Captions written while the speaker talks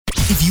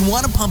If you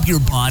want to pump your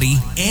body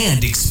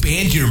and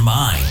expand your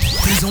mind,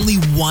 there's only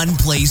one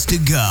place to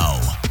go.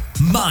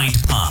 Mind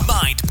Pump.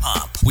 Mind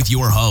Pump with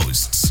your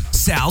hosts,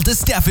 Sal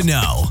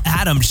DiStefano,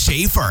 Adam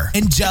Schaefer,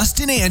 and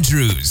Justin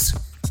Andrews.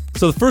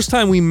 So the first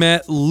time we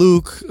met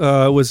Luke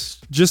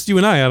was just you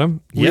and I, Adam.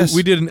 Yes.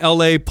 We did an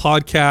LA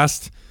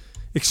podcast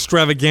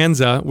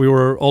extravaganza. We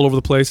were all over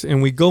the place,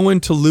 and we go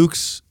into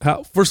Luke's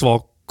house. First of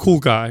all, cool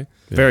guy.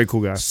 Very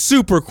cool guy.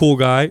 Super cool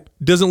guy.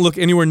 Doesn't look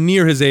anywhere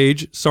near his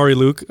age. Sorry,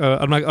 Luke.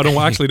 I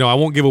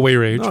won't give away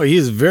your age. No, he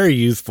is very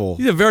youthful.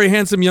 He's a very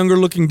handsome, younger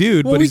looking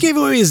dude. Well, but we gave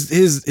away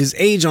his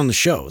age on the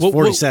show. It's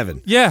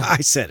 47. Yeah. I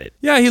said it.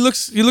 Yeah, he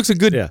looks a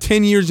good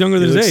 10 years younger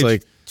than his age. He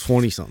looks like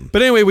 20-something.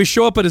 But anyway, we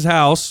show up at his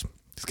house.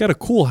 He's got a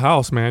cool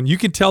house, man. You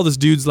can tell this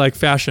dude's like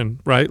fashion,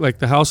 right? Like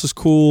the house is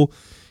cool.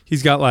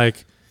 He's got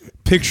like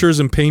pictures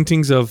and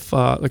paintings of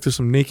like there's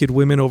some naked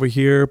women over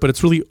here, but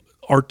it's really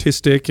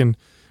artistic and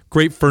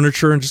great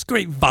furniture and just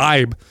great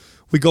vibe.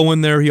 We go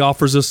in there. He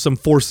offers us some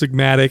Four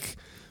Sigmatic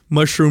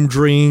mushroom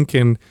drink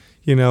and,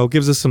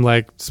 gives us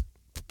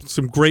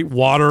some great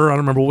water. I don't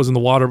remember what was in the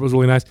water. It was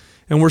really nice.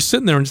 And we're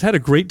sitting there and just had a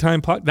great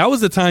time. That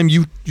was the time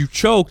you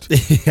choked.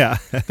 Yeah.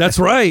 That's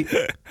right.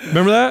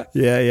 Remember that?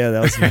 Yeah.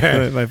 That was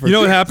my first. You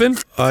know what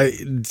happened?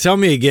 Tell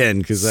me again,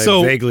 because I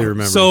vaguely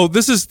remember. So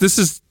this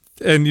is,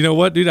 and you know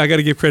what, dude? I got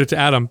to give credit to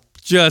Adam.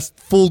 Just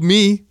fooled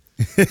me.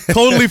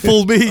 Totally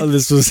fooled me. Oh,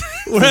 this is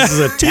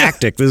a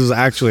tactic. This was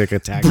actually like a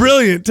tactic.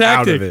 Brilliant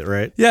tactic. Out of it,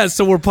 right? Yeah.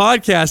 So we're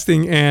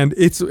podcasting, and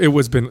it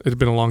had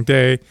been a long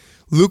day.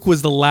 Luke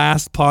was the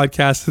last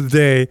podcast of the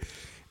day,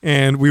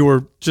 and we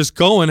were just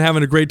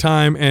having a great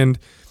time, and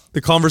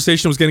the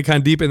conversation was getting kind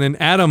of deep. And then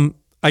Adam,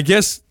 I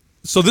guess,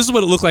 so this is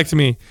what it looked like to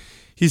me.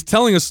 He's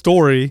telling a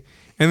story,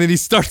 and then he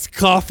starts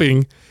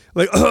coughing,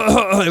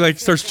 like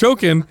starts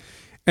choking,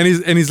 and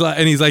he's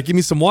like, give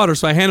me some water.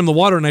 So I hand him the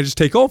water, and I just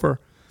take over.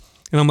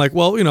 And I'm like,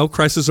 well,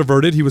 crisis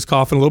averted. He was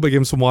coughing a little bit, gave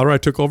him some water. I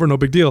took over, no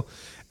big deal.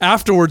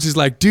 Afterwards, he's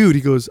like, dude,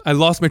 he goes, I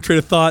lost my train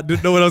of thought,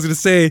 didn't know what I was going to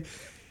say.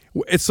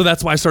 So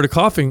that's why I started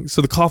coughing.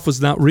 So the cough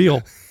was not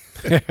real.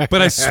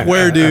 But I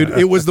swear, dude,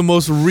 it was the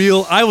most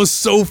real. I was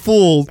so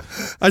fooled.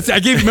 I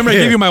gave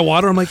you my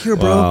water. I'm like, here,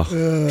 bro,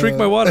 drink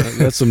my water.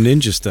 That's some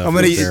ninja stuff.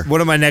 One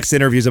of my next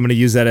interviews, I'm going to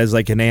use that as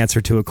like an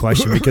answer to a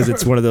question because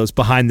it's one of those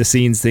behind the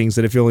scenes things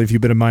that if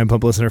you've been a Mind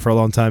Pump listener for a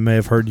long time, may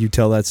have heard you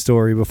tell that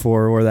story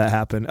before or that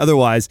happened.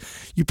 Otherwise,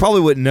 you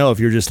probably wouldn't know if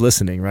you're just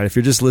listening, right? If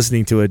you're just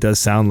listening to it, it does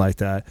sound like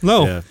that.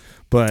 No. Yeah.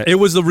 But it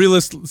was the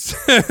realest.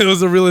 It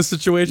was a realist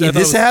situation. Yeah,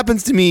 this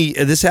happens to me.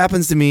 This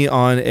happens to me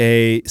on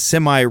a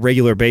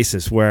semi-regular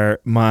basis, where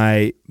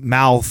my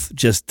mouth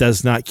just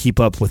does not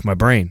keep up with my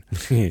brain.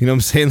 You know what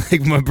I'm saying?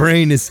 Like my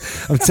brain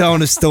is. I'm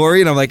telling a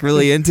story and I'm like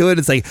really into it.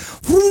 It's like,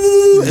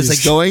 it's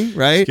like going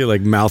right. You get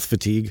like mouth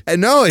fatigue.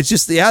 And no, it's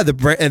just the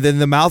brain, and then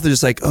the mouth is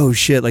just like, oh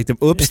shit, like the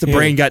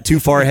brain got too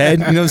far ahead.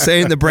 You know what I'm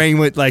saying? The brain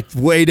went like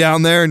way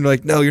down there, and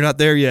like, no, you're not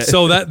there yet.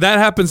 So that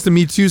happens to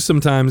me too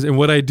sometimes. And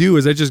what I do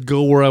is I just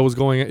go where I was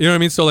going. You know what I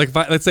mean? So like,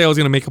 let's say I was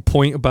going to make a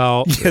point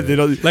about they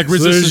don't like so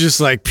resistance. there's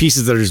just like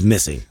pieces that are just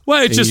missing.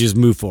 Well, it's you just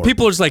move forward.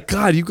 People are just like,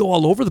 God, you go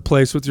all over the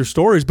place with your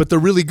stories, but they're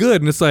really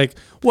good. And it's like,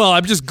 well,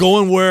 I'm just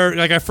going where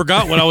like I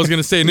forgot what I was going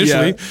to say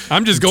initially. Yeah.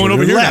 I'm just going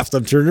over here. Left.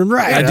 I'm turning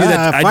right. I do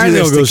that. I do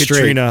this this to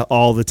Katrina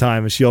all the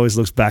time, and she always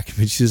looks back at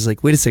me. She's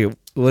like, "Wait a second,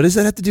 what does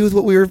that have to do with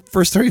what we were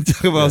first starting to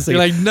talk about?" I was You're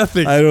like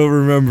nothing. I don't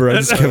remember. I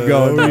just kept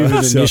going. What were we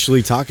even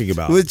initially talking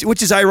about?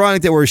 Which is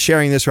ironic that we're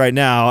sharing this right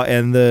now,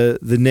 and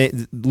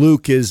the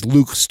Luke is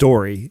Luke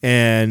Storey,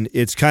 and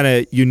it's kind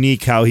of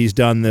unique how he's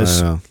done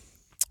this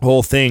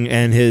whole thing,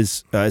 and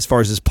his as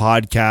far as his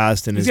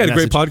podcast and he's his got a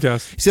great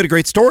podcast. He's got a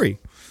great story.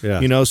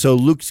 Yeah. So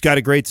Luke's got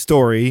a great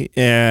story,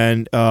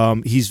 and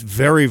he's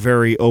very,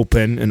 very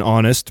open and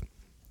honest.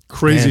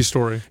 Crazy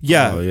story.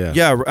 Yeah.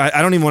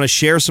 I don't even want to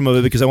share some of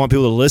it because I want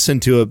people to listen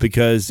to it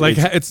because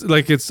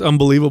it's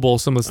unbelievable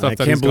some of the stuff.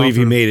 I can't believe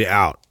he made it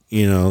out.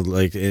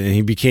 And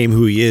he became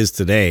who he is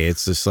today.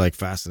 It's just like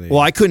fascinating.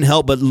 Well, I couldn't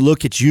help but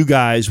look at you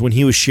guys when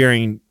he was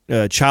sharing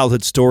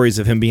childhood stories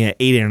of him being at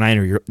 8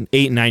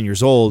 and 9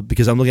 years old,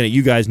 because I'm looking at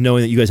you guys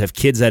knowing that you guys have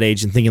kids that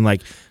age and thinking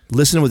like,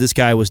 listen to what this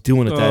guy was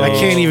doing at that age. I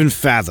can't even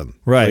fathom.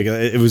 Right. Like,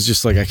 it was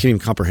just like, I can't even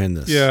comprehend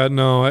this. Yeah,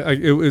 no,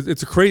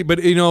 it's a great, but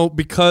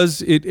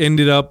because it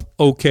ended up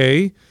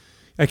okay,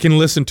 I can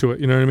listen to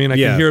it. You know what I mean? I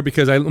can hear it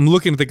because I'm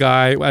looking at the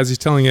guy as he's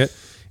telling it,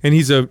 and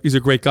he's a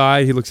great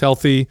guy. He looks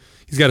healthy.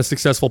 He's got a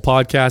successful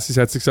podcast. He's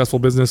had successful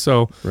business.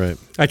 So right.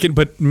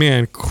 But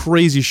man,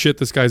 crazy shit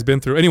this guy's been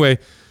through. Anyway,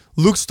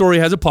 Luke Storey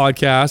has a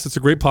podcast. It's a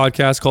great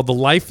podcast called the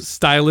Life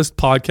Stylist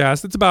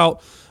Podcast. It's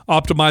about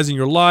optimizing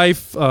your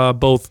life,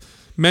 both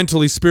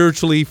mentally,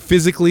 spiritually,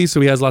 physically.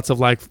 So he has lots of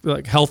like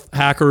health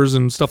hackers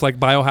and stuff like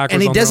biohackers.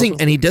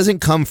 And he doesn't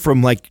come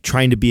from like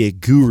trying to be a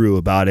guru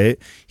about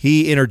it.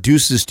 He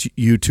introduces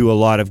you to a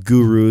lot of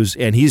gurus,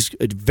 and he's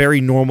a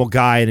very normal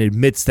guy and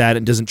admits that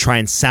and doesn't try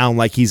and sound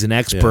like he's an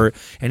expert.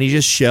 Yeah. And he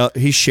just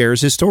he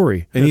shares his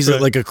story. And he's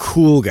like a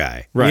cool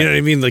guy. Right. You know what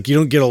I mean? Like you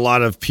don't get a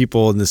lot of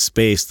people in this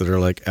space that are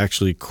like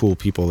actually cool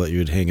people that you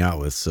would hang out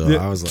with. So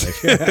I was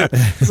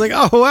like,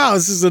 oh wow,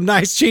 this is a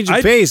nice change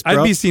of pace,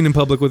 bro. I'd be seen in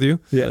public with you.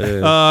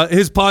 Yeah.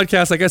 His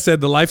podcast, like I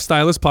said, the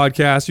Lifestylist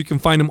podcast. You can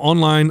find him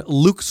online,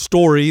 Luke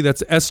Storey.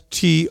 That's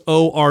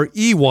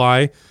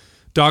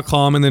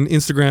STOREY.com, and then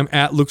Instagram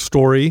at Luke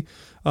Storey.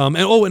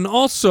 And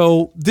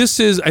also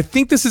I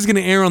think this is going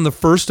to air on the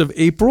 1st of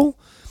April,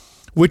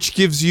 which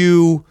gives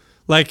you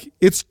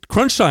it's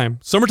crunch time.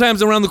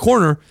 Summertime's around the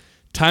corner.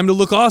 Time to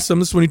look awesome.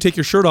 This is when you take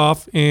your shirt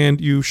off and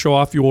you show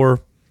off your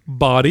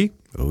body.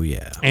 Oh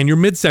yeah, and your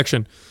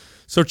midsection.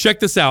 So check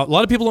this out. A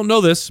lot of people don't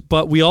know this,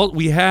 but we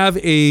have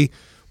a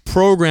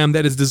program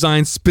that is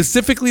designed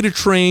specifically to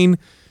train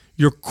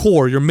your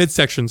core, your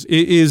midsections.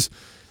 It is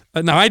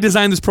now I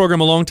designed this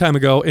program a long time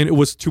ago, and it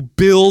was to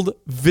build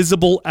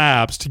visible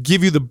abs, to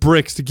give you the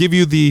bricks, to give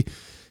you the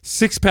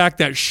six-pack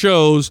that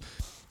shows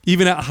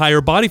even at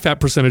higher body fat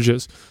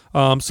percentages.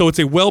 So it's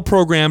a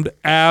well-programmed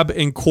ab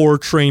and core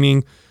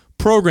training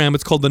program.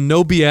 It's called the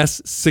No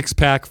BS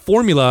six-pack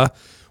formula.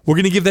 We're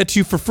going to give that to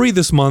you for free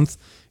this month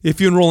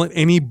if you enroll in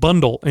any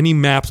bundle, any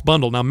MAPS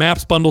bundle. Now,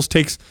 MAPS bundles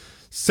takes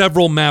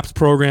several MAPS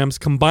programs,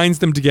 combines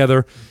them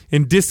together,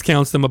 and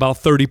discounts them about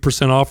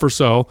 30% off or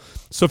so.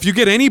 So if you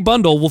get any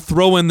bundle, we'll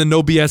throw in the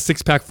No BS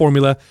six-pack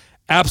formula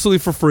absolutely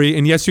for free.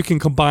 And yes, you can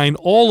combine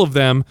all of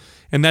them,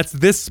 and that's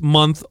this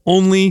month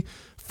only.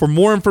 For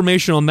more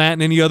information on that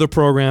and any other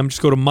program,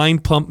 just go to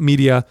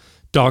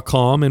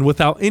mindpumpmedia.com. And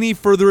without any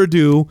further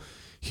ado,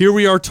 here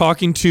we are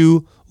talking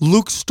to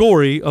Luke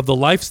Storey of the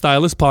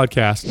Lifestylist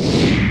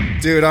podcast.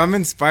 Dude, I'm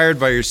inspired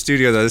by your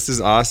studio, though. This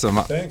is awesome.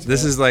 Thanks,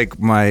 this man. is like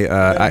my...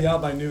 I'll be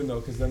out by noon, though,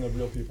 because then the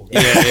real people go.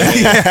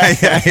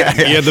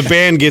 Yeah, the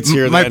band gets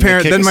here. My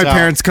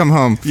parents come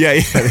home. Yeah.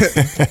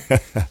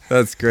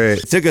 That's great.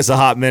 It took us a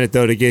hot minute,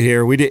 though, to get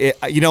here. We did.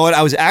 You know what?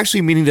 I was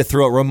actually meaning to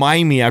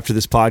remind me after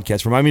this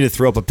podcast, remind me to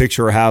throw up a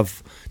picture or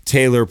have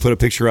Taylor put a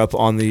picture up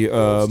on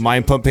the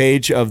Mind Pump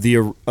page of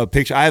the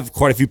picture. I have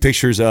quite a few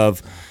pictures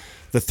of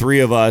the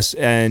three of us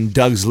and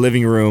Doug's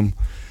living room.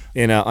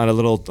 On a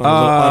little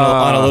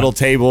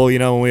table, you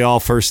know,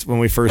 when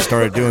we first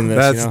started doing this.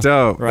 That's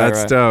dope.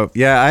 That's dope.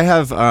 Yeah, I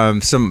have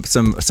some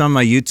of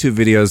my YouTube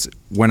videos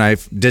when I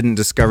didn't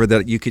discover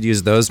that you could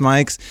use those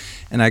mics,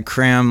 and I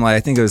cram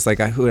I think it was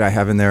who did I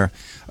have in there?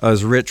 It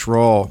was Rich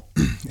Roll,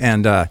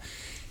 and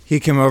he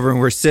came over and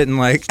we're sitting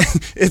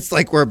it's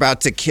like we're about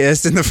to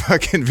kiss in the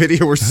fucking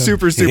video. We're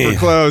super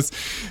close.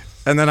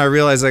 And then I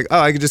realized,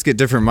 I could just get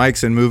different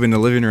mics and move in the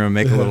living room and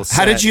make a little set.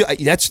 How did you?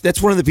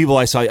 That's one of the people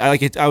I saw.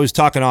 I was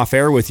talking off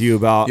air with you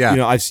about. Yeah. You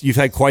know, you've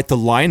had quite the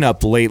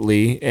lineup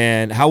lately.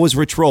 And how was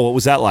Rich Roll? What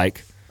was that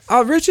like?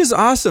 Rich is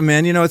awesome,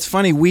 man. You know, it's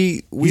funny.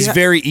 He's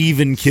very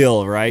even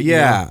kill, right?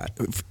 Yeah,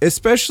 you know?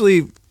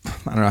 Especially. I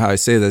don't know how I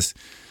say this.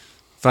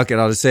 Fuck it,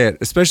 I'll just say it.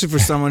 Especially for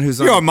someone who's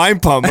You're on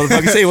Mind Pump,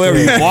 motherfucker. Say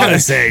whatever you want to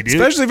say, dude.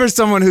 Especially for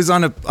someone who's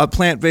on a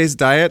plant-based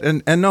diet,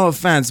 and no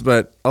offense,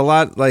 but a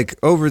lot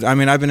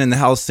I've been in the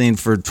health scene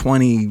for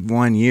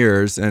 21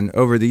 years, and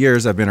over the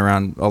years I've been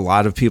around a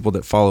lot of people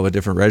that follow a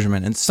different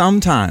regimen, and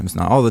sometimes,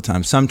 not all the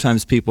time,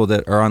 sometimes people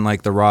that are on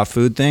the raw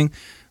food thing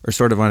are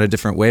sort of on a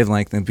different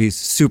wavelength and be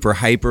super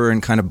hyper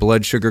and kind of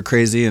blood sugar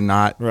crazy and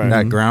not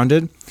that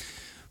grounded.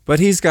 But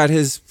he's got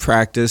his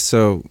practice,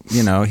 so,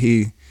 you know,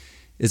 he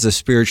is a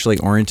spiritually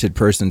oriented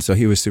person, so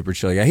he was super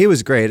chill. Yeah, he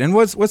was great. And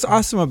what's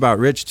awesome about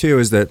Rich too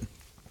is that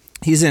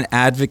he's an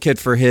advocate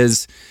for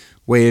his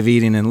way of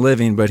eating and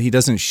living, but he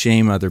doesn't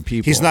shame other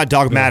people. He's not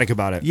dogmatic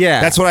about it.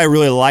 Yeah. That's what I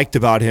really liked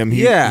about him.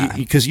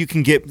 Because you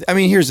can get,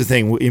 here's the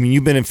thing.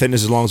 You've been in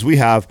fitness as long as we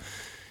have.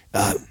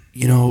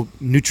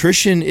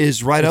 Nutrition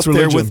is right up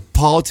there with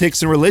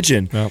politics and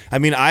religion. Yep.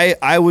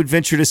 I would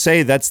venture to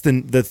say that's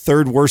the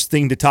third worst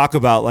thing to talk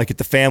about, at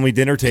the family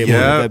dinner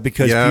table,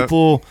 because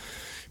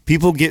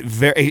people get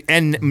very,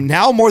 and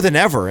now more than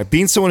ever,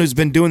 being someone who's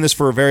been doing this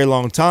for a very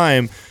long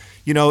time,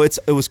 you know, it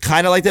was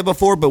kind of like that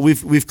before, but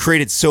we've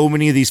created so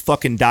many of these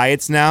fucking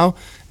diets now.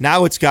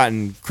 Now it's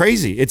gotten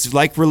crazy. It's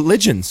like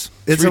religions.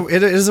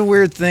 It is a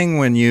weird thing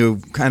when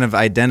you kind of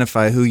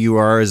identify who you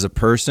are as a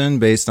person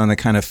based on the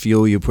kind of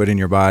fuel you put in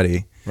your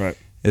body. Right.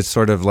 It's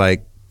sort of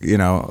like, you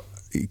know,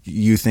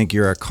 you think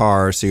you're a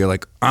car, so you're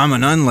like, I'm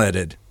an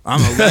unleaded.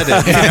 I'm a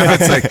leaded. You know,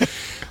 it's like,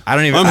 I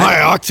don't even. I'm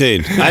high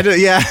octane. I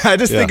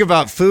just think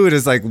about food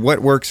as what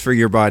works for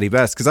your body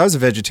best. Because I was a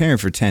vegetarian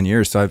for 10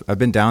 years, so I've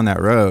been down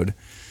that road,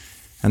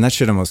 and that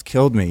shit almost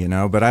killed me, you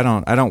know. But I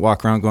don't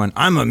walk around going,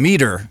 I'm a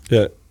meater.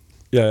 Yeah,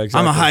 exactly.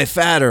 I'm a high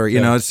fatter.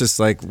 You know, it's just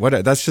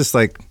what. That's just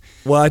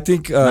Well, I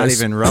think not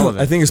even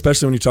relevant. I think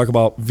especially when you talk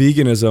about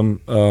veganism,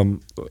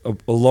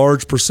 a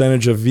large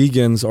percentage of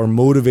vegans are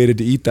motivated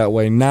to eat that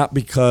way, not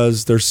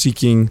because they're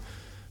seeking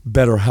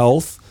better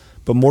health,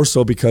 but more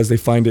so because they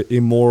find it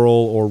immoral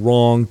or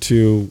wrong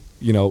to,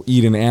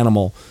 eat an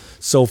animal.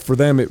 So for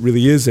them, it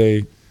really is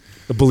a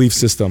belief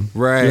system.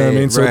 Right. You know what I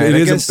mean? So right.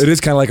 it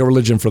is kind of like a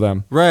religion for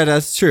them. Right.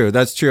 That's true.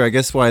 I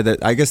guess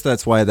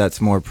that's why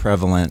that's more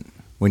prevalent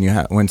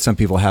when some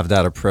people have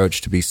that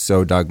approach to be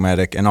so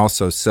dogmatic and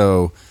also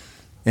so,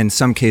 in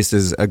some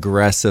cases,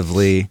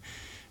 aggressively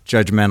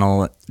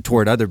judgmental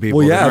toward other people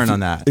that aren't on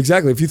that.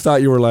 Exactly. If you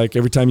thought you were like,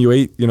 every time you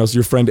ate, so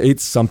your friend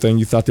ate something,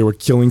 you thought they were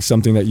killing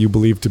something that you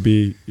believed to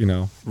be,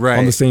 right.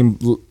 on the same,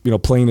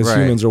 plane as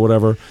humans or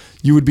whatever,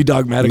 you would be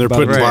dogmatic and about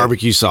they're it. putting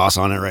barbecue sauce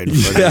on it right in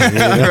front of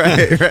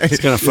you. Right.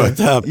 It's kind of fucked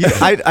up. Yeah,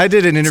 I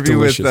did an interview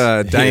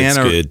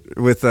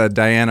with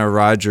Diana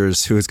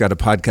Rogers, who's got a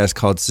podcast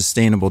called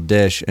Sustainable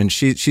Dish, and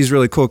she's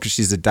really cool because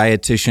she's a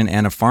dietitian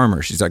and a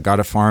farmer. She's got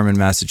a farm in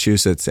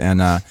Massachusetts,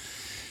 and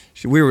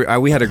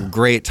we had a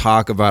great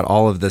talk about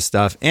all of this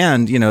stuff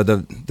and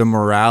the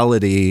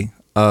morality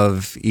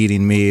of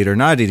eating meat or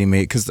not eating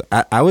meat, because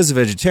I was a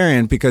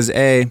vegetarian because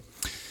this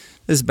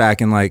is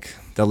back in like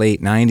the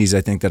late 90s, I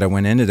think, that I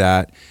went into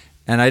that,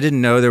 and I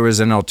didn't know there was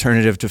an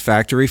alternative to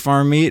factory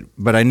farm meat,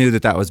 but I knew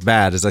that was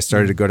bad as I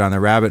started to go down the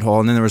rabbit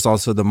hole. And then there was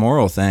also the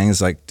moral thing.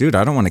 It's like, dude,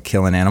 I don't want to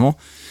kill an animal.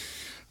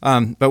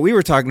 But we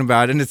were talking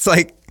about it, and it's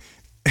like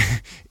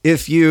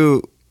if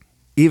you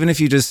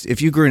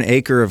grew an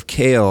acre of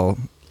kale,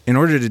 in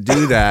order to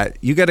do that,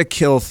 you got to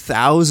kill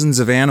thousands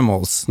of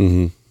animals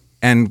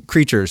and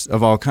creatures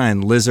of all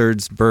kinds,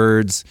 lizards,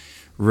 birds,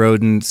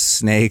 rodents,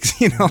 snakes,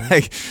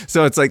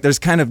 so it's like there's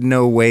kind of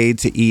no way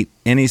to eat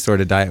any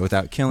sort of diet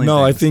without killing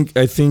things.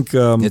 I think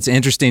it's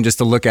interesting just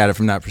to look at it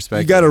from that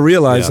perspective. You got to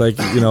realize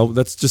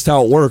that's just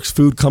how it works.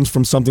 Food comes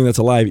from something that's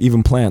alive,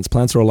 even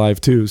plants are alive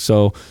too.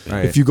 So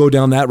if you go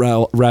down that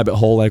rabbit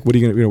hole, like what are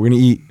you going to we're going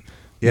to eat?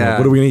 Yeah.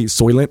 What are we going to eat?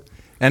 Soylent?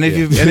 And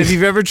if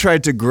you've ever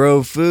tried to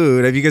grow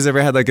food, have you guys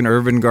ever had like an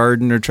urban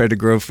garden or tried to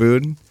grow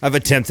food? I've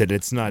attempted.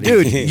 It's not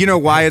Dude, easy. you know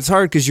why it's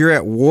hard? Because you're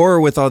at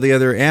war with all the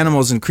other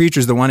animals and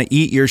creatures that want to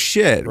eat your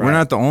shit. Right. We're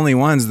not the only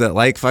ones that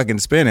like fucking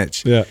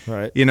spinach. Yeah.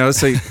 Right.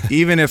 So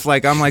even if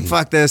like I'm like,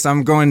 fuck this,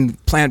 I'm going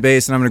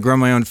plant-based and I'm going to grow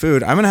my own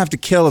food, I'm going to have to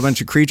kill a bunch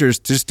of creatures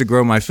just to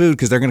grow my food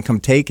because they're going to come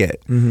take it.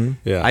 Mm-hmm.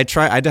 Yeah. I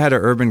had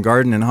an urban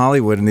garden in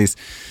Hollywood, and these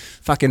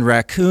fucking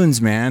raccoons,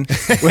 man.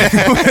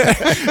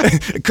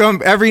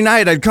 Come every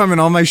night, I'd come and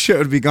all my shit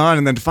would be gone.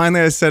 And then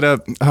finally I set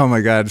up, oh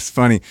my God, it's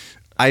funny.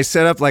 I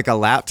set up like a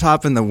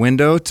laptop in the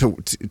window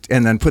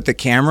and then put the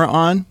camera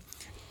on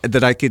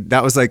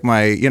that was like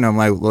my,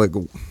 my, like,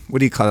 what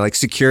do you call it? Like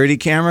security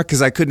camera.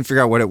 Cause I couldn't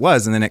figure out what it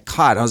was. And then it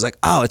caught, I was like,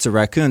 oh, it's a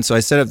raccoon. So I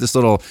set up this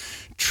little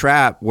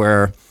trap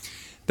where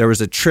there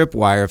was a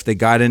tripwire. If they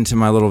got into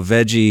my little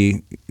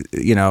veggie,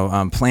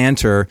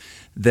 planter,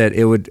 that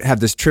it would have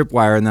this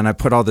tripwire, and then I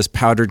put all this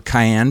powdered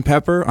cayenne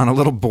pepper on a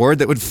little board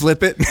that would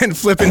flip it and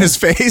flip in his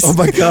face. Oh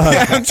my God.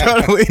 Yeah, I'm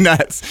totally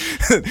nuts.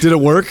 Did it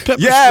work?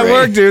 Yeah, it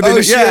worked, dude. Oh,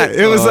 yeah, shit.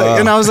 it was like,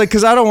 and I was like,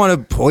 because I don't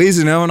want to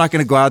poison him. I'm not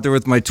going to go out there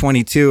with my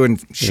 22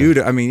 and shoot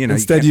it. I mean,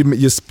 Instead,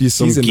 you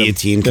seasoned them.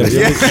 guillotine.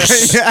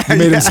 You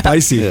made him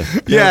spicy.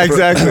 Yeah,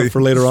 exactly.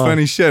 For later on.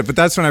 Funny shit. But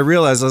that's when I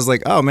realized, I was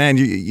like, oh man,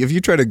 if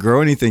you try to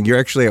grow anything, you're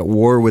actually at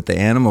war with the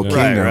animal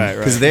kingdom. Right.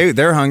 Because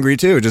they're hungry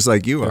too, just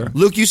like you are.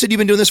 Luke, you said you've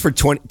been doing this for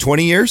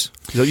 20 years?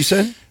 Is that what you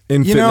said?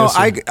 In fitness,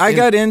 I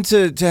got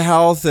into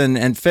health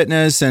and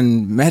fitness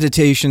and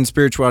meditation,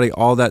 spirituality,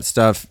 all that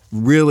stuff,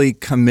 really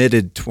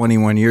committed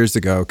 21 years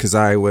ago because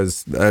I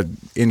was an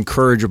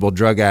incorrigible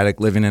drug addict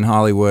living in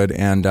Hollywood,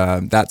 and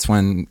that's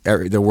when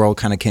the world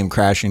kind of came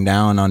crashing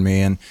down on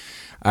me, and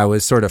I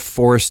was sort of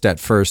forced at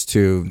first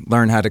to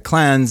learn how to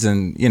cleanse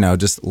and,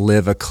 just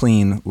live a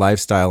clean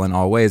lifestyle in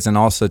all ways, and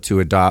also to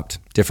adopt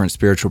different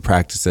spiritual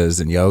practices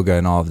and yoga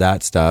and all of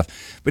that stuff.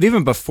 But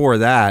even before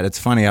that, it's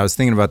funny, I was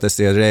thinking about this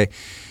the other day,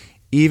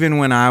 even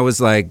when I was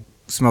like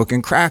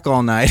smoking crack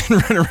all night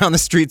and running around the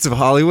streets of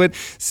Hollywood,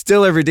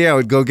 still every day I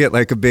would go get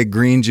like a big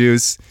green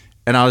juice,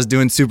 and I was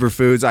doing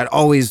superfoods. I'd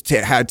always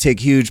take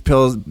huge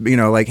pills,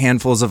 like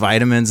handfuls of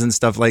vitamins and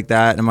stuff like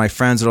that. And my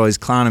friends would always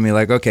clown on me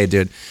like, okay,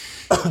 dude,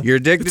 you're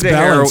addicted to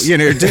heroin.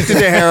 You're addicted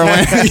to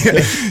heroin.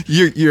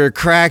 You're a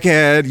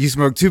crackhead. You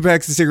smoke 2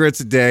 packs of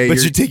cigarettes a day.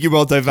 But you take your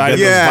multivitamins.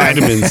 Yeah,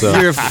 vitamins, though.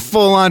 You're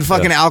full on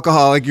fucking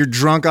alcoholic. You're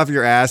drunk off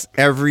your ass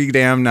every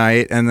damn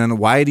night. And then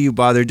why do you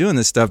bother doing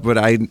this stuff? But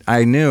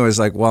I knew, I was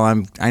like,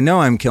 well, I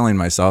know I'm killing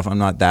myself. I'm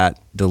not that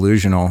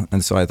delusional.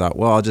 And so I thought,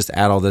 well, I'll just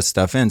add all this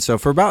stuff in. So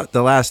for about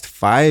the last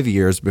 5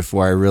 years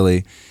before I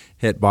really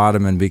hit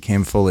bottom and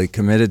became fully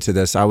committed to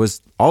this, I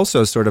was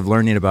also sort of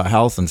learning about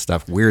health and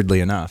stuff, weirdly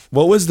enough.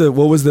 What was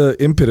the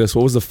impetus?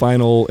 What was the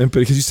final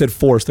impetus? Because you said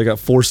forced. They got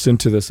forced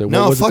into this.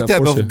 No, fuck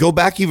that. But go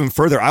back even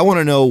further. I want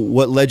to know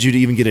what led you to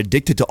even get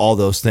addicted to all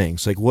those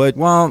things. Like what?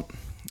 Well,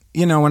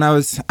 when I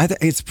was,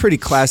 it's a pretty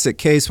classic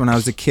case. When I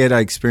was a kid,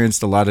 I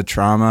experienced a lot of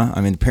trauma. I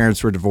mean,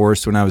 parents were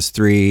divorced when I was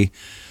 3.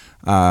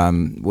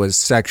 Was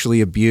sexually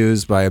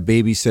abused by a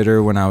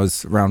babysitter when I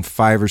was around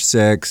 5 or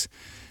 6.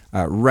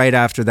 Right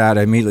after that,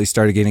 I immediately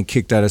started getting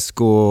kicked out of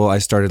school. I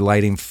started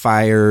lighting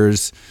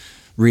fires.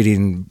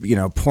 reading,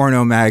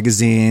 porno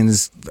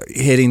magazines,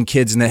 hitting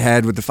kids in the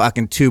head with the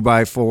fucking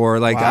 2x4.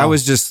 Like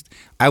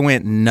I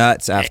went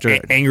nuts after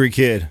angry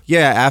kid.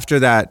 Yeah,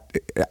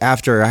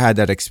 after I had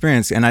that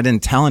experience, and I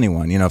didn't tell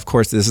anyone. Of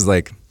course, this is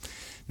like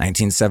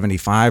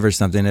 1975 or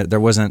something. There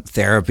wasn't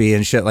therapy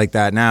and shit like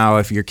that. Now,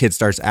 if your kid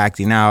starts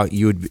acting out,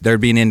 there'd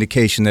be an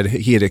indication that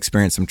he had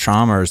experienced some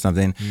trauma or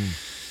something.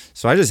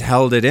 So I just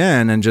held it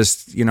in and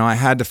just, I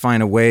had to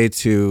find a way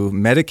to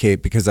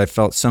medicate because I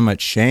felt so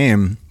much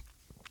shame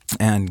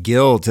and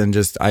guilt, and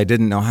just I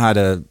didn't know how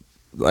to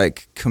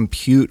like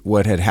compute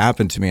what had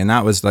happened to me. And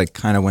that was like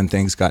kind of when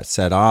things got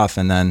set off.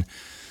 And then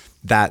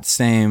that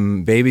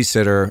same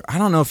babysitter, I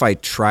don't know if I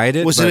tried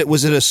it. Was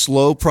it a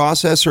slow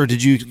process, or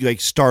did you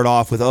like start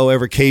off with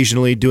ever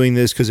occasionally doing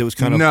this because it was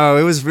kind of? No,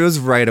 it was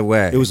right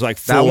away. It was like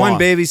that one on.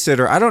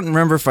 babysitter. I don't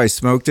remember if I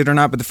smoked it or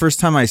not, but the first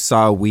time I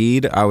saw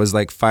weed, I was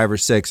like 5 or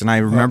 6, and I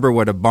remember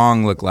what a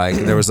bong looked like.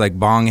 There was like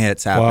bong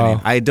hits happening.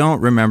 Wow. I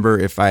don't remember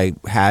if I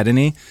had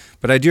any,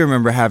 but I do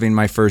remember having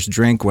my first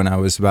drink when I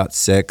was about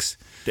 6.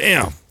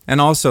 Damn. And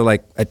also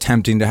like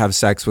attempting to have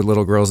sex with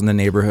little girls in the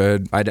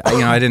neighborhood. I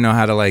didn't know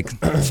how to like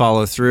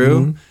follow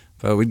through,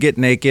 but we'd get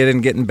naked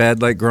and get in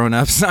bed like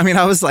grown-ups. I mean,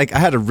 I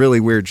had a really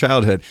weird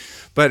childhood.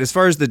 But as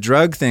far as the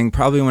drug thing,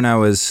 probably when I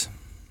was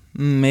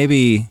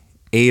maybe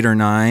 8 or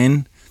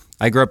 9,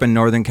 I grew up in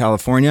Northern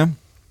California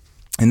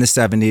in the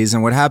 70s.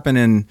 And what happened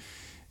in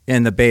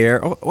the Bay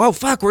Area. Oh, well,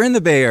 fuck, we're in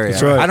the Bay Area.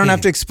 That's right. I don't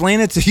have to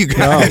explain it to you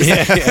guys.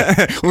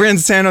 No. We're in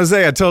San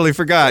Jose. I totally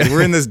forgot.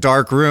 We're in this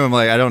dark room.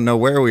 Like, I don't know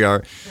where we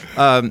are.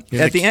 At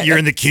the end, you're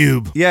in the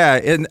cube. Yeah.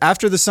 And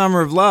after the Summer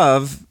of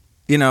Love,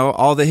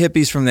 all the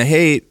hippies from the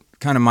hate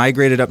kind of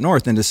migrated up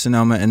north into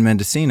Sonoma and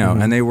Mendocino.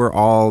 And they were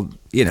all,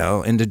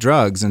 into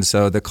drugs. And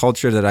so the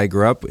culture that I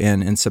grew up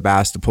in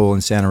Sebastopol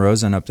and Santa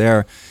Rosa and up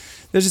there,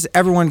 there's just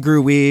everyone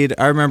grew weed.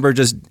 I remember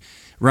just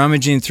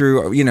rummaging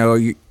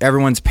through,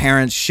 everyone's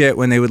parents' shit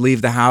when they would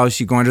leave the house.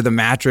 You go under the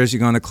mattress, you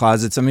go in the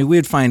closets. I mean,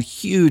 we'd find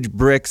huge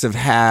bricks of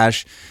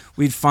hash.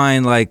 We'd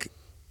find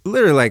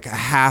literally like a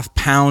half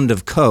pound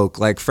of coke,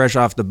 like fresh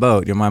off the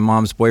boat. My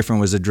mom's boyfriend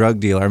was a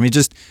drug dealer. I mean,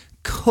 just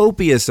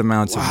copious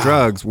amounts of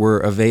drugs were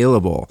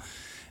available.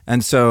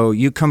 And so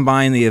you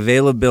combine the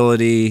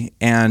availability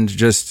and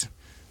just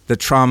the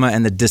trauma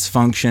and the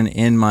dysfunction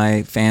in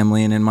my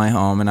family and in my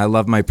home. And I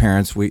love my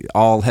parents. We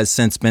all has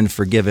since been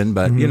forgiven,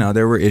 but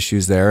there were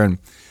issues there. And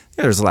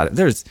there's a lot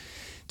of,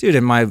 dude,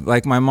 and my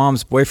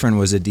mom's boyfriend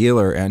was a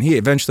dealer, and he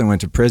eventually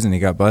went to prison. He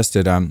got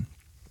busted.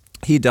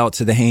 He dealt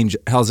to the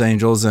Hells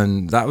Angels,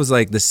 and that was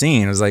like the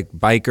scene. It was like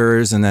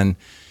bikers, and then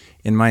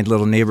in my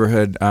little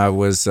neighborhood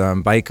was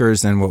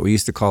bikers and what we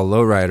used to call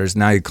lowriders.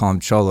 Now you call them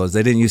cholos.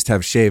 They didn't used to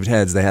have shaved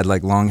heads. They had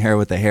like long hair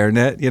with a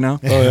hairnet,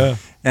 Oh, yeah.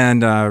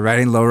 And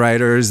riding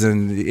lowriders,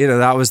 and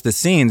that was the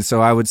scene. So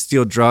I would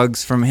steal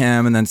drugs from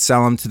him and then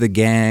sell them to the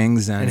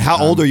gangs. And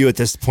how old are you at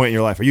this point in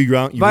your life? Are you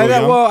young?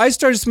 Well, I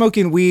started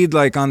smoking weed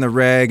like on the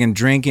reg and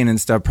drinking and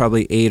stuff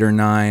probably 8 or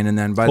 9, and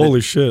then Holy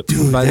shit,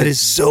 dude, that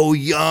is so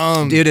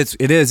young, dude.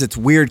 It's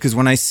weird because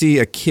when I see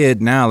a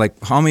kid now, like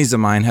homies of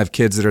mine have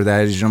kids that are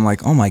that age, and I'm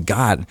like, oh my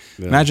god,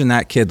 imagine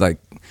that kid like.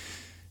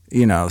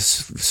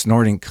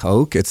 Snorting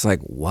coke. It's like,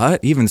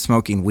 what? Even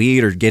smoking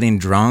weed or getting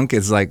drunk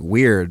is like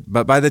weird.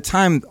 But by the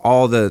time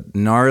all the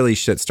gnarly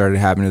shit started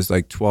happening, it was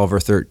like 12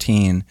 or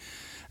 13.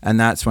 And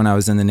that's when I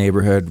was in the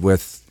neighborhood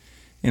with,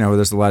 where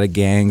there's a lot of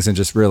gangs and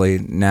just really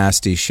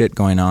nasty shit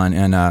going on.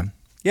 And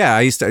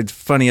I used to,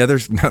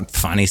 not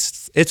funny.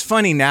 It's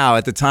funny now.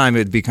 At the time,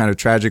 it'd be kind of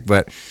tragic,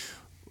 but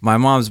my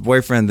mom's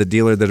boyfriend, the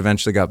dealer that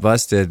eventually got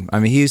busted,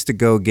 I mean, he used to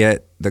go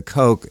get the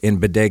coke in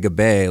Bodega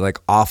Bay, like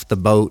off the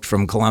boat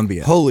from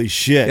Colombia. Holy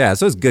shit. Yeah,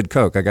 so it was good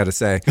coke, I got to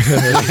say.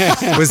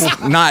 It was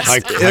not high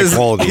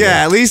quality.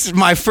 Yeah, at least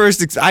my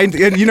first, and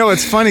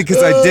it's funny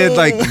because I did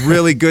like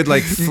really good,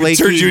 like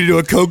flaky. Turned you into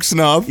a coke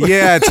snob.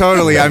 Yeah,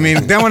 totally. I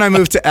mean, then when I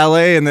moved to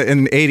LA in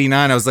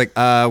 89, I was like,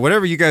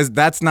 whatever you guys,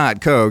 that's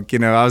not coke.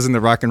 I was in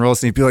the rock and roll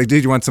scene. People were like,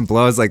 dude, you want some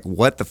blow? I was like,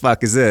 what the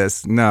fuck is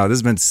this? No, this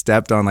has been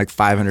stepped on like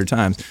 500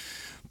 times.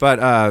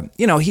 But,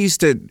 he used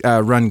to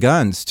run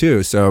guns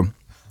too. So,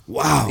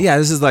 wow. Yeah,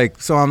 this is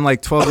like, so I'm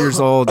like 12 years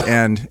old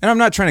and I'm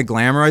not trying to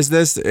glamorize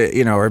this,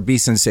 or be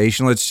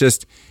sensational. It's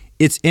just,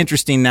 it's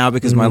interesting now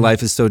because my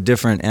life is so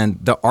different. And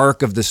the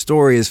arc of the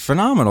story is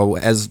phenomenal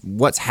as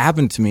what's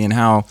happened to me and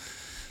how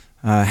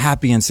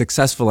happy and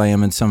successful I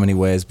am in so many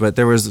ways. But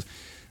there was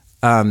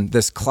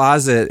this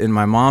closet in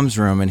my mom's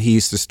room, and he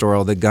used to store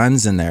all the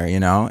guns in there,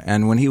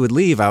 and when he would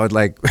leave, I would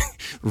like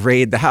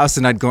raid the house,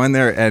 and I'd go in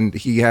there and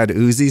he had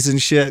Uzis and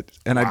shit,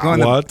 and I'd go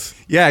in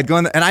I'd go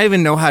in there, and I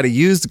even know how to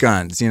use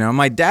guns.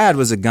 My dad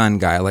was a gun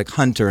guy, like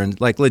hunter, and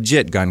like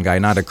legit gun guy,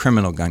 not a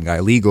criminal gun guy,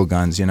 legal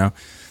guns,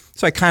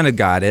 so I kind of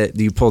got it.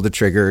 You pull the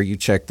trigger, you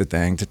check the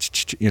thing,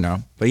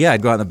 but yeah,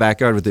 I'd go out in the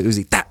backyard with the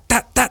Uzi,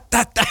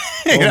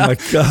 Oh my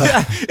god!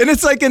 Yeah. And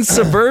it's like in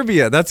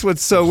suburbia. That's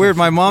what's so weird.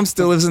 My mom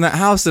still lives in that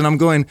house, and I'm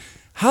going,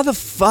 how the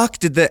fuck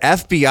did the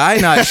FBI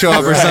not show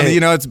up or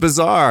something? It's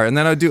bizarre. And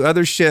then I'd do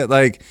other shit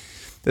like,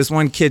 this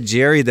one kid,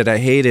 Jerry, that I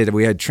hated.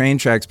 We had train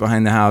tracks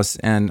behind the house,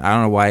 and I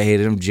don't know why I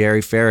hated him.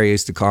 Jerry Ferry, I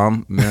used to call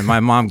him. My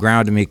mom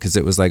grounded me because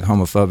it was like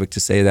homophobic to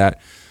say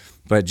that.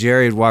 But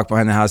Jerry would walk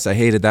behind the house. I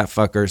hated that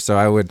fucker. So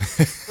I would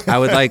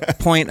like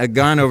point a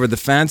gun over the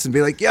fence and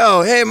be like,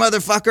 yo, hey,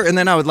 motherfucker. And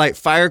then I would light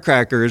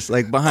firecrackers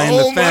like behind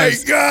the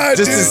fence. Oh, my God,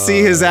 just to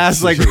see his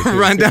ass like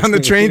run down the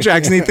train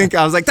tracks. And he'd think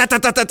I was like,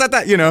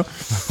 you know.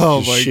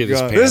 Oh, my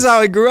God. This is how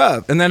I grew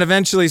up. And then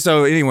eventually,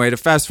 so anyway, to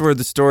fast forward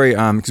the story,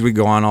 because we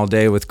go on all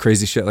day with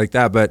crazy shit like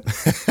that. But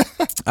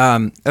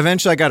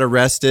eventually I got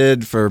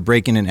arrested for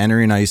breaking and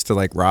entering. I used to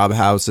like rob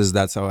houses.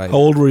 That's how I. How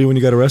old were you when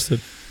you got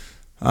arrested?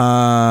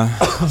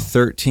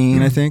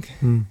 13, I think.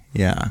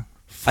 Yeah.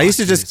 I used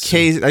to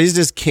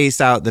just case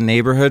out the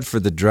neighborhood for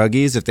the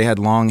druggies. If they had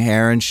long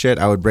hair and shit,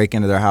 I would break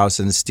into their house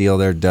and steal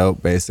their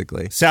dope,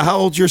 basically. So how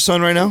old's your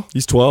son right now?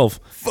 He's 12.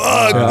 Fuck,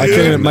 I can't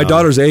even, my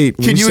daughter's 8.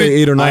 When you say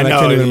 8 or 9, I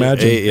can't even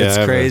imagine. 8, yeah,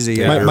 it's crazy.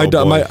 Yeah. My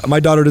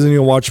daughter doesn't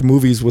even watch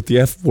movies with the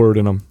F word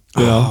in them.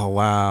 You know? Oh,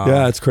 wow.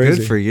 Yeah, it's crazy.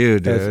 Good for you,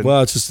 dude.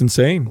 Well, it's just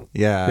insane.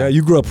 Yeah. Yeah,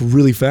 you grew up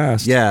really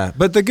fast. Yeah.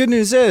 But the good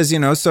news is, you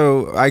know,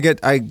 so I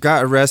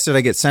got arrested.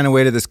 I get sent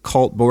away to this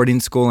cult boarding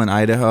school in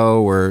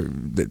Idaho where,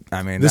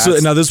 I mean, this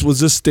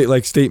was state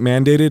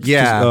mandated?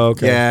 Yeah. Oh,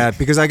 okay. Yeah,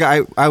 because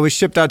I was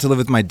shipped out to live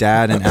with my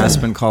dad in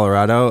Aspen,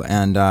 Colorado,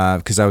 and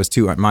because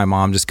my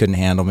mom just couldn't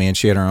handle me, and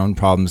she had her own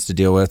problems to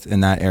deal with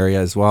in that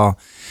area as well.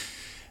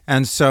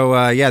 And so,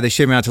 they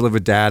shipped me out to live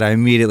with Dad. I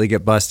immediately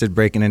get busted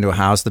breaking into a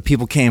house. The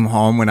people came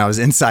home when I was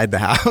inside the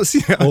house.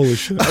 You know? Holy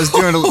shit. I was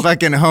doing a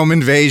fucking home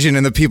invasion,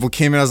 and the people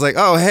came in. I was like,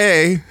 oh,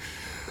 hey.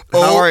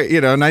 How are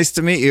you? Know, nice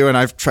to meet you. And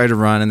I've tried to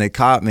run, and they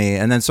caught me.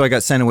 And then so I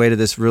got sent away to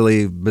this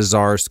really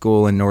bizarre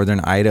school in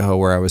northern Idaho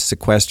where I was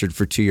sequestered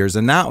for 2 years.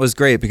 And that was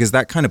great because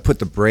that kind of put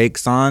the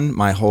brakes on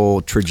my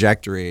whole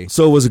trajectory.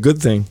 So it was a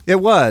good thing. It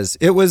was.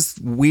 It was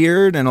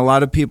weird, and a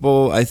lot of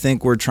people, I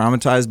think, were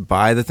traumatized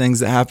by the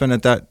things that happened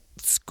at that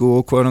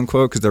school, quote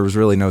unquote, because there was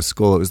really no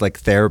school. It was like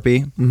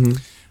therapy. Mm-hmm.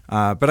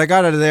 But I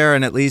got out of there,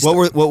 and at least what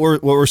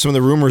were some of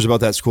the rumors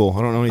about that school?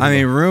 I don't know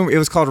anything. It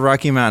was called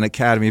Rocky Mountain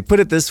Academy. Put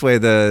it this way: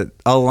 the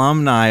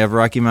alumni of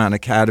Rocky Mountain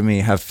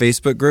Academy have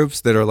Facebook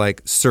groups that are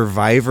like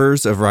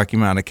survivors of Rocky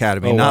Mountain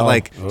Academy, not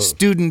like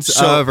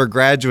students of or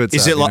graduates.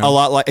 Is of, it a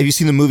lot like? Have you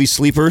seen the movie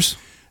Sleepers?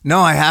 No,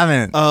 I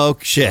haven't. Oh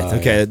shit!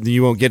 Okay,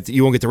 you won't get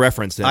the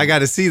reference then. I got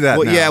to see that.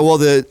 Well, now. yeah. Well,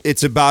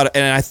 it's about,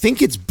 and I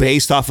think it's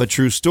based off a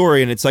true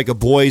story, and it's like a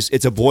boys'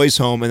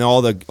 home, and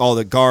all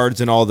the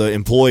guards and all the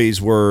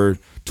employees were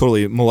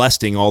totally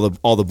molesting all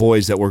the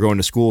boys that were going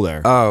to school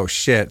there. Oh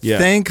shit! Yeah.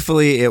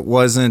 Thankfully, it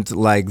wasn't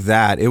like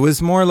that. It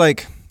was more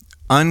like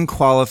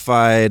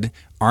unqualified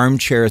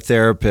armchair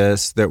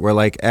therapists that were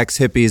like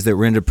ex-hippies that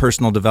were into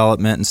personal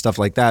development and stuff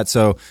like that.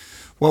 So.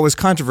 What was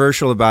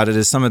controversial about it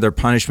is some of their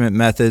punishment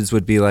methods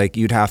would be like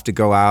you'd have to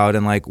go out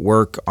and like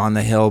work on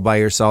the hill by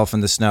yourself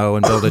in the snow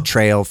and build a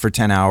trail for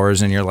 10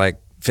 hours and you're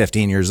like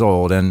 15 years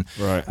old. And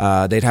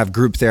they'd have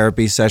group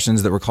therapy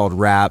sessions that were called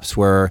raps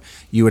where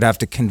you would have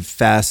to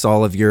confess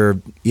all of your,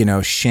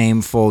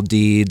 shameful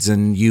deeds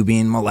and you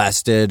being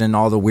molested and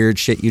all the weird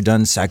shit you've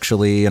done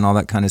sexually and all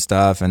that kind of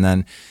stuff. And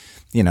then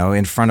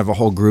in front of a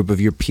whole group of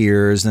your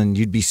peers, and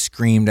you'd be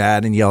screamed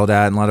at and yelled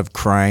at and a lot of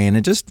crying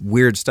and just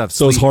weird stuff.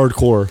 So it's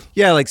hardcore.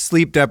 Yeah, like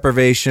sleep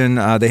deprivation.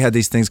 They had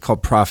these things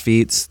called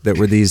profetes that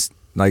were these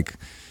like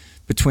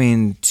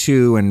between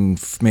 2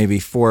 and maybe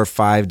 4 or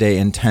 5 day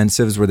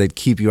intensives where they'd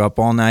keep you up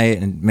all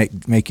night and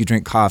make you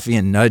drink coffee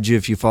and nudge you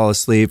if you fall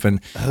asleep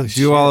and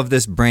do all of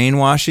this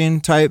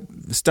brainwashing type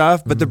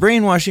stuff. But the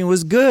brainwashing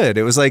was good.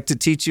 It was like to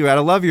teach you how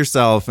to love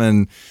yourself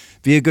and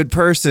be a good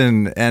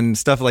person and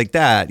stuff like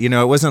that.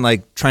 It wasn't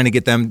like trying to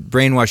get them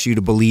brainwash you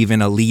to believe in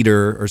a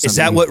leader or something. Is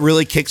that what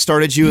really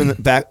kickstarted you in the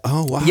back?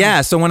 Oh, wow. Yeah.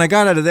 So when I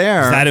got out of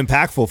there. Is that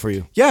impactful for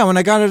you? Yeah. When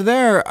I got out of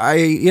there,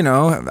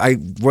 I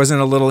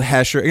wasn't a little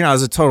hesher. I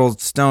was a total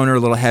stoner,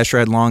 a little hesher,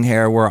 had long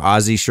hair, wore an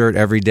Aussie shirt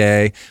every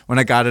day. When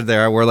I got out of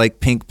there, I wore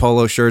like pink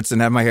polo shirts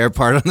and had my hair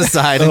part on the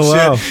side and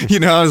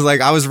shit. Wow.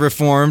 I was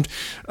reformed.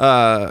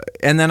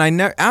 And then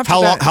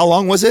How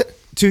long was it?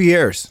 2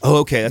 years. Oh,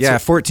 okay.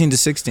 That's 14 to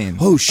 16.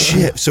 Oh,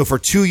 shit. So for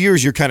 2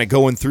 years, you're kind of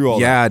going through all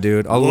that. Yeah,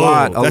 dude. A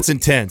lot. That's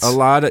intense. A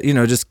lot of,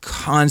 just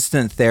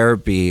constant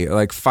therapy,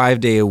 like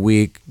 5 day a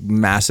week,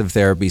 massive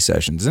therapy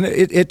sessions. And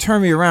it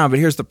turned me around. But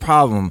here's the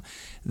problem.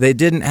 They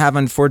didn't have,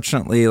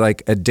 unfortunately,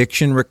 like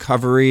addiction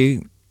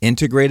recovery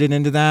integrated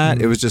into that.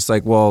 It was just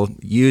like, well,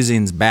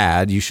 using's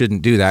bad. You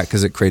shouldn't do that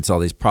because it creates all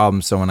these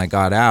problems. So when I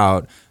got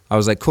out, I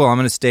was like, cool, I'm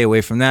going to stay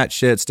away from that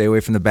shit, stay away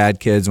from the bad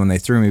kids. When they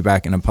threw me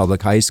back in a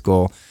public high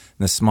school,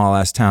 in this small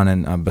ass town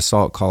in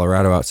Basalt,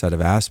 Colorado, outside of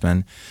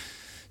Aspen.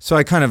 So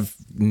I kind of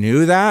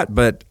knew that,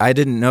 but I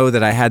didn't know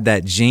that I had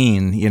that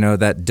gene,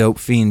 that dope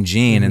fiend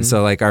gene. And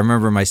so I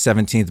remember my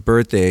 17th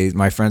birthday,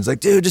 my friends like,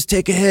 dude, just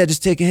take a hit.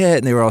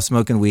 And they were all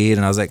smoking weed.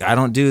 And I was like, I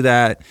don't do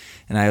that.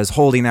 And I was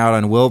holding out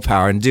on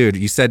willpower. And dude,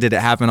 you said, did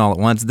it happen all at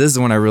once? This is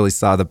when I really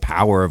saw the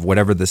power of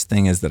whatever this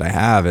thing is that I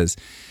have is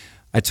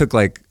I took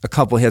like a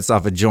couple hits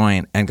off a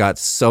joint and got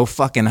so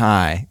fucking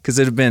high because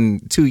it had been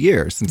 2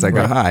 years since I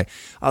got high.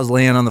 I was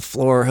laying on the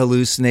floor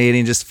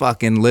hallucinating, just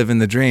fucking living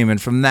the dream.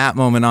 And from that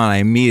moment on, I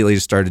immediately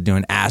just started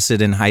doing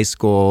acid in high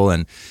school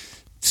and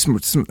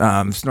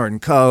snorting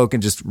coke,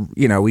 and just,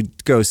 you know,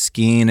 we'd go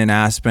skiing in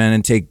Aspen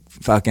and take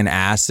fucking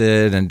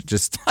acid and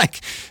just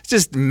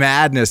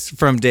madness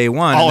from day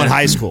one. All in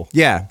high school.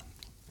 Yeah.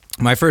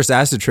 My first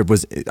acid trip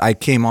was, I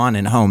came on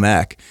in home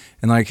ec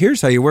and like,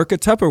 here's how you work a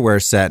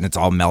Tupperware set, and it's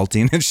all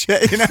melting and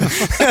shit, you know?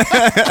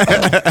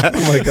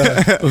 Oh my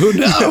God. Oh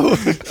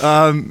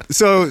no.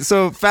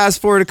 So fast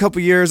forward a couple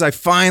years, I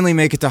finally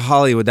make it to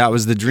Hollywood. That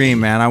was the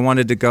dream, man. I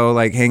wanted to go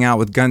like hang out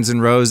with Guns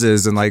N'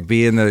 Roses and like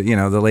be in the, you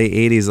know, the late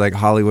 80s, like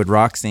Hollywood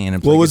rock scene.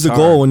 And play What was guitar.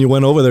 the goal when you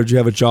went over there? Did you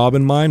have a job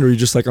in mind, or you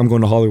just like, I'm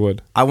going to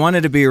Hollywood? I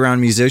wanted to be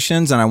around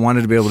musicians, and I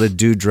wanted to be able to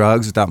do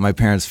drugs without my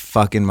parents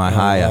fucking my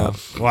high up.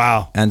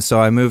 Wow. And so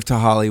I moved to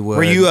Hollywood.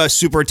 Were you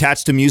super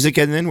attached to music,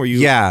 and then were you?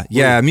 Yeah.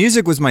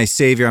 Music was my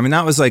savior. I mean,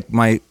 that was like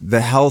the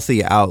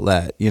healthy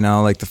outlet, you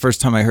know, like the first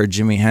time I heard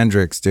Jimi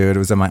Hendrix, dude, it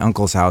was at my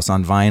uncle's house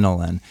on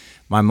vinyl, and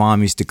my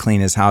mom used to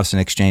clean his house in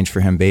exchange for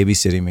him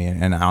babysitting me.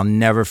 And I'll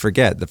never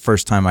forget the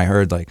first time I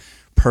heard like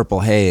Purple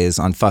Haze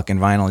on fucking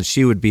vinyl, and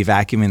she would be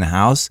vacuuming the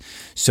house.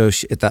 So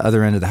at the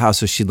other end of the house,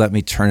 so she'd let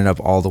me turn it up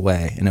all the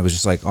way. And it was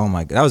just like, oh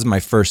my God, that was my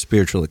first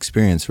spiritual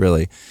experience,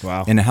 really.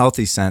 Wow. In a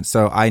healthy sense.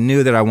 So I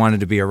knew that I wanted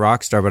to be a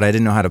rock star, but I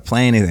didn't know how to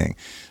play anything.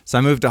 So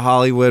I moved to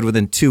Hollywood.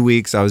 Within 2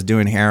 weeks, I was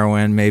doing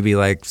heroin. Maybe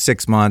like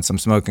 6 months, I'm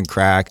smoking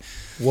crack.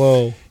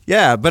 Whoa.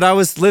 Yeah, but I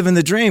was living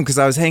the dream because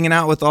I was hanging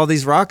out with all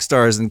these rock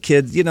stars and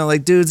kids, you know,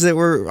 like dudes that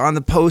were on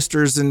the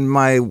posters in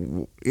my,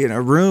 you know,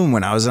 room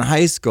when I was in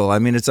high school. I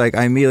mean, it's like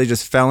I immediately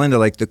just fell into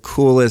like the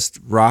coolest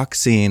rock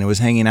scene. I was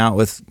hanging out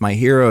with my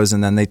heroes,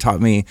 and then they taught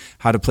me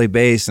how to play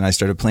bass, and I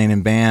started playing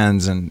in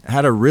bands and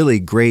had a really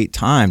great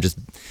time just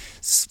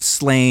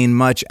slaying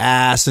much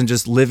ass and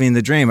just living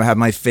the dream. I had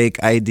my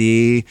fake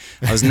ID.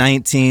 I was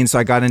 19, so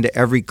I got into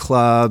every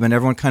club, and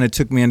everyone kind of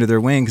took me under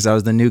their wing because I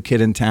was the new kid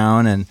in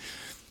town, and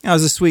I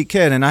was a sweet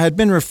kid, and I had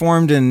been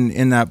reformed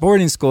in that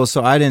boarding school,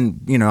 so I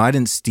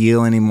didn't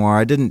steal anymore.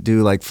 I didn't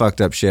do like fucked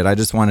up shit. I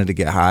just wanted to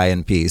get high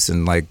in peace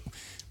and like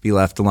be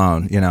left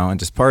alone, you know, and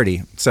just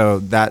party. So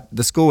that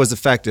the school was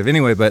effective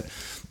anyway. But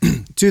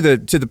to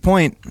the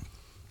point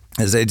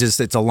is,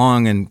 it's a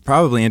long and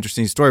probably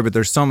interesting story, but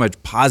there's so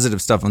much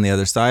positive stuff on the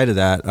other side of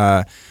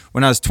that.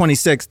 When I was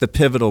 26, the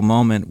pivotal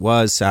moment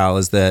was, Sal,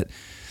 is that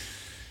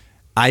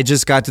I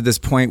just got to this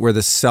point where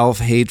the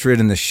self-hatred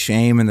and the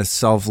shame and the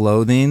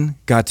self-loathing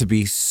got to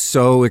be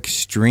so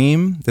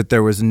extreme that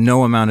there was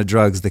no amount of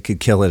drugs that could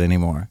kill it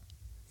anymore.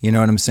 You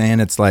know what I'm saying?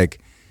 It's like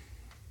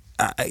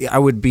I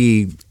would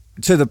be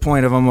to the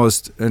point of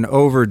almost an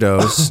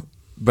overdose,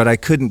 but I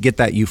couldn't get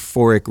that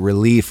euphoric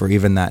relief or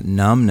even that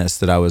numbness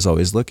that I was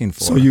always looking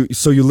for.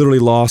 So you literally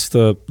lost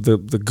the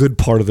good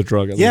part of the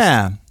drug. At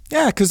least.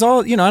 Yeah, because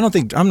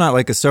I'm not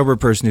like a sober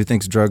person who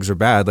thinks drugs are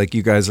bad. Like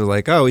you guys are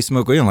like, oh, we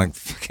smoke weed. I'm like,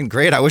 fucking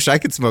great. I wish I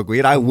could smoke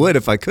weed. I would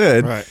if I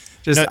could. Right.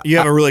 You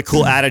have a really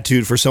cool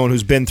attitude for someone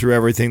who's been through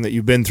everything that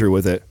you've been through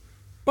with it.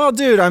 Well,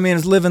 dude, I mean,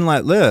 it's live and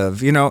let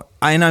live, you know,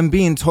 and I'm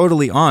being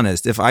totally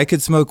honest. If I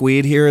could smoke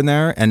weed here and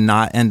there and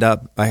not end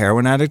up a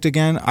heroin addict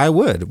again, I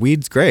would.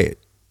 Weed's great.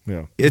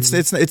 Yeah.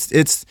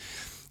 It's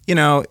you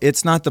know,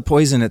 it's not the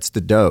poison, it's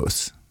the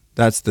dose.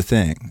 That's the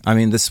thing. I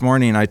mean, this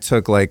morning I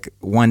took like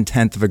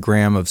 1/10 of a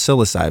gram of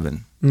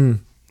psilocybin.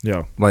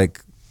 Yeah. Like,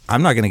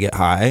 I'm not going to get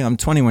high. I'm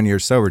 21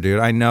 years sober, dude.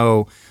 I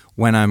know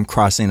when I'm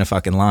crossing a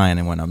fucking line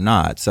and when I'm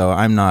not. So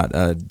I'm not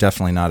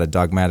definitely not a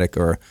dogmatic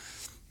or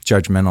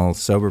judgmental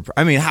sober.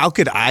 I mean, how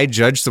could I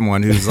judge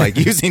someone who's like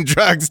using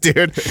drugs,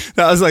 dude?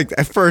 That was like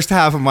the first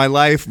half of my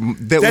life.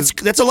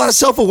 That's a lot of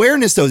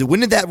self-awareness, though.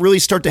 When did that really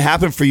start to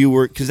happen for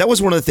you? Because that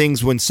was one of the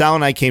things when Sal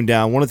and I came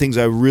down, one of the things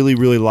I really,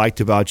 really liked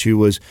about you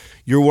was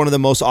you're one of the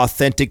most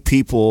authentic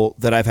people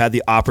that I've had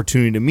the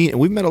opportunity to meet. And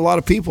we've met a lot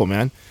of people,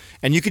 man.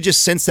 And you could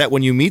just sense that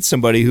when you meet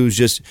somebody who's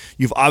just,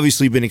 you've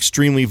obviously been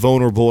extremely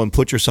vulnerable and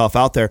put yourself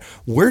out there.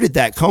 Where did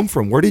that come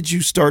from? Where did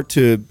you start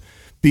to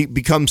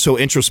become so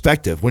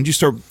introspective? When did you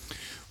start?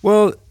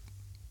 Well,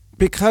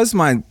 because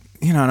and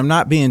I'm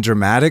not being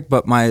dramatic,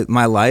 but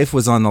my life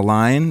was on the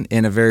line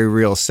in a very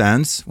real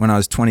sense. When I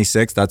was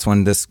 26, that's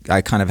when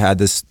I kind of had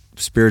this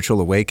spiritual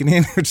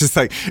awakening, which is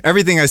like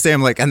everything I say,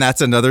 I'm like, and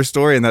that's another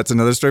story, and that's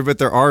another story. But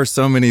there are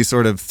so many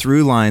sort of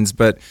through lines.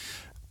 But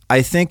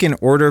I think in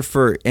order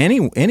for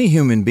any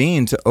human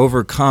being to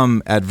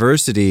overcome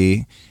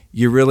adversity,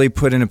 you're really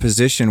put in a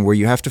position where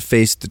you have to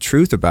face the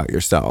truth about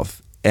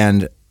yourself.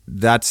 And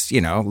that's,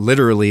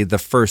 literally the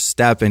first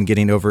step in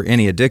getting over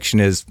any addiction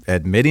is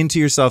admitting to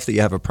yourself that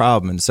you have a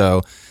problem. And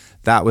so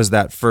that was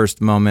that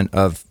first moment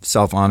of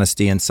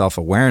self-honesty and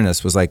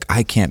self-awareness was like,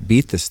 I can't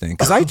beat this thing.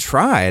 Because I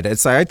tried.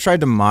 It's like I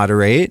tried to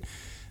moderate.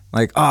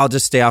 Like, oh, I'll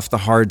just stay off the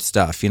hard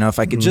stuff. If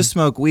I could just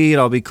smoke weed,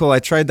 I'll be cool. I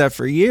tried that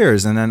for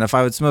years. And then if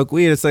I would smoke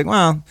weed, it's like,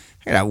 well,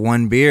 I have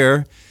one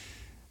beer.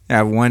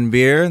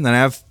 And then I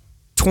have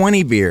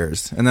 20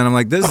 beers. And then I'm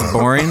like, this is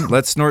boring.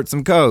 Let's snort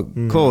some Coke.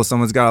 Cool.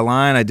 Someone's got a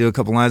line. I do a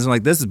couple lines. I'm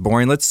like, this is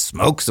boring. Let's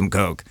smoke some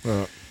Coke.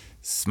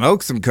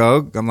 Smoke some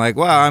Coke. I'm like,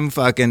 wow, I'm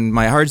fucking,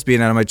 my heart's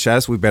beating out of my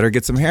chest. We better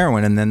get some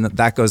heroin. And then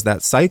that goes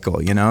that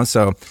cycle, you know?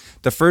 So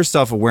the first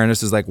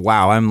self-awareness is like,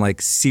 wow, I'm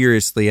like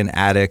seriously an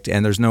addict,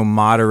 and there's no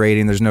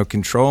moderating, there's no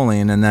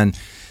controlling. And then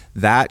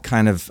that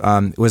kind of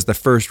was the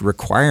first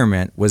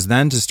requirement, was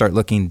then to start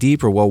looking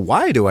deeper. Well,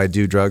 why do I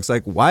do drugs?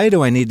 Like, why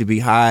do I need to be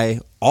high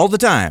all the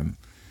time?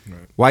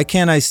 Why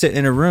can't I sit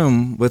in a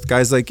room with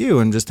guys like you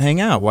and just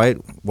hang out? Why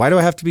do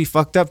I have to be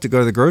fucked up to go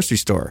to the grocery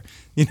store?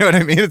 You know what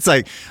I mean? It's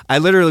like I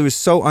literally was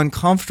so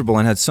uncomfortable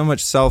and had so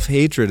much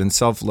self-hatred and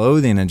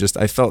self-loathing, and just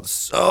I felt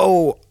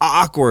so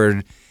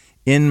awkward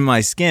in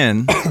my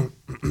skin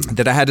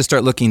that I had to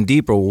start looking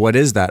deeper. What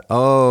is that?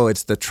 Oh,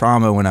 it's the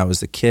trauma when I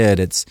was a kid.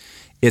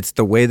 It's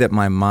the way that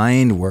my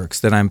mind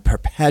works, that I'm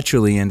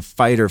perpetually in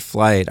fight or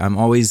flight. I'm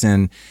always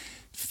in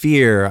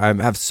fear. I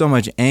have so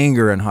much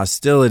anger and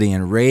hostility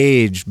and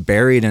rage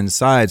buried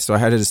inside. So I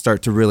had to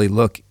start to really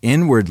look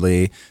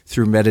inwardly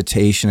through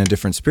meditation and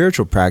different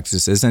spiritual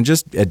practices and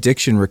just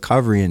addiction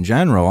recovery in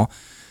general,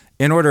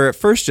 in order at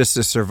first just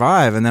to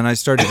survive. And then I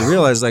started to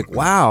realize, like,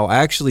 wow, I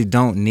actually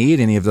don't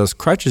need any of those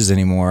crutches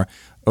anymore.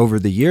 Over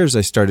the years,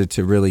 I started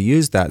to really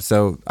use that.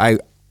 So I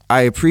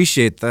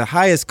appreciate the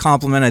highest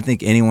compliment I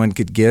think anyone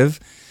could give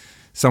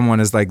someone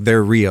is like,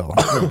 they're real.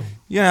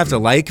 You don't have to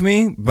like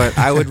me, but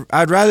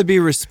I'd rather be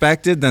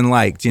respected than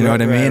liked. You know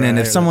what I mean? And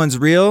if someone's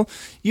real,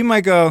 you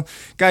might go,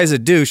 guy's a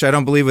douche. I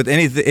don't believe with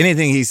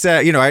anything he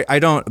said. You know, I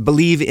don't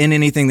believe in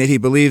anything that he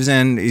believes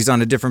in. He's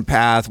on a different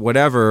path,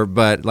 whatever.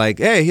 But like,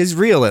 hey, he's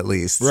real at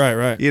least.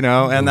 Right. You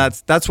know, and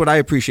that's what I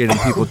appreciate in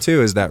people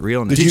too, is that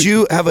realness. Did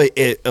you have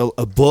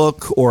a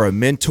book or a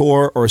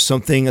mentor or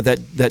something at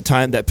that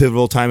time, that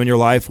pivotal time in your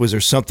life? Was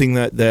there something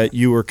that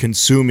you were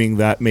consuming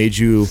that made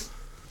you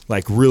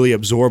like really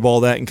absorb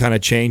all that and kind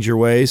of change your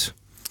ways?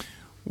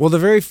 Well, the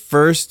very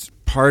first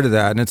part of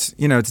that, and it's,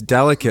 you know, it's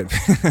delicate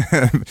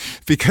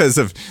because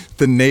of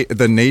the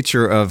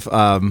nature of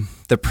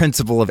the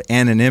principle of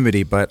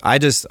anonymity, but I'll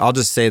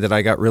just say that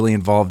I got really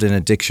involved in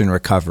addiction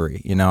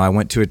recovery. You know, I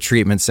went to a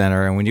treatment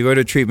center, and when you go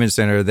to a treatment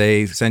center,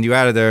 they send you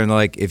out of there and they're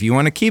like, if you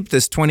want to keep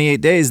this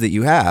 28 days that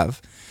you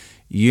have,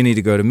 you need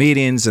to go to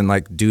meetings and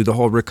like do the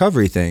whole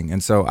recovery thing.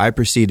 And so I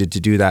proceeded to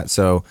do that.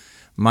 So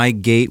my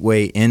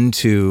gateway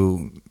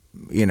into,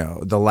 you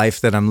know, the life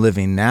that I'm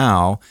living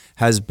now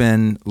has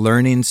been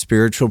learning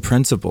spiritual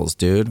principles,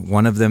 dude.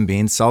 One of them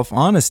being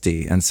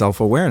self-honesty and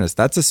self-awareness.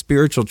 That's a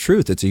spiritual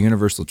truth. It's a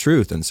universal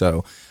truth. And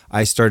so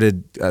I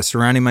started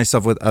surrounding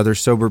myself with other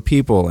sober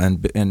people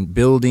and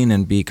building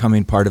and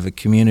becoming part of a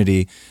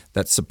community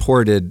that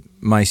supported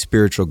my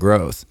spiritual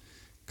growth.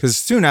 Because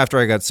soon after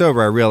I got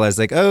sober, I realized,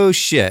 like, oh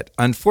shit,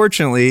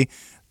 unfortunately,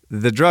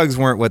 the drugs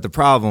weren't what the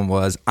problem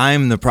was.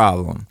 I'm the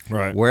problem.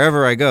 Right.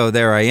 Wherever I go,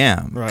 there I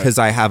am. Because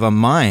I have a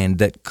mind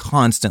that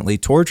constantly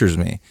tortures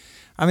me.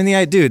 I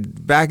mean,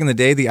 dude, back in the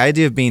day, the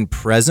idea of being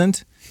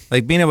present,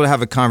 like being able to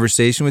have a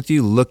conversation with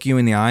you, look you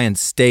in the eye and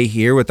stay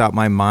here without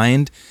my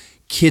mind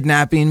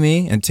kidnapping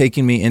me and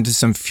taking me into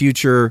some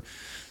future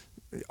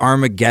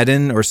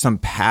Armageddon or some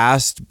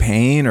past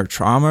pain or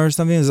trauma or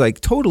something is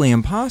like totally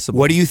impossible.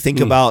 What do you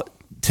think about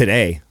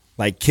today?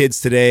 Like kids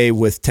today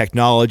with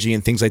technology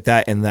and things like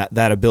that, and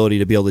that ability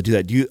to be able to do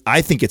that.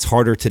 I think it's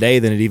harder today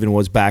than it even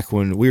was back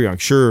when we were young.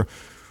 Sure,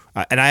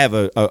 and I have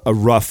a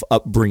rough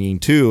upbringing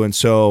too, and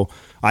so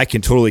I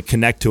can totally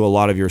connect to a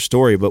lot of your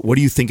story. But what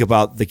do you think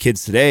about the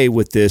kids today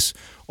with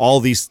all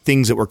these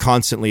things that we're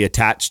constantly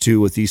attached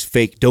to, with these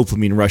fake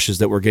dopamine rushes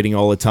that we're getting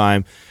all the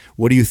time?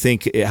 What do you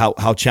think,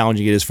 how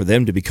challenging it is for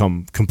them to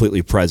become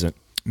completely present?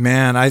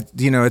 Man,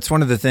 it's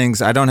one of the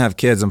things. I don't have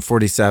kids. I'm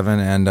 47,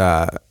 and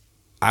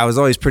I was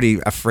always pretty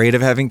afraid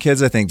of having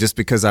kids, I think, just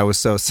because I was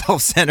so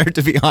self-centered,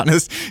 to be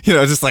honest. You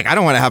know, just like, I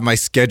don't want to have my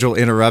schedule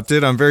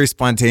interrupted. I'm very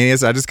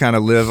spontaneous. I just kind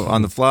of live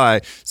on the fly.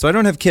 So I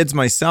don't have kids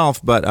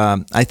myself, but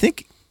I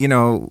think, you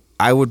know,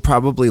 I would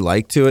probably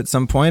like to at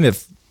some point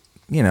if,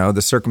 you know,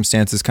 the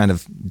circumstances kind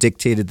of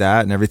dictated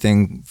that and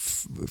everything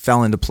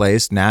fell into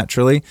place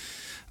naturally.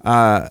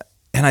 And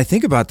I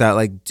think about that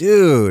like,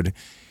 dude,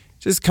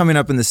 just coming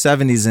up in the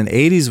 70s and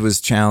 80s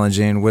was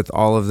challenging with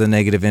all of the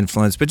negative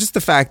influence. But just the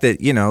fact that,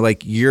 you know,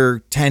 like your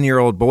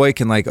 10-year-old boy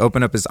can like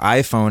open up his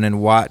iPhone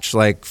and watch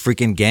like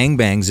freaking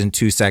gangbangs in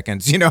 2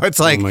 seconds. You know, it's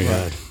like, oh my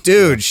God,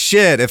 dude,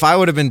 shit. If I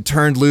would have been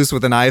turned loose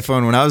with an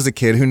iPhone when I was a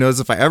kid, who knows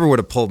if I ever would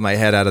have pulled my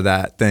head out of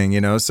that thing,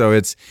 you know? So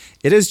it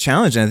is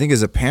challenging. I think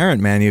as a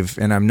parent, man,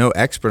 and I'm no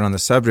expert on the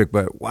subject,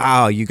 but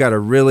wow, you got to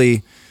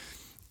really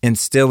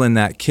instill in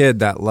that kid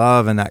that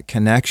love and that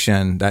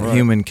connection, that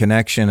human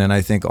connection. And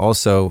I think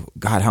also,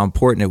 God, how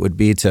important it would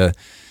be to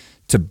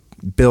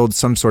build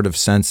some sort of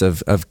sense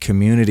of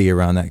community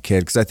around that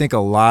kid. Because I think a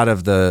lot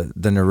of the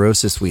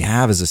neurosis we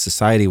have as a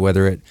society,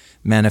 whether it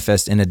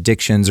manifests in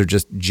addictions or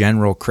just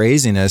general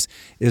craziness,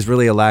 is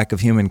really a lack of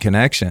human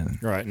connection.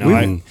 Right. You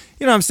know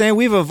what I'm saying?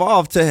 We've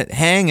evolved to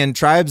hang in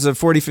tribes of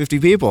 40, 50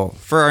 people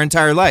for our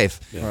entire life.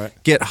 Yeah.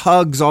 Right. Get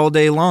hugs all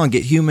day long,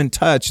 get human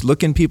touch,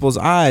 look in people's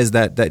eyes.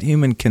 That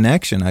human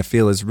connection, I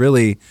feel, is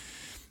really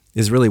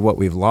what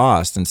we've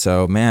lost. And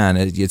so, man,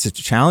 it's a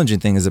challenging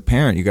thing as a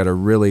parent. You got to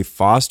really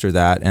foster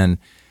that. And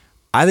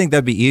I think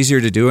that'd be easier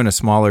to do in a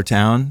smaller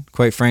town,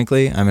 quite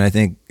frankly. I mean, I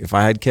think if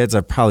I had kids,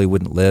 I probably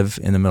wouldn't live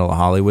in the middle of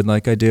Hollywood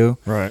like I do.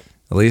 Right.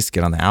 At least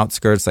get on the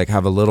outskirts, like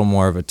have a little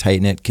more of a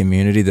tight-knit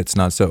community that's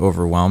not so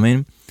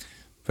overwhelming.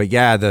 But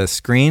yeah, the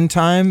screen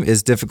time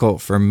is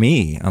difficult for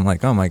me. I'm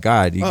like, oh my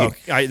God.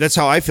 That's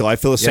how I feel. I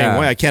feel the same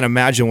way. I can't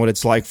imagine what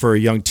it's like for a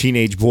young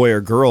teenage boy or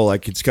girl.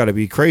 Like, it's got to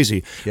be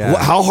crazy. Yeah.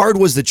 How hard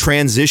was the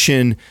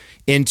transition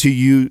into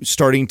you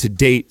starting to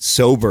date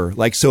sober?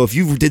 Like, so if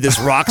you did this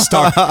rock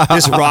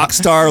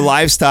star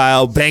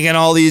lifestyle, banging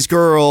all these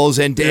girls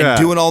and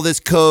doing all this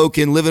coke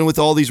and living with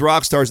all these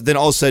rock stars, then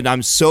all of a sudden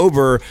I'm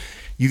sober.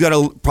 You got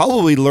to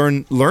probably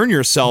learn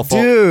yourself.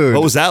 Dude,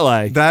 what was that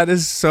like? That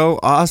is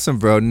so awesome,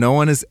 bro. No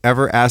one has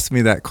ever asked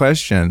me that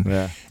question.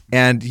 Yeah.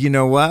 And you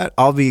know what?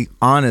 I'll be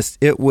honest.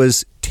 It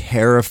was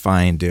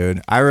terrifying,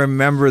 dude. I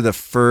remember the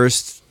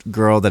first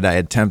girl that I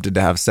attempted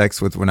to have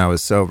sex with when I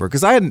was sober,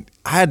 because I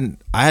had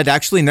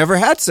actually never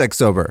had sex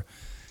sober.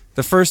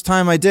 The first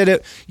time I did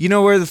it, you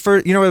know where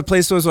the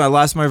place was when I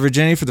lost my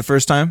virginity for the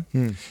first time?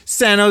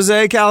 San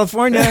Jose,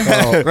 California.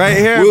 Right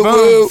here. Woo, Boom.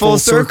 woo. Full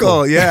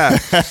circle. Yeah.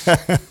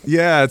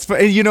 Yeah. It's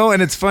funny.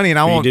 And it's funny. And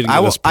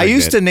I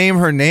used to name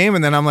her name,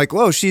 and then I'm like,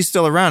 whoa, she's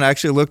still around. I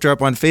actually looked her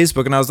up on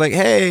Facebook, and I was like,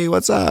 hey,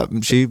 what's up?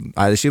 And she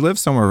lives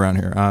somewhere around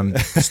here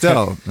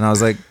still. And I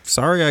was like,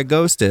 sorry, I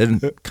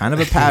ghosted. Kind of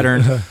a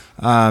pattern.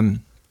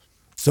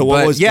 So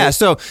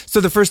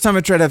the first time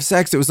I tried to have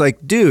sex, it was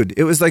like, dude,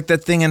 it was like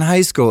that thing in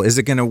high school. Is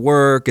it going to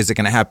work? Is it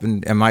going to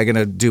happen? Am I going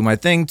to do my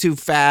thing too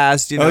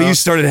fast? Oh, you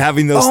started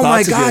having those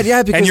thoughts. Oh my God,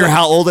 yeah. And you're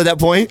how old at that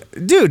point?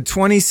 Dude,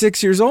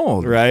 26 years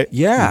old. Right.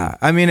 Yeah.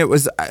 I mean, it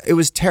was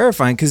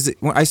terrifying because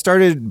I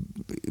started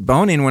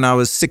boning when I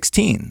was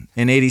 16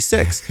 in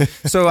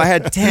 86. So I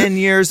had 10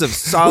 years of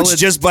solid. Which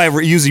just by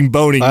using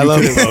boning, I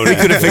love boning. We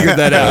could have figured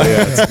that out.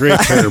 Yeah, it's a great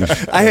term.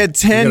 I had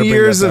 10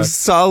 years of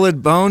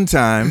solid bone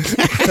time.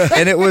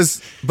 And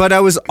but I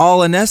was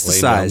all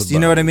anesthetized. You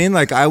know what I mean?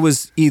 Like I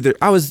was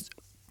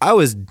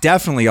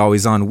definitely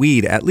always on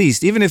weed, at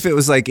least, even if it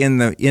was like in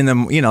the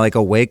like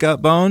a wake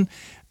up bone.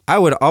 I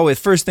would always,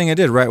 first thing I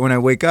did right when I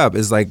wake up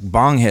is like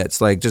bong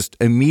hits, like just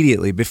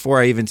immediately before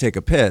I even take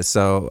a piss.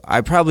 So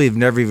I probably have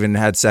never even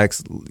had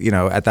sex,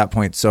 at that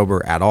point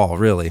sober at all,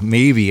 really.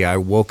 Maybe I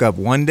woke up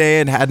one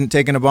day and hadn't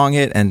taken a bong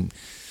hit and,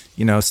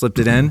 slipped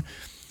it in.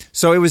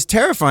 So it was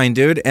terrifying,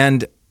 dude.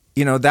 And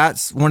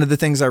that's one of the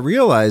things I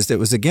realized.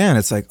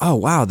 It's like, oh,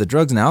 wow, the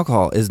drugs and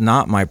alcohol is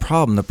not my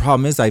problem. The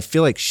problem is I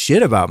feel like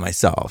shit about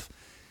myself.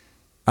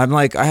 I'm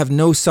like, I have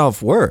no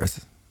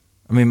self-worth.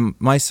 I mean,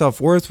 my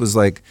self-worth was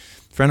like,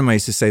 a friend of mine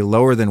used to say,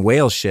 lower than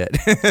whale shit.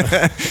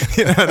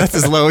 That's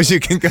as low as you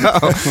can go.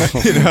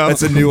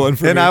 That's a new one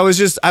for me. And I was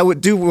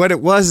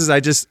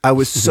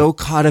so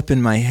caught up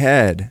in my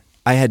head.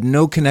 I had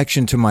no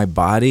connection to my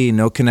body,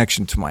 no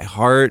connection to my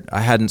heart.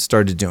 I hadn't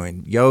started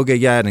doing yoga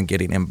yet and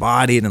getting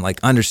embodied and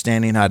like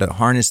understanding how to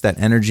harness that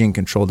energy and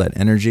control that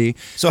energy.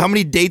 So how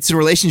many dates and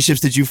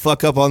relationships did you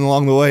fuck up on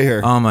along the way here?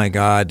 Oh my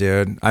God,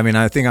 dude. I mean,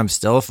 I think I'm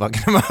still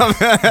fucking them up.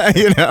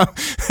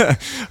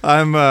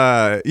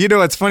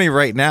 It's funny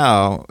right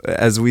now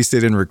as we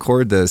sit and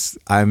record this,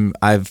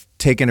 I've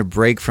taken a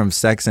break from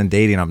sex and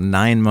dating. I'm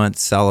 9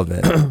 months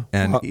celibate.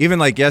 And even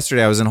like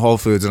yesterday, I was in Whole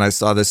Foods and I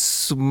saw this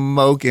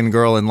smoking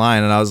girl in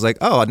line. And I was like,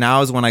 oh,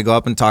 now is when I go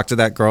up and talk to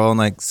that girl and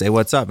like say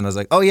what's up. And I was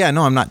like, oh yeah,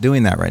 no, I'm not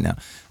doing that right now.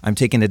 I'm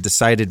taking a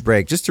decided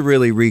break just to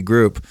really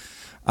regroup.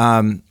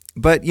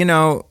 But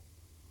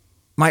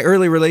my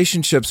early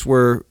relationships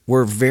were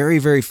very,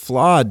 very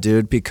flawed,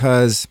 dude,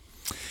 because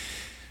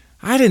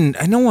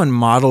no one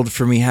modeled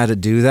for me how to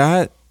do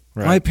that.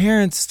 Right. My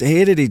parents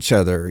hated each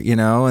other,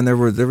 and there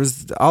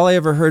was all I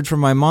ever heard from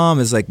my mom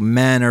is like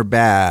men are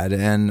bad,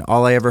 and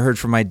all I ever heard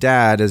from my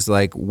dad is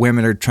like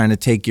women are trying to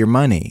take your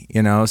money,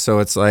 so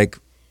it's like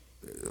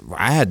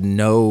I had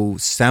no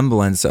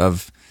semblance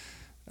of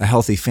a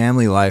healthy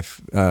family life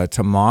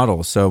to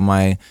model. So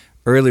my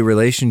early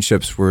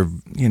relationships were,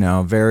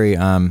 very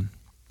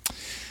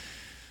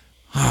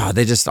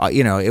they just,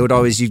 it would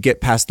always, you'd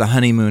get past the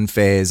honeymoon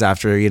phase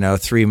after,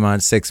 3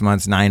 months, 6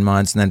 months, 9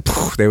 months, and then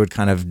they would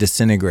kind of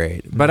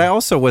disintegrate. But I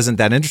also wasn't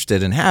that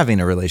interested in having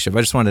a relationship.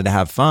 I just wanted to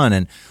have fun.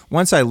 And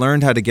once I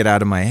learned how to get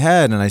out of my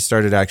head and I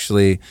started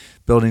actually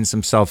building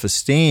some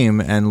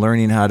self-esteem and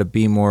learning how to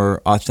be more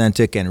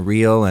authentic and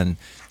real and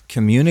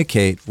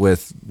communicate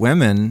with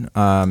women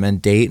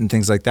and date and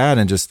things like that,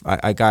 and just,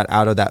 I got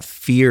out of that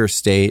fear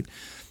state.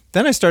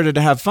 Then I started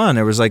to have fun.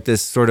 There was like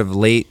this sort of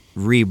late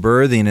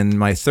rebirthing in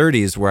my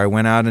 30s where I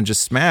went out and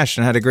just smashed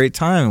and had a great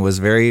time. It was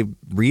very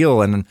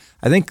real. And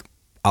I think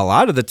a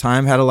lot of the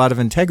time had a lot of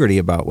integrity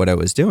about what I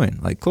was doing.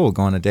 Like, cool,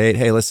 go on a date.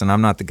 Hey, listen,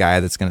 I'm not the guy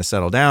that's going to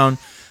settle down.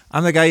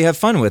 I'm the guy you have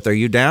fun with. Are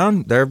you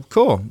down? They're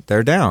cool.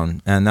 They're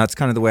down. And that's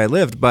kind of the way I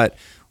lived. But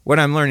what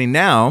I'm learning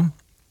now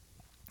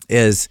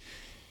is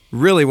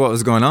really what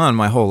was going on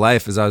my whole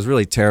life is I was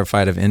really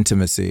terrified of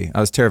intimacy. I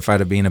was terrified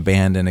of being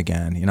abandoned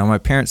again. You know, my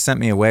parents sent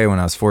me away when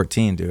I was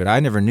 14, dude. I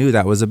never knew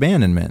that was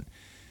abandonment.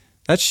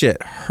 That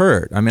shit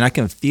hurt. I mean, I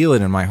can feel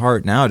it in my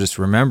heart now just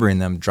remembering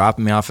them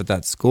dropping me off at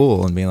that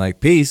school and being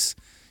like, peace,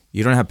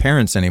 you don't have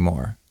parents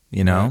anymore.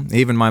 You know,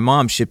 even my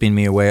mom shipping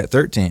me away at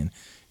 13.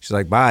 She's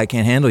like, bye, I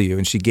can't handle you.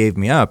 And she gave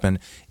me up. And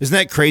isn't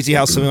that crazy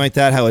how something like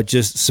that, how it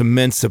just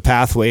cements a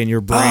pathway in your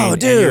brain? Oh,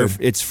 dude. And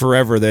it's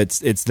forever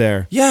that it's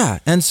there. Yeah.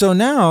 And so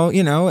now,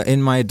 you know,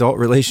 in my adult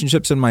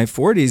relationships in my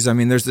 40s, I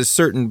mean, there's this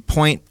certain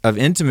point of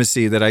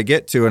intimacy that I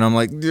get to. And I'm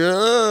like,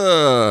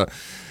 ugh.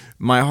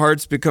 My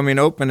heart's becoming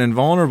open and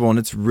vulnerable. And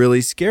it's really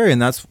scary. And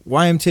that's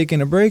why I'm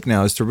taking a break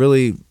now, is to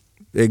really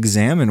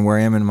examine where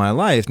I am in my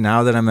life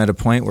now that I'm at a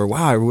point where,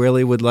 wow, I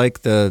really would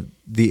like the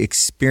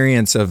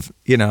experience of,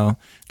 you know,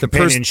 the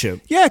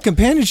companionship.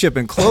 Companionship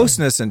and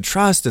closeness and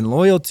trust and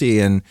loyalty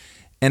and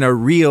a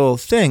real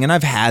thing. And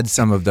I've had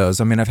some of those.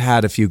 I mean, I've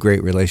had a few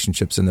great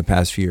relationships in the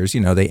past few years.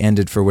 You know, they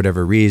ended for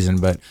whatever reason,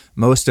 but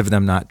most of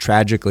them not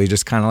tragically,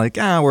 just kind of like,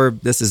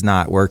 this is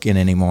not working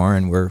anymore,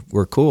 and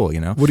we're cool, you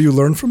know. What do you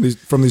learn from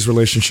these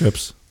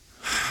relationships?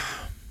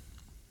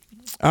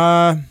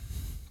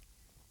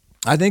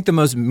 I think the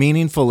most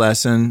meaningful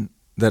lesson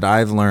that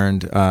I've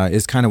learned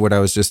is kind of what I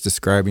was just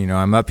describing. You know,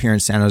 I'm up here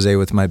in San Jose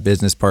with my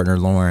business partner,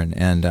 Lauren,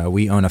 and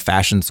we own a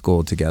fashion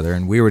school together,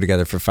 and we were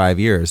together for 5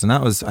 years. And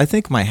that was, I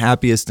think, my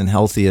happiest and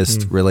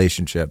healthiest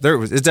relationship.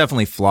 It's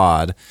definitely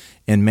flawed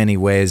in many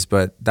ways,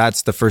 but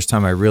that's the first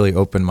time I really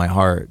opened my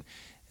heart.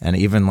 And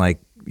even like,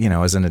 you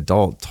know, as an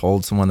adult,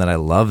 told someone that I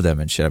love them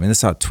and shit. I mean, this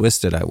is how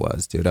twisted I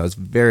was, dude. I was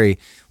very,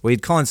 what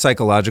you'd call in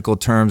psychological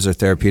terms or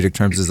therapeutic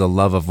terms is a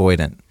love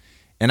avoidant.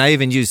 And I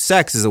even use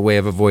sex as a way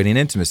of avoiding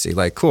intimacy.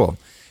 Like, cool.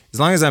 As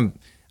long as I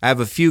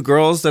have a few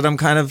girls that I'm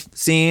kind of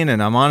seeing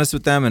and I'm honest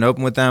with them and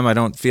open with them, I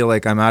don't feel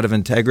like I'm out of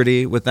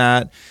integrity with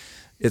that.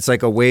 It's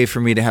like a way for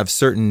me to have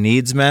certain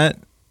needs met,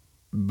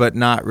 but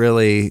not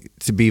really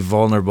to be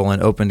vulnerable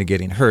and open to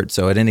getting hurt.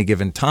 So at any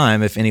given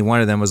time, if any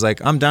one of them was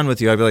like, I'm done with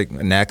you, I'd be like,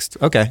 next.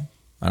 Okay.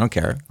 I don't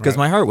care. Because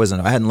my heart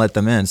wasn't, I hadn't let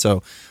them in.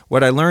 So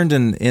what I learned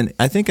in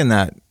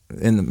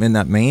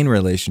that main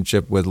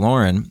relationship with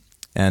Lauren,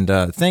 and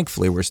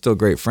thankfully, we're still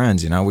great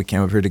friends. You know, we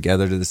came up here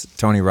together to this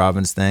Tony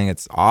Robbins thing.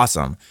 It's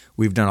awesome.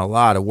 We've done a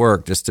lot of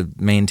work just to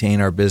maintain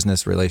our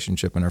business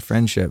relationship and our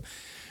friendship.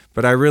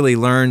 But I really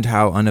learned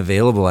how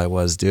unavailable I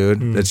was,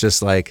 dude. It's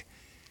just like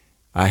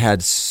I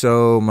had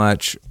so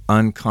much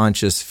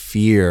unconscious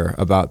fear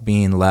about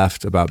being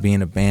left, about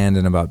being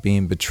abandoned, about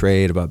being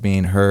betrayed, about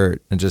being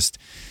hurt, and just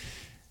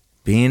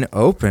being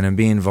open and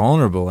being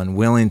vulnerable and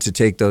willing to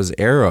take those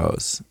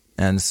arrows.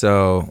 And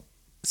so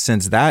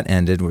since that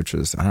ended, which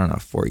was, I don't know,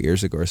 4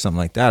 years ago or something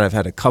like that, I've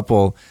had a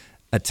couple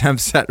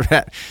attempts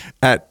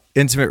at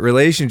intimate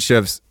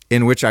relationships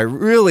in which I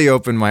really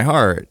opened my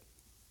heart,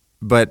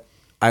 but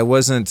I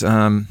wasn't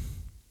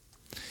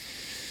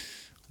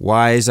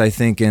wise, I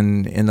think,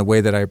 in the way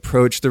that I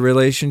approached the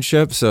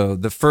relationship. So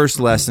the first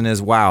lesson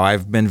is, wow,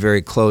 I've been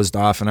very closed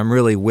off and I'm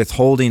really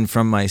withholding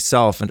from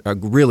myself a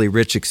really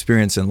rich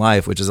experience in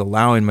life, which is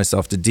allowing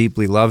myself to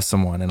deeply love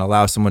someone and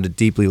allow someone to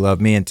deeply love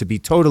me and to be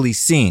totally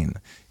seen.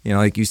 You know,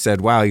 like you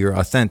said, wow, you're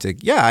authentic.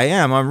 Yeah, I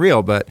am. I'm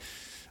real, but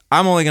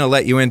I'm only going to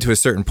let you in to a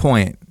certain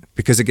point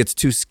because it gets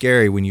too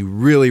scary when you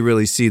really,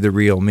 really see the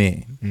real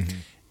me. Mm-hmm.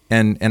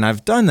 And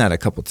I've done that a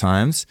couple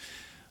times.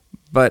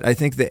 But I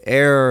think the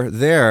error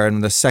there,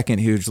 and the second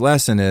huge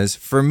lesson is,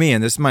 for me,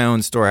 and this is my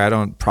own story, I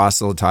don't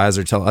proselytize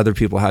or tell other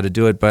people how to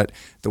do it, but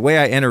the way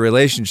I enter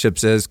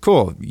relationships is,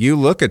 cool, you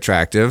look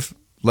attractive,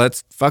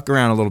 let's fuck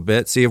around a little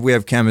bit, see if we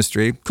have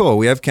chemistry. Cool,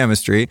 we have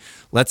chemistry.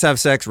 Let's have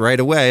sex right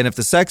away, and if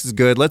the sex is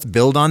good, let's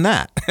build on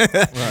that.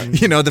 Right.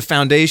 You know, the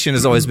foundation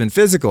has always been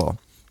physical.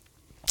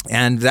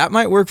 And that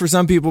might work for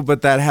some people,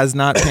 but that has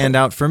not panned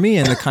out for me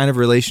in the kind of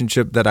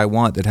relationship that I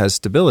want that has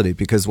stability.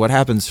 Because what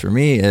happens for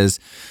me is,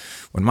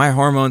 when my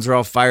hormones are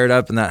all fired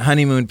up and that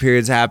honeymoon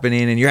period's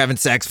happening and you're having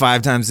sex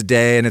 5 times a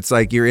day and it's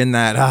like you're in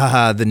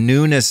that, the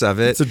newness of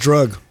it. It's a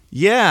drug.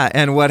 Yeah.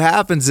 And what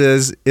happens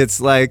is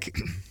it's like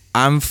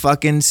I'm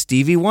fucking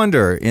Stevie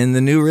Wonder in the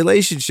new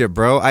relationship,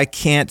 bro. I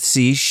can't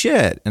see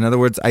shit. In other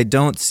words, I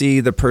don't see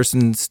the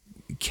person's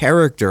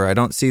character. I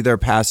don't see their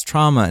past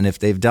trauma and if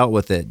they've dealt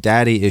with it,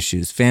 daddy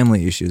issues,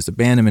 family issues,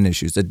 abandonment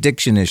issues,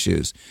 addiction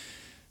issues,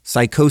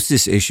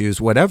 psychosis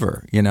issues,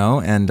 whatever, you know?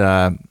 And,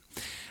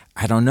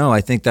 I don't know.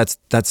 I think that's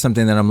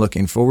something that I'm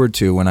looking forward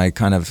to when I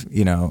kind of,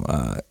 you know,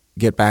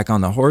 get back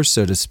on the horse,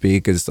 so to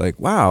speak, is like,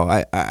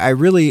 wow, I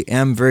really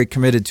am very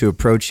committed to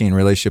approaching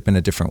relationship in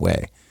a different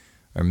way.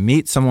 Or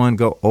meet someone,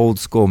 go old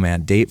school,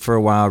 man, date for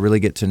a while, really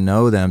get to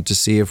know them to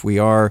see if we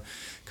are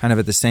kind of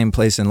at the same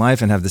place in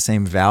life and have the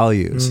same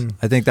values.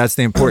 I think that's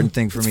the important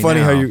thing for me. It's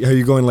funny now. how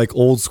you going like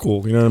old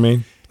school, you know what I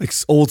mean? like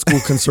old school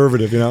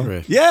conservative, you know?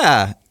 Right.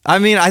 Yeah. I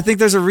mean, I think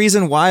there's a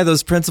reason why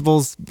those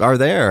principles are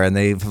there and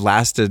they've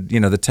lasted,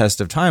 the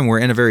test of time. We're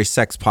in a very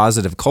sex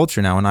positive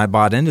culture now. And I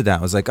bought into that.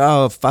 I was like,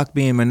 oh, fuck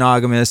being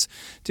monogamous.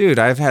 Dude,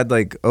 I've had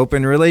like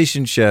open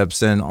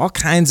relationships and all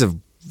kinds of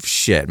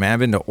shit, man. I've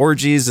been to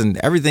orgies and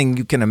everything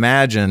you can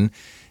imagine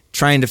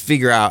trying to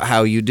figure out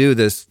how you do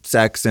this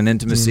sex and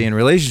intimacy and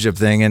relationship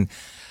thing. And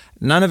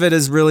none of it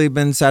has really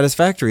been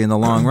satisfactory in the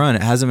long run.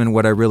 It hasn't been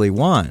what I really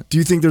want. Do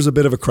you think there's a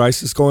bit of a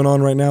crisis going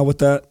on right now with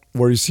that,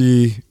 where you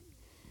see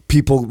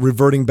people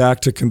reverting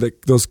back to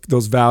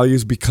those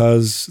values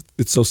because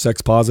it's so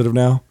sex positive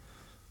now?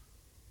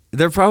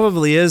 There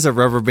probably is a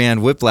rubber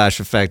band whiplash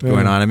effect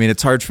going on. I mean,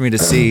 it's hard for me to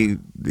see,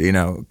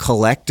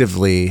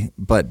 collectively,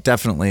 but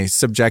definitely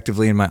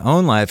subjectively in my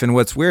own life. And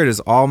what's weird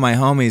is all my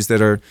homies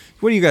that are,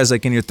 what are you guys,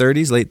 like in your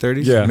 30s, late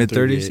 30s, Yeah. mid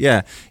 30s?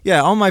 Yeah.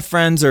 Yeah. All my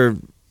friends are,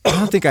 I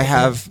don't think I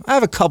have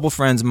a couple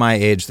friends my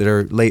age that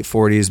are late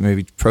 40s,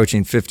 maybe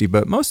approaching 50,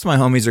 but most of my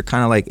homies are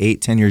kind of like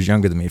 8-10 years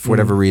younger than me for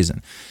whatever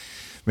reason.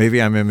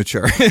 Maybe I'm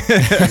immature.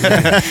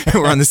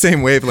 We're on the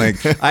same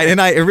wavelength.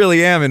 I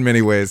really am in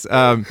many ways.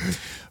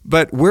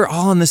 But we're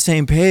all on the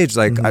same page.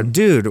 Like,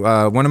 dude,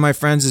 one of my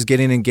friends is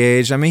getting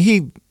engaged. I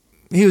mean,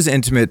 he was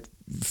intimate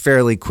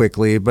fairly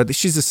quickly, but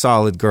she's a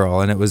solid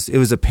girl, and it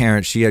was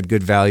apparent she had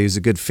good values,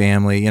 a good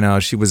family.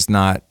 She was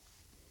not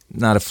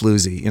a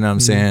floozy. You know what I'm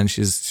saying?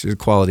 She's a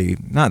quality.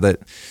 Not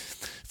that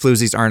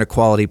floozies aren't a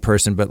quality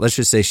person, but let's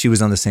just say she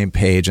was on the same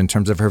page in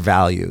terms of her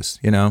values.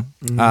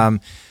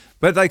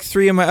 But like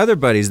 3 of my other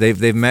buddies,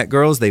 they've met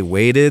girls, they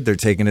waited, they're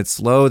taking it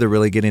slow, they're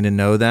really getting to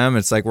know them.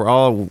 It's like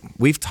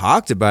we've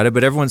talked about it,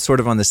 but everyone's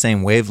sort of on the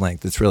same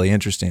wavelength. It's really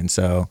interesting.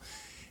 So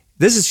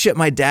this is shit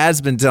my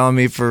dad's been telling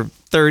me for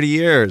 30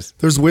 years.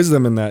 There's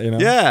wisdom in that,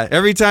 Yeah,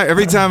 every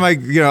time I,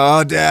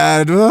 oh,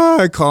 Dad,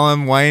 I call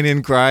him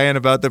whining, crying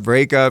about the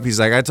breakup. He's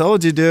like, I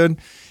told you, dude.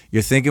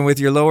 You're thinking with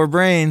your lower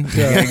brain.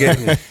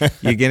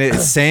 You're gonna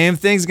same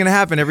thing's gonna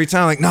happen every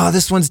time. Like, no,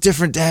 this one's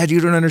different, Dad. You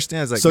don't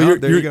understand. It's like, so no,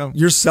 there you go.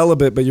 You're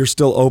celibate, but you're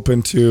still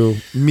open to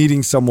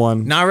meeting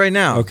someone. Not right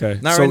now. Okay,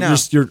 not so right now.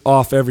 You're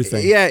off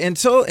everything. Yeah,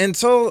 until.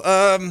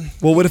 Well,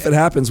 what if it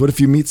happens? What if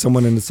you meet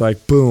someone and it's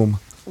like, boom?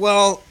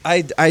 Well,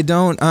 I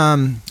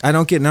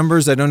don't get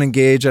numbers. I don't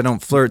engage. I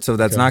don't flirt. So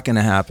that's not going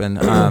to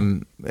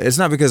happen. It's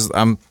not because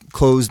I'm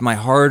closed my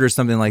heart or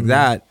something like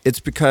that.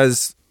 It's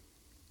because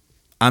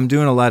I'm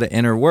doing a lot of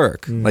inner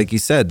work. Like you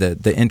said,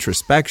 the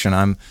introspection.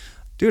 I'm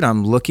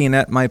looking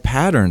at my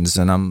patterns,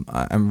 and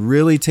I'm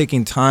really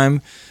taking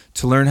time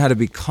to learn how to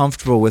be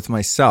comfortable with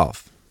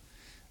myself.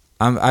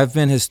 I've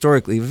been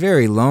historically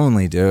very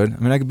lonely, dude. I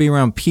mean, I could be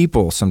around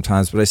people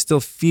sometimes, but I still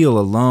feel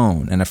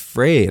alone and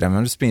afraid.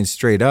 I'm just being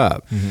straight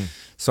up.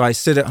 So I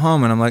sit at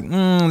home and I'm like,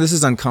 this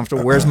is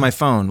uncomfortable. Where's my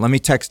phone? Let me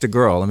text a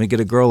girl. Let me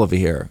get a girl over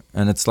here.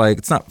 And it's like,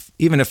 it's not,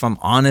 even if I'm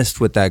honest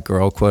with that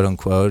girl, quote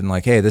unquote, and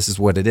like, hey, this is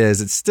what it is,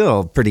 it's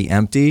still pretty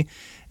empty.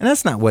 And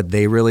that's not what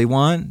they really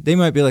want. They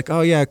might be like,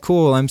 oh yeah,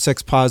 cool. I'm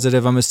sex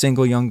positive. I'm a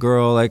single young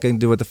girl. I can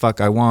do what the fuck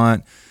I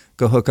want.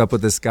 Go hook up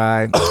with this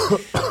guy.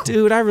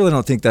 Dude, I really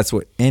don't think that's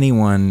what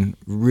anyone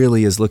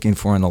really is looking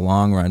for in the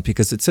long run,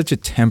 because it's such a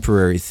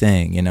temporary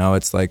thing.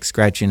 It's like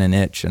scratching an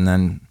itch, and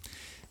then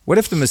what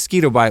if the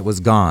mosquito bite was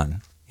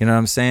gone? You know what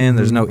I'm saying?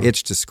 There's no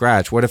itch to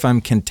scratch. What if I'm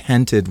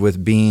contented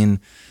with being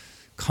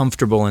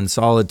comfortable in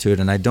solitude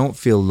and I don't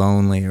feel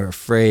lonely or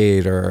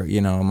afraid, or,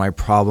 my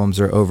problems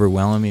are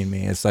overwhelming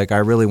me? It's like I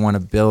really want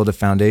to build a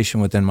foundation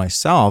within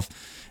myself.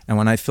 And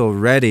when I feel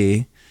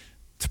ready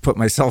to put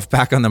myself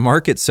back on the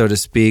market, so to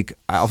speak,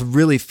 I'll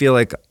really feel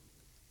like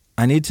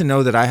I need to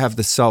know that I have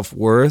the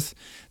self-worth,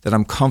 that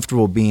I'm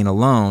comfortable being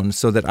alone,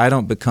 so that I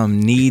don't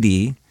become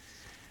needy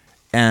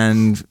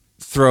and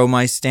throw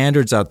my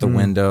standards out the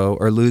window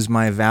or lose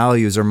my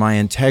values or my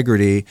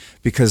integrity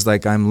because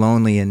like I'm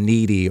lonely and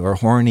needy or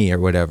horny or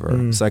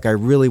whatever. It's like I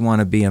really want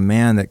to be a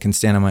man that can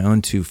stand on my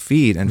own 2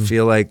 feet and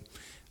feel like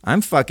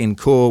I'm fucking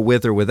cool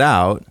with or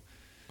without.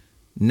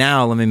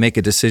 Now let me make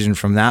a decision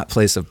from that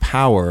place of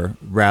power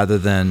rather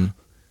than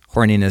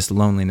horniness,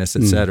 loneliness,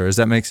 etc. Does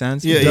that make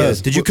sense? Yeah, yeah.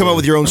 Did you come up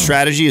with your own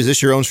strategy? Is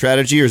this your own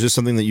strategy, or is this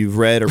something that you've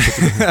read or put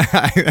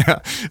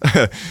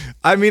together?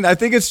 I mean, I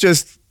think it's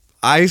just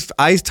I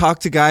talk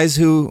to guys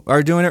who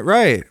are doing it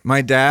right.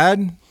 My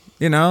dad,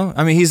 he's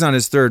on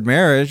his 3rd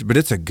marriage, but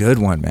it's a good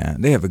one,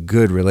 man. They have a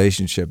good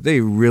relationship. They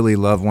really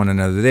love one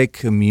another. They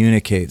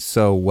communicate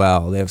so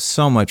well. They have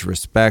so much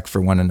respect for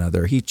one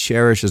another. He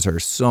cherishes her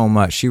so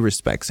much. She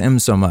respects him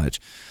so much.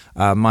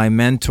 My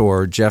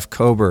mentor, Jeff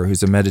Kober,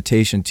 who's a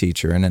meditation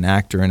teacher and an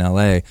actor in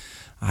LA,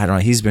 I don't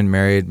know, he's been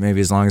married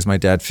maybe as long as my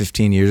dad,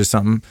 15 years or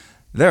something.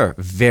 They're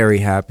very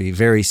happy,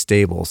 very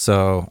stable.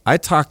 So I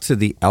talk to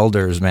the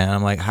elders, man.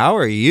 I'm like, how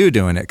are you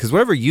doing it? Because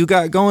whatever you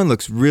got going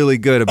looks really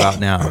good about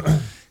now.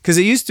 Because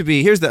it used to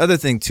be, here's the other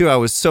thing too, I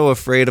was so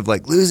afraid of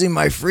like losing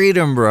my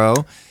freedom,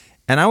 bro.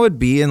 And I would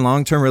be in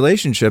long-term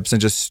relationships and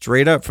just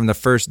straight up from the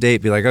first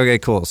date be like, okay,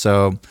 cool.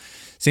 So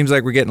seems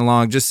like we're getting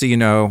along. Just so you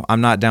know,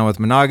 I'm not down with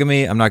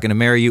monogamy. I'm not going to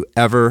marry you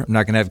ever. I'm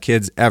not going to have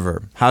kids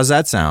ever. How's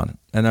that sound?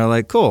 And they're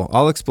like, cool,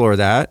 I'll explore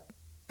that.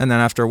 And then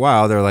after a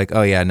while, they're like,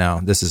 oh yeah, no,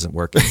 this isn't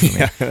working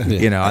for me.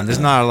 You know, and there's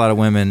not a lot of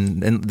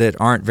women that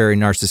aren't very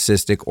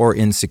narcissistic or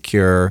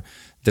insecure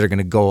that are going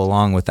to go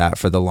along with that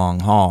for the long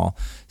haul.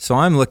 So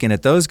I'm looking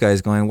at those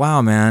guys going,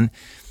 wow, man,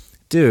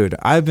 dude,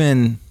 I've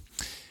been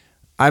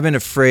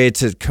afraid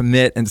to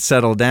commit and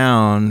settle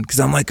down because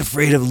I'm like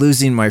afraid of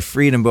losing my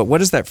freedom. But what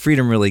does that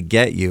freedom really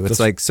get you? It's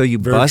like, so you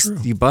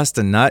bust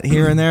a nut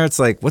here and there. It's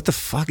like, what the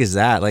fuck is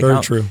that? Like,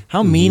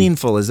 how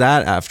meaningful is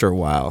that after a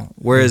while?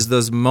 Whereas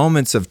those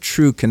moments of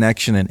true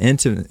connection and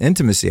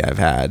intimacy I've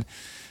had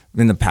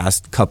in the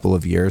past couple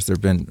of years,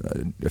 there've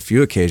been a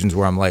few occasions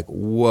where I'm like,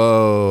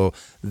 whoa,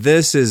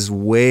 this is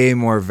way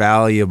more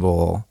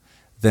valuable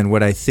than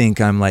what I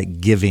think I'm like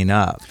giving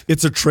up.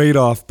 It's a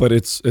trade-off, but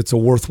it's a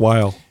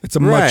worthwhile. It's a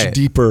much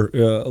deeper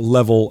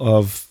level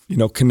of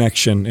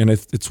connection, and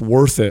it's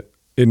worth it.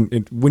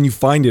 And when you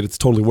find it, it's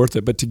totally worth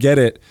it. But to get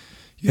it,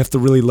 you have to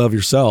really love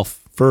yourself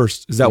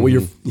first. Is that what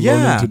you're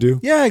learning to do?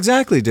 Yeah,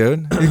 exactly,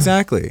 dude.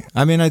 Exactly.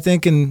 I mean, I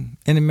think in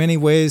many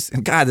ways,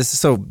 and God, this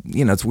is so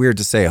it's weird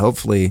to say.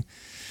 Hopefully.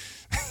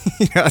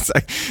 It's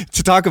like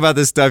to talk about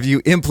this stuff,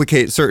 you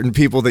implicate certain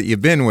people that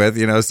you've been with,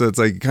 so it's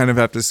like you kind of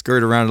have to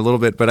skirt around a little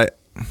bit. But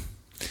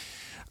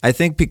I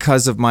think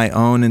because of my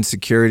own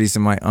insecurities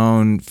and my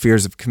own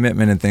fears of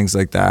commitment and things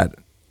like that,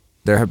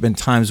 there have been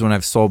times when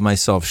I've sold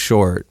myself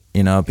short,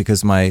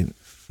 because my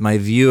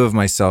view of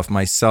myself,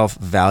 my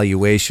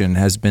self-valuation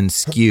has been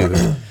skewed.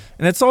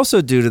 And it's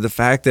also due to the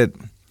fact that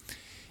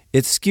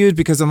it's skewed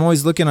because I'm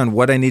always looking on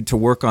what I need to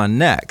work on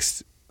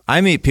next. I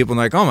meet people and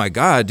they're like, oh my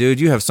God, dude,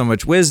 you have so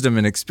much wisdom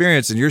and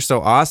experience and you're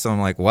so awesome. I'm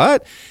like,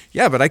 what?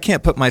 Yeah, but I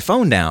can't put my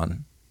phone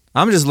down.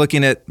 I'm just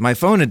looking at my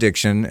phone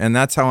addiction, and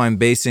that's how I'm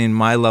basing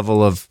my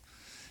level of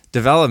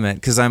development,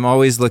 because I'm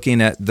always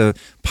looking at the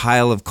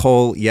pile of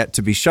coal yet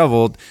to be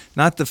shoveled,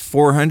 not the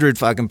 400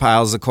 fucking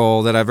piles of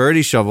coal that I've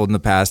already shoveled in the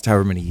past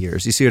however many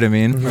years. You see what I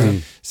mean? Mm-hmm.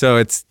 So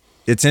it's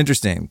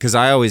interesting because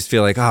I always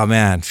feel like, oh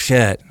man,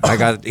 shit, I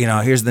got,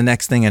 here's the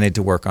next thing I need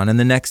to work on. And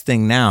the next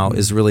thing now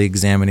is really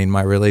examining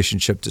my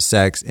relationship to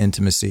sex,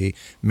 intimacy,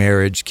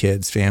 marriage,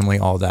 kids, family,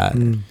 all that.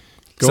 Going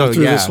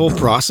through this whole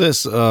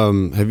process,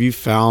 have you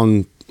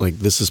found like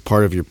this is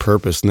part of your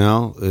purpose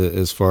now,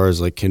 as far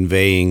as like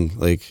conveying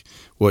like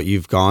what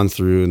you've gone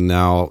through and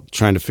now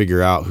trying to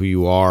figure out who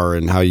you are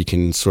and how you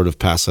can sort of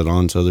pass it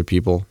on to other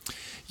people?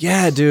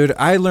 Yeah, dude,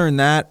 I learned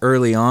that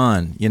early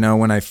on.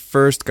 When I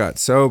first got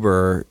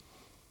sober,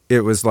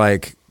 it was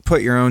like,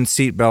 put your own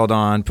seatbelt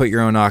on, put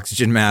your own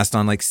oxygen mask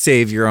on, like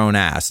save your own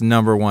ass.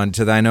 Number one,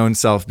 to thine own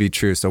self be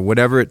true. So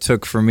whatever it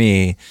took for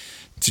me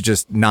to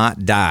just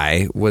not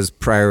die was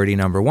priority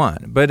number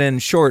one. But in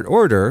short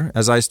order,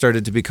 as I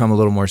started to become a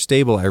little more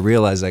stable, I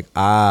realized like,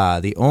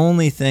 the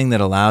only thing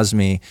that allows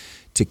me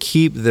to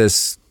keep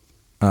this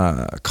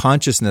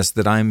consciousness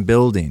that I'm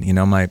building,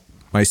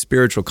 my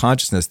spiritual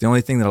consciousness, the only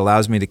thing that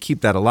allows me to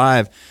keep that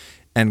alive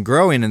and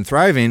growing and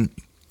thriving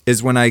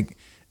is when I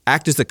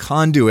act as a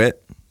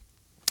conduit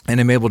and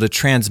am able to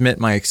transmit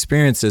my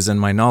experiences and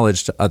my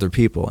knowledge to other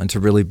people and to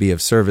really be of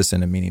service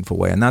in a meaningful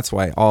way. And that's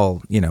why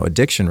all,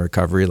 addiction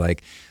recovery,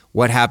 like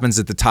what happens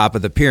at the top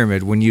of the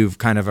pyramid when you've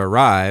kind of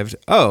arrived,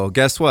 oh,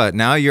 guess what?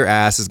 Now your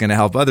ass is going to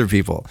help other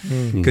people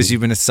because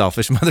you've been a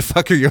selfish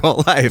motherfucker your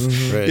whole life,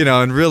 Right.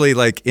 And really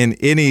like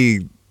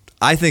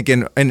I think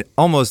in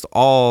almost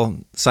all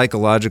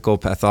psychological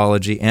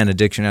pathology and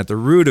addiction, at the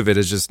root of it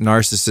is just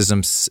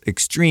narcissism,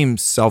 extreme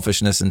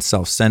selfishness and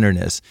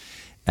self-centeredness.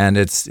 And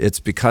it's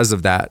because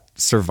of that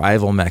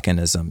survival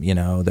mechanism,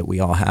 that we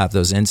all have,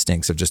 those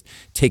instincts of just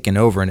taking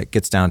over, and it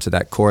gets down to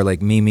that core,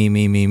 like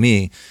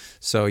me.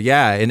 So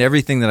yeah, in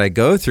everything that I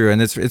go through,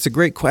 and it's a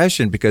great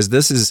question because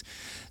this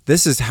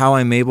is how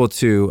I'm able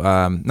to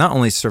not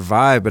only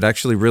survive, but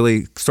actually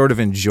really sort of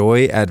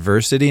enjoy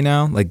adversity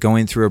now, like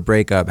going through a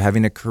breakup,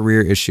 having a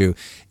career issue.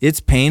 It's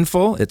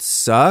painful. It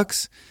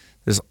sucks.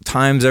 There's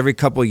times every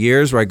couple of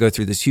years where I go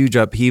through this huge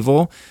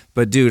upheaval.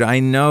 But dude, I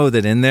know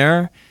that in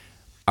there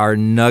are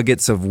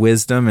nuggets of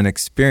wisdom and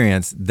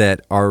experience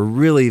that are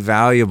really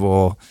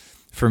valuable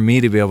for me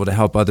to be able to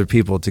help other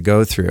people to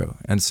go through.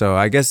 And so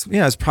I guess,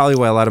 it's probably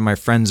why a lot of my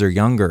friends are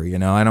younger.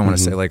 I don't want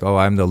to say like, oh,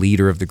 I'm the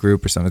leader of the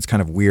group or something. It's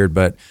kind of weird,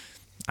 but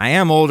I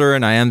am older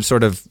and I am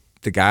sort of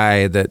the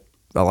guy that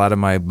a lot of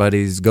my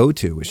buddies go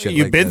to with shit.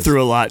 You've been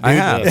through a lot, dude. I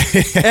have.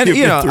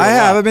 And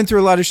I've been through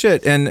a lot of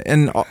shit.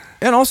 And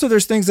also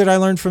there's things that I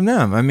learned from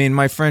them. I mean,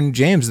 my friend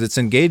James that's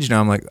engaged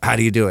now, I'm like, how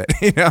do you do it?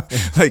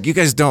 Like you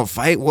guys don't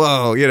fight?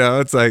 Whoa.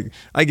 It's like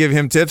I give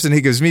him tips and he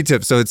gives me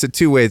tips. So it's a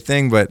two-way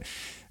thing. But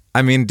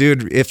I mean,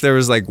 dude, if there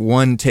was like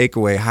one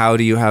takeaway, how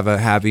do you have a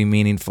happy,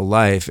 meaningful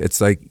life?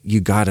 It's like,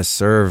 you got to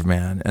serve,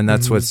 man. And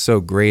that's what's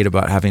so great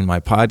about having my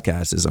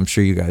podcast is, I'm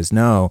sure you guys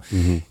know,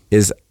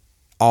 is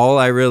all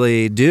I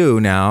really do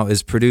now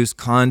is produce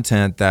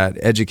content that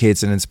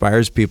educates and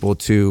inspires people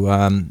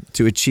to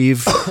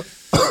achieve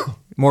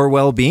more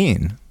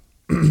well-being,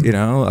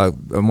 a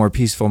more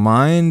peaceful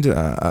mind,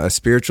 a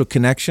spiritual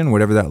connection,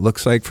 whatever that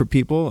looks like for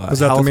people. Was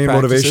that the main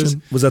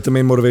motivation? Was that the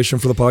main motivation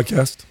for the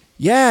podcast?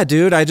 Yeah,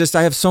 dude, I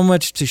have so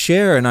much to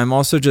share, and I'm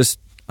also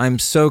I'm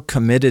so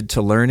committed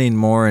to learning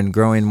more and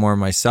growing more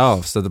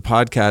myself. So the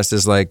podcast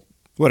is like,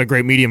 what a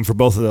great medium for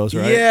both of those,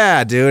 right?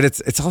 Yeah, dude.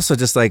 It's also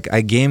just like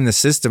I game the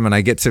system and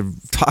I get to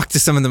talk to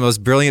some of the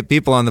most brilliant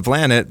people on the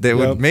planet that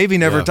would maybe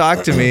never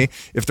talk to me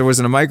if there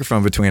wasn't a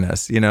microphone between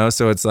us, you know?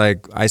 So it's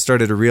like I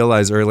started to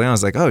realize early on, I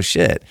was like, oh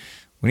shit,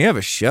 when you have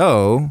a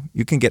show,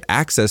 you can get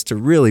access to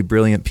really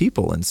brilliant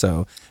people. And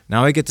so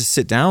now I get to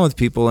sit down with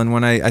people. And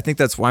when I think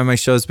that's why my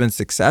show's been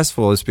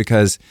successful, is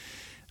because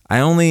I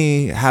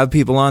only have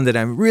people on that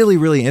I'm really,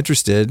 really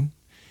interested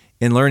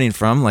in learning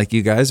from, like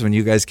you guys. When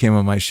you guys came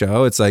on my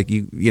show, it's like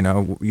you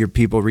know, your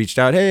people reached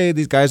out, hey,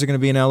 these guys are going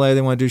to be in LA,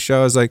 they want to do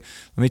shows. Like,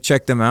 let me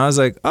check them out. I was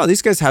like, oh,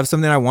 these guys have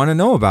something I want to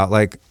know about.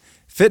 Like,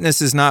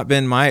 fitness has not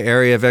been my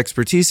area of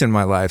expertise in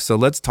my life, so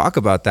let's talk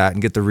about that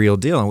and get the real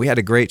deal. And we had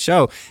a great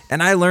show,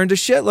 and I learned a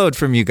shitload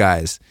from you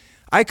guys.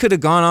 I could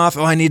have gone off,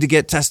 I need to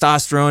get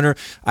testosterone, or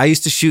I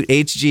used to shoot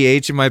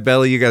HGH in my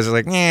belly. You guys are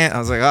like, nah. I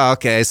was like, oh,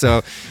 okay.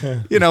 So,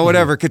 you know,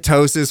 whatever,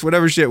 ketosis,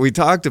 whatever shit we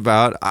talked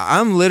about,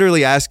 I'm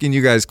literally asking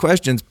you guys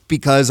questions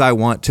because I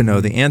want to know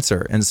the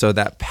answer. And so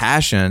that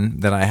passion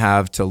that I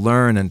have to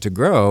learn and to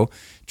grow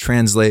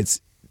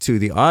translates to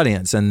the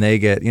audience, and they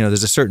get, you know,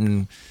 there's a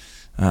certain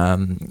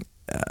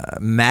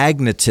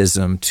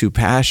magnetism to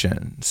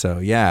passion. So,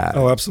 yeah.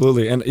 Oh,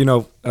 absolutely. And, you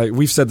know,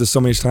 we've said this so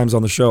many times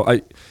on the show.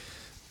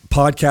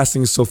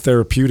 Podcasting is so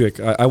therapeutic.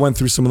 I went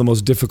through some of the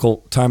most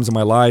difficult times in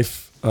my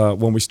life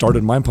when we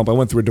started Mind Pump. I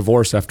went through a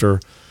divorce after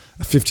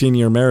a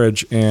 15-year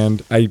marriage,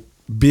 and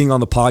being on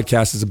the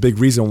podcast is a big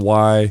reason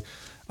why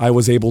I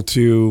was able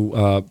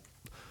to,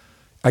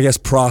 I guess,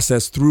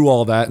 process through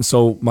all that. And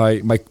so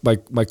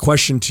my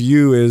question to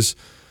you is,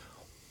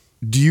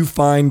 do you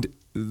find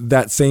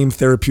that same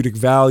therapeutic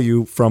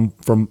value from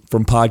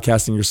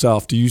podcasting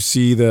yourself? Do you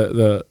see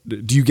do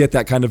you get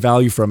that kind of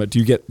value from it? Do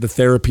you get the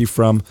therapy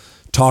from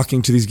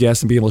talking to these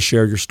guests and being able to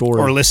share your story,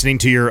 or listening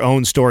to your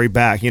own story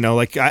back? You know,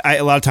 like I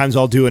a lot of times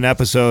I'll do an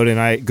episode and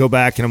I go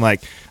back and I'm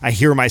like, I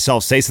hear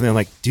myself say something, I'm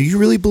like, do you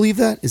really believe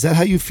that? Is that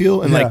how you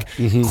feel? And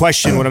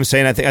question what I'm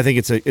saying. I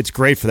think it's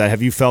great for that.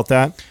 Have you felt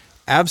that?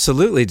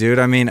 Absolutely, dude.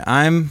 I mean,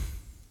 I'm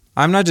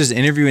not just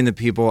interviewing the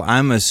people,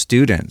 I'm a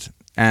student.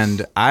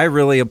 And I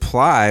really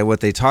apply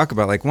what they talk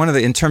about. Like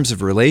in terms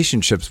of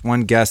relationships,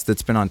 one guest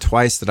that's been on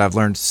twice that I've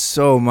learned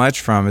so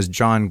much from is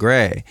John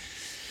Gray,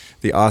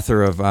 the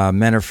author of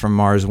Men Are From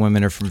Mars,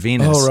 Women Are From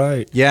Venus. Oh,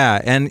 right.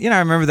 Yeah. And, you know, I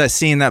remember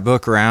seeing that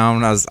book around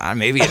when I was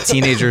maybe a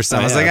teenager or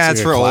something. I was like,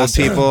 it's for old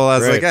people. I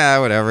was like,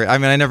 whatever. I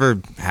mean, I never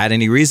had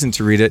any reason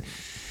to read it.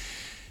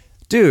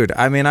 Dude,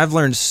 I mean, I've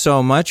learned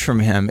so much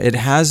from him. It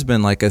has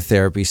been like a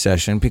therapy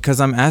session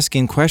because I'm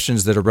asking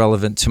questions that are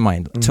relevant to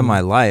my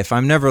life.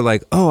 I'm never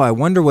like, oh, I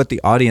wonder what the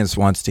audience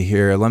wants to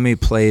hear. Let me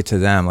play to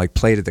them, like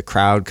play to the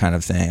crowd kind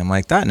of thing. I'm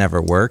like, that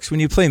never works.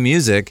 When you play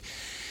music,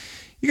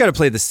 you got to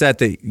play the set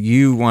that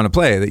you want to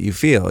play, that you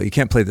feel. You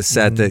can't play the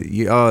set that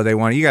they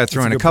want. You got to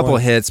throw in a couple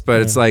of hits,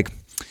 but it's like,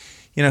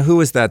 you know, who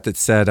was that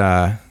said,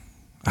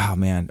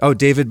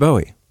 David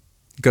Bowie.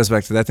 It goes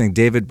back to that thing.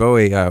 David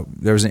Bowie,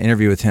 there was an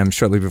interview with him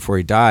shortly before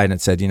he died, and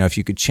it said, you know, if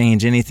you could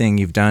change anything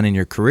you've done in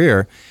your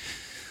career,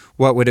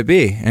 what would it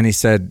be? And he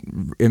said,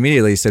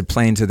 immediately,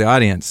 playing to the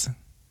audience.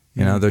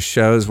 You know, those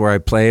shows where I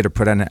played or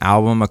put out an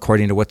album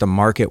according to what the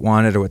market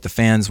wanted or what the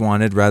fans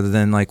wanted, rather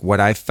than like what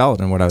I felt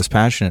and what I was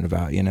passionate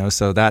about, you know?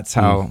 So that's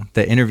how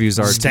the interviews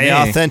are to me. Stay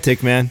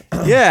authentic, man.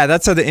 Yeah,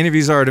 that's how the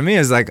interviews are to me,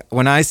 is like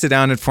when I sit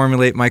down and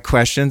formulate my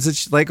questions,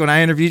 it's like when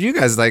I interviewed you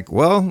guys, like,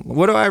 well,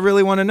 what do I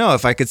really want to know?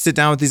 If I could sit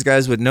down with these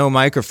guys with no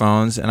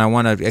microphones and I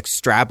want to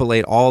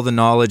extrapolate all the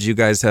knowledge you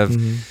guys have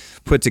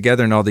put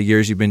together in all the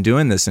years you've been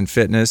doing this in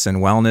fitness and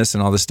wellness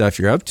and all the stuff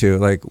you're up to,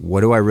 like, what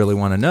do I really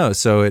want to know?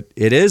 So it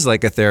is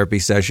like a therapy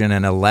session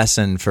and a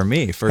lesson for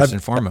me, first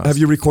and foremost. Have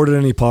you recorded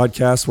any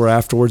podcasts where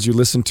afterwards you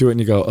listen to it and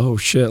you go, oh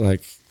shit,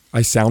 like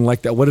I sound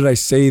like that? What did I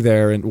say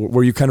there? And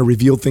where you kind of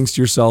revealed things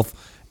to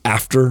yourself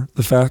after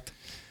the fact?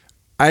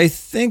 I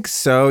think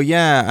so,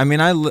 yeah. I mean,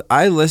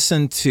 I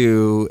listen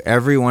to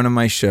every one of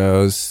my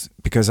shows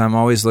because I'm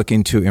always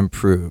looking to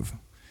improve.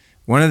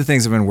 One of the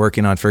things I've been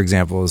working on, for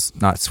example, is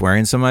not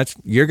swearing so much.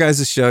 Your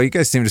guys' show, you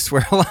guys seem to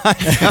swear a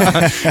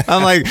lot.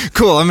 I'm like,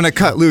 cool, I'm going to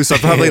cut loose. I'll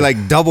probably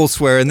like double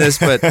swear in this.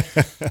 But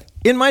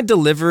in my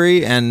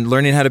delivery and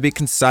learning how to be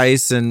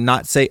concise and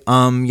not say,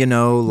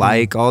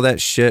 like all that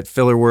shit,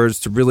 filler words,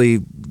 to really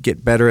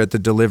get better at the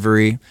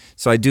delivery.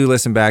 So I do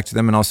listen back to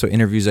them, and also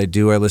interviews I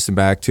listen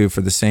back to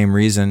for the same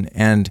reason.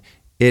 And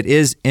it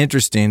is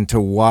interesting to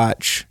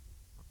watch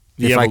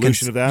the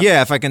evolution of that?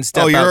 Yeah, if I can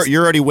step out.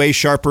 You're already way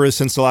sharper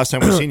since the last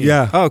time we've seen you.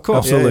 Yeah. Oh, cool.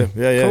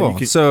 Absolutely. Yeah. Cool.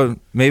 So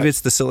maybe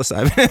it's the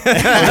psilocybin.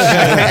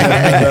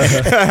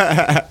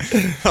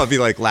 I'll be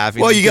like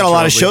laughing. Well, you got a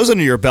lot of shows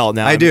under your belt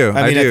now. I do.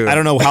 I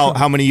don't know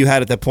how many you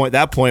had at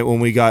that point when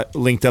we got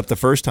linked up the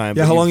first time.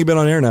 Yeah, how long you been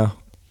on air now?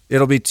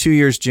 It'll be 2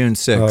 years, June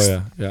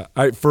 6th. Oh,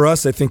 yeah. For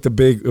us, I think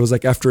it was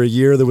like after a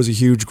year, there was a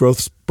huge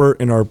growth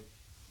spurt in our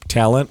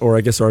talent, or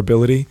I guess our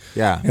ability.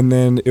 Yeah. And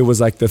then it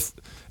was like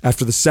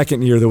after the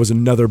second year, there was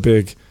another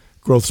big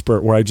growth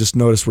spurt where I just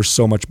noticed we're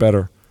so much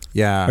better.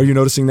 Yeah. Are you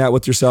noticing that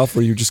with yourself,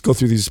 where you just go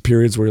through these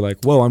periods where you're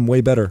like, whoa, I'm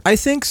way better? I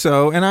think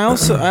so. And I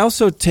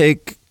also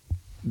take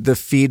the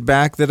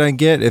feedback that I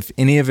get, if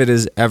any of it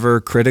is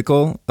ever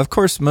critical. Of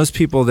course, most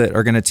people that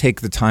are going to take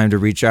the time to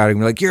reach out and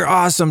be like, you're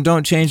awesome,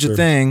 don't change a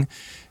thing.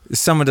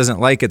 Someone doesn't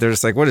like it, they're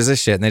just like, what is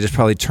this shit? And they just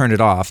probably turn it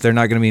off. They're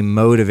not going to be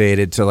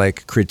motivated to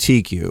like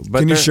critique you. But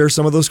can you share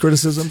some of those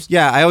criticisms?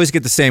 Yeah, I always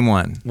get the same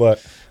one.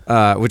 What?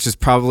 Which is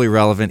probably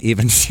relevant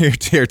even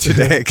here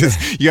today,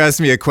 because you asked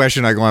me a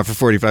question, I go on for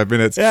 45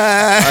 minutes.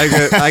 I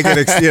get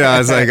I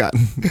was like,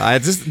 I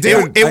just,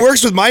 dude, it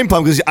works with Mind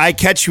Pump because I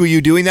catch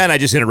you doing that and I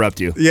just interrupt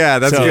you. Yeah,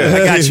 that's so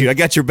good. I got you. I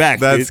got your back.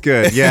 That's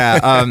good. Yeah.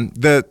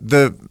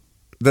 The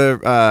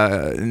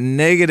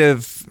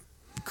negative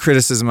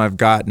criticism I've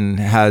gotten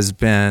has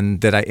been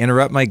that I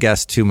interrupt my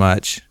guests too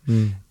much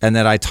and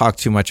that I talk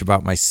too much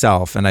about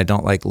myself and I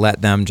don't like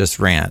let them just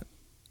rant.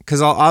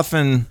 Because I'll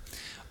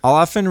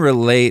often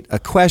relate a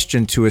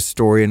question to a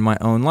story in my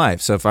own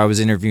life. So if I was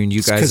interviewing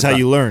you guys, because how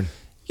you learn.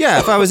 Yeah,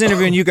 if I was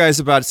interviewing you guys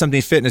about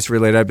something fitness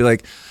related, I'd be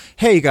like,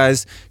 hey, you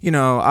guys,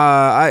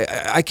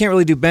 I can't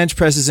really do bench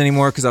presses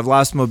anymore because I've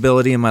lost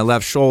mobility in my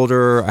left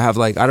shoulder. I have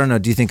I don't know,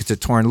 do you think it's a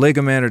torn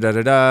ligament or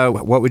da-da-da?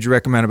 What would you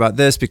recommend about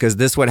this? Because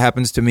this what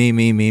happens to me.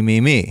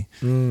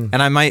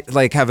 And I might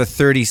have a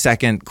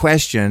 30-second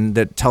question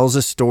that tells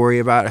a story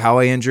about how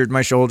I injured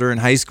my shoulder in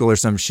high school or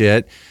some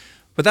shit.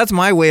 But that's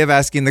my way of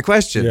asking the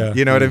question. Yeah.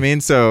 You know what I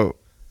mean? So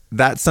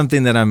that's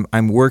something that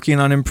I'm working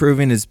on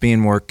improving, is being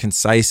more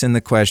concise in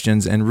the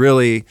questions and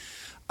really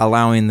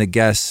allowing the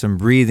guests some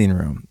breathing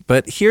room.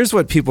 But here's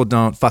what people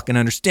don't fucking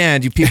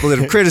understand, you people that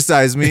have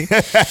criticized me,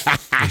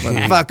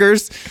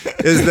 motherfuckers,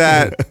 is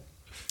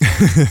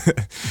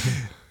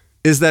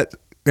that,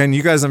 and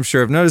you guys I'm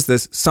sure have noticed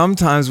this,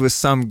 sometimes with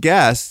some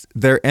guests,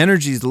 their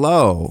energy's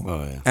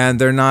low and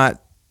they're not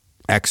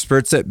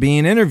experts at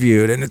being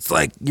interviewed, and it's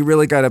like you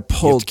really got to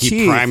pull teeth.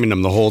 Keep priming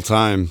them the whole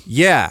time.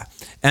 Yeah.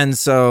 And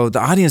so the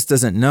audience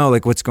doesn't know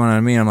what's going on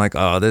in me. I'm like,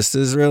 oh, this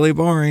is really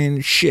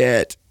boring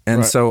shit.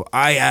 And so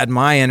I add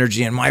my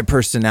energy and my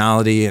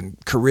personality and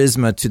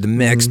charisma to the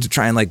mix to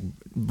try and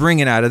bring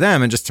it out of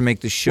them and just to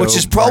make the show, which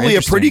is probably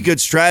a pretty good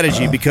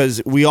strategy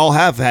because we all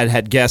have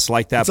had guests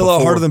like that. It's a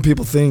lot harder than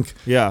people think.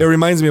 Yeah. It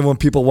reminds me of when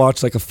people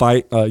watch a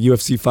fight,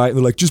 UFC fight, and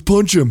they're like, just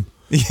punch him.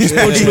 Yeah.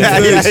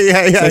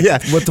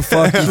 What the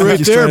fuck? Right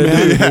there,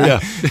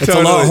 man. It's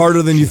a lot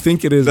harder than you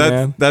think it is,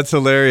 man. That's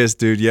hilarious,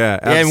 dude. Yeah.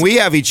 And we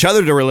have each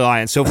other to rely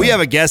on. So if we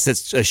have a guest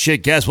that's a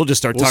shit guest, we'll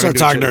just start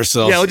talking to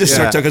ourselves. Yeah, we'll just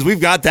start talking because we've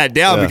got that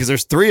down because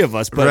there's three of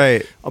us.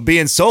 But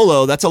being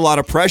solo, that's a lot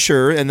of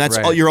pressure, and that's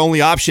your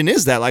only option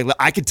is that.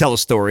 I could tell a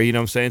story, you know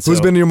what I'm saying?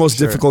 Who's been your most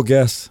difficult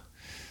guest?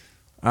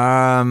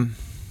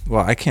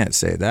 Well, I can't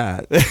say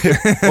that. Okay,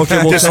 well,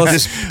 describe.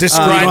 You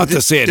don't have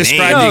to say a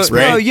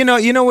name. No,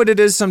 you know what it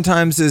is.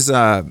 Sometimes is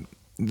the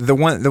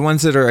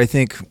ones that are, I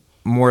think,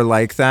 more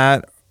like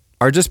that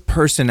are just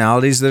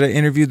personalities that I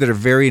interview that are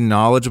very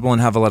knowledgeable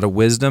and have a lot of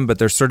wisdom, but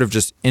they're sort of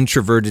just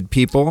introverted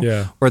people,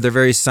 or they're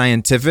very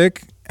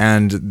scientific.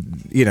 And,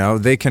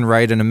 they can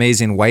write an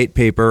amazing white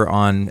paper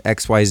on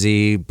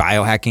XYZ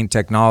biohacking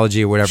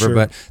technology or whatever,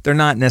 but they're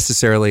not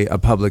necessarily a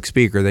public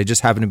speaker. They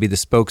just happen to be the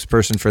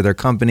spokesperson for their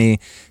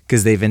company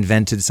because they've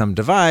invented some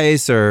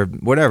device or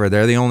whatever.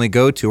 They're the only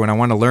go-to. And I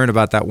want to learn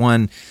about that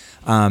one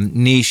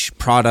niche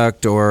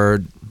product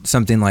or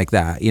something like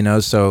that,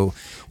 so.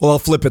 Well, I'll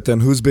flip it then.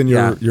 Who's been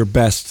your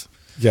best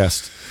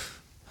guest?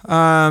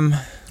 Or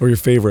your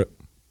favorite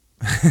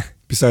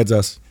besides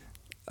us?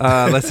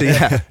 Let's see.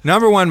 Yeah.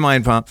 Number one,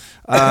 Mind Pump.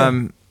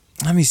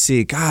 Let me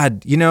see.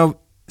 God,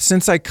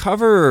 since I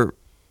cover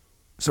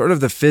sort of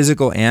the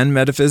physical and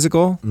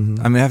metaphysical,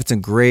 I have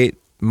some great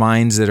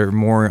minds that are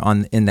more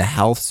in the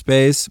health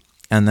space.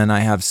 And then I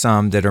have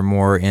some that are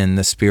more in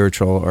the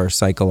spiritual or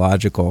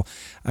psychological.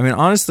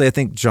 Honestly, I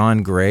think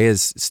John Gray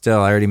is still,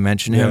 I already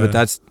mentioned him,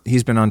 but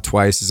he's been on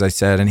twice, as I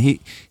said. And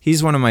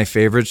he's one of my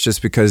favorites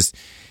just because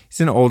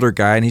he's an older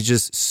guy and he's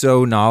just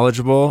so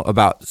knowledgeable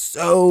about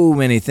so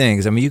many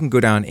things. You can go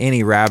down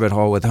any rabbit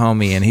hole with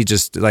homie and he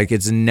just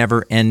it's a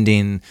never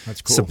ending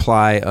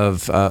supply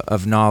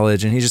of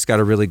knowledge. And he's just got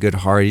a really good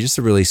heart. He's just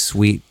a really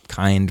sweet,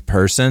 kind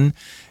person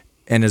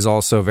and is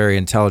also very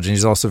intelligent.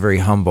 He's also very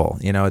humble.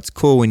 It's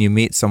cool when you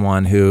meet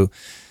someone who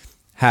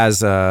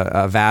has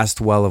a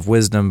vast well of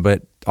wisdom,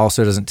 but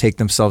also doesn't take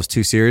themselves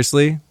too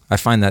seriously. I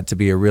find that to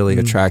be a really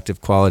attractive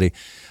quality.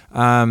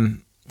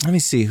 Let me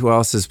see who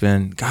else has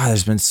been. God,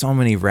 there's been so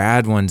many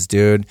rad ones,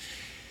 dude.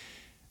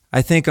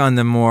 I think on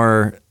the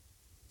more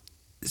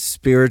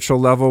spiritual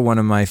level, one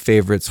of my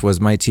favorites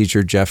was my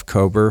teacher, Jeff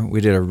Kober.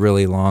 We did a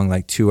really long,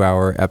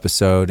 2-hour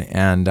episode.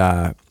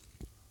 And,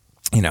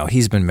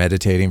 he's been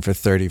meditating for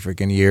 30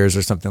 freaking years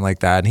or something like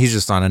that. And he's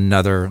just on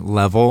another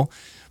level.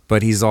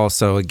 But he's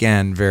also,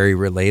 again, very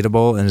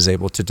relatable and is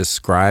able to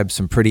describe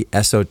some pretty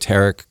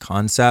esoteric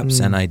concepts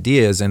and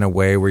ideas in a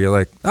way where you're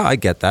like, oh, I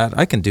get that.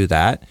 I can do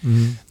that.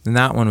 And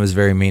that one was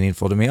very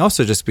meaningful to me.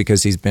 Also just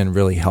because he's been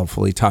really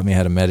helpful. He taught me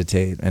how to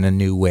meditate in a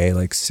new way,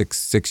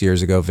 six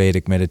years ago,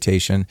 Vedic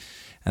meditation.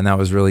 And that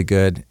was really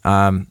good.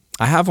 I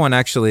have one,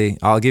 actually.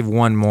 I'll give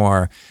one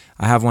more.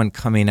 I have one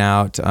coming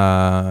out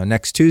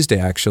next Tuesday,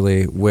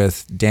 actually,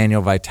 with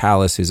Daniel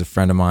Vitalis, who's a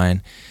friend of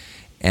mine.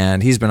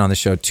 And he's been on the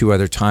show 2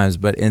 other times.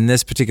 But in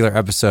this particular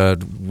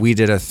episode, we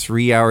did a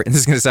 3-hour, and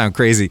this is going to sound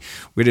crazy,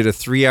 we did a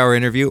 3-hour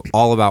interview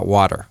all about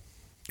water.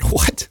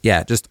 What?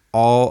 Yeah, just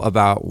all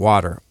about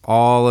water.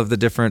 All of the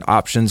different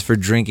options for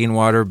drinking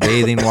water,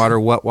 bathing water,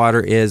 what water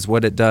is,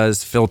 what it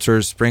does,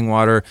 filters, spring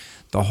water,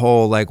 the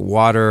whole like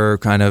water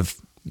kind of,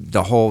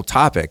 the whole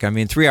topic. I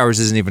mean, 3 hours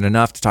isn't even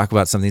enough to talk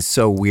about something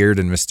so weird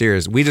and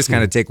mysterious. We just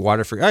kind of take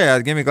water for, oh yeah,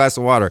 give me a glass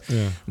of water.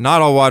 Yeah.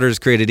 Not all water is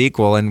created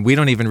equal, and we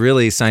don't even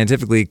really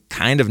scientifically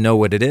kind of know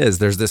what it is.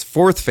 There's this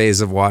 4th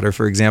phase of water,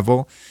 for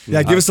example.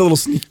 Yeah, give us a little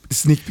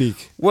sneak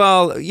peek.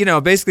 Well,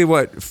 basically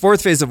what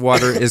 4th phase of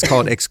water is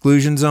called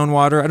exclusion zone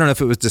water. I don't know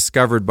if it was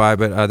discovered by,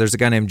 but there's a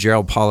guy named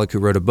Gerald Pollack who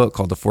wrote a book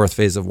called The 4th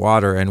Phase of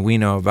Water, and we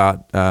know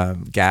about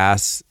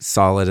gas,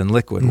 solid, and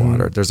liquid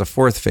water. There's a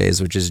 4th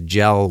phase, which is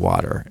gel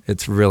water.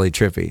 It's really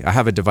trippy. I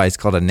have a device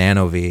called a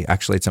NanoV.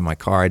 Actually, it's in my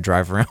car. I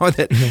drive around with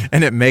it,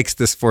 and it makes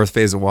this 4th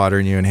phase of water,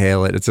 and you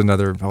inhale it. It's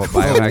another whole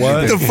biohacking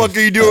What thing. the fuck are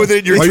you doing with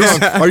it? You're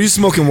drunk. Are you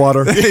smoking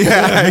water?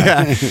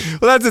 yeah.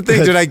 Well, that's the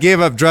thing, dude. I gave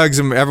up drugs,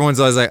 and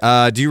everyone's always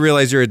like, do you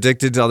realize you're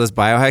addicted to all this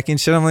biohacking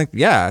shit? I'm like,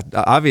 yeah,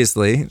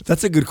 obviously.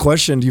 That's a good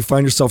question. Do you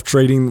find yourself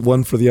trading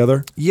one for the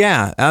other?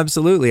 Yeah,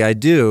 absolutely. I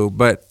do.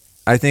 But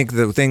I think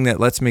the thing that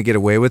lets me get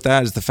away with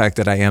that is the fact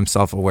that I am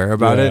self-aware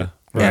about it.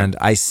 Right. And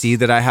I see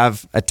that I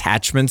have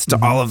attachments to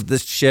all of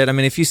this shit. I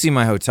mean, if you see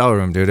my hotel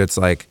room, dude, it's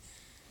like,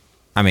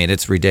 I mean,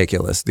 it's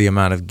ridiculous. The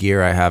amount of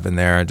gear I have in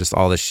there and just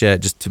all this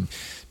shit just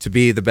to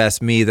be the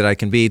best me that I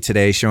can be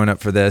today, showing up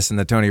for this and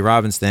the Tony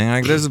Robbins thing.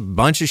 Like, there's a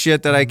bunch of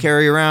shit that I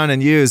carry around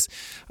and use.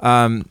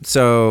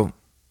 So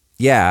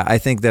yeah, I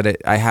think that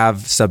I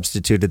have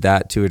substituted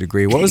that to a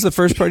degree. What was the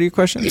first part of your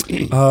question?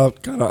 God,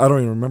 I don't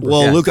even remember.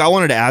 Well, Yeah. Luke, I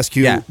wanted to ask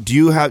you: Yeah. do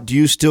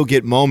you still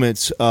get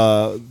moments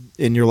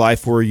in your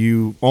life where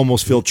you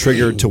almost feel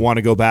triggered to want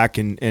to go back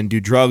and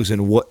do drugs,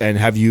 and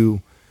have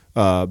you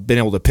been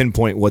able to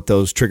pinpoint what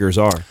those triggers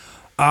are?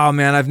 Oh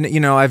man,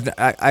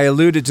 I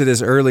alluded to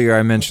this earlier.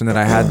 I mentioned that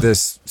I had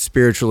this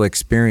spiritual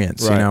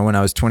experience, Right. when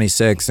I was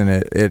 26, and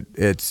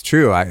it's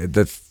true.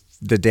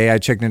 The day I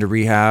checked into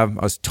rehab,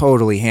 I was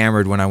totally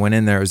hammered when I went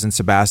in there. It was in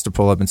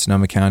Sebastopol up in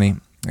Sonoma County,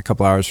 a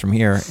couple hours from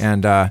here.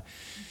 And the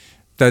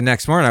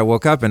next morning I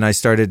woke up and I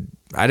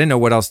didn't know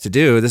what else to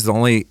do. This is the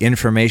only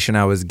information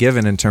I was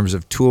given in terms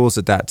of tools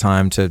at that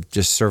time to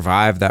just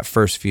survive that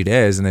first few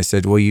days. And they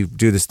said, well, you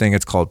do this thing,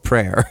 it's called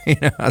prayer.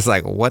 I was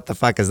like, what the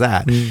fuck is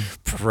that?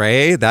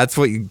 Pray? That's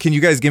what can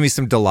you guys give me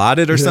some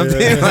Dilaudid or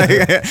something?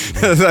 I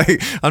was like,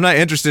 I'm not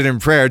interested in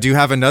prayer. Do you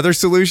have another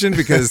solution?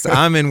 Because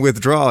I'm in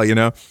withdrawal,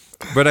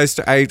 But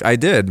I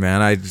did,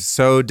 man. I was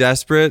so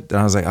desperate. And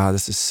I was like, oh,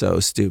 this is so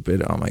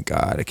stupid. Oh my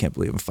God, I can't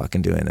believe I'm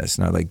fucking doing this.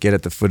 And I like get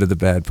at the foot of the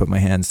bed, put my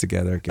hands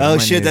together. Get on Oh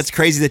my shit, knees. that's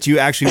crazy that you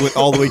actually went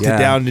all the way to Yeah.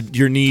 down to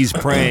your knees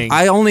praying.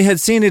 I only had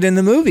seen it in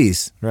the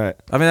movies. Right.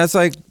 I mean, that's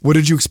like What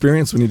did you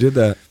experience when you did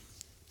that?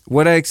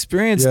 what I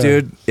experienced, Yeah.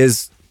 dude,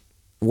 is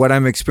what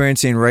I'm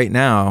experiencing right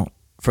now.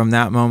 From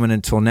that moment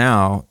until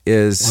now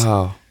is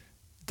Wow.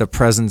 the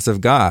presence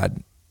of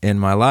God in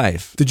my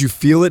life. Did you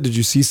feel it? Did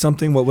you see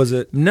something? What was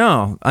it?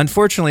 No,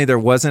 unfortunately, there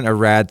wasn't a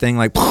rad thing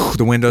like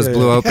the windows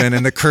blew open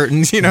and the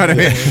curtains. You know what I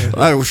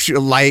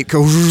mean? Light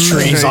go.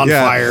 Trees on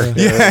Yeah. fire.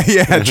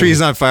 Yeah,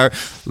 trees on fire.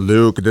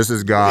 Luke, this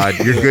is God.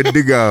 You're good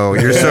to go.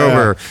 You're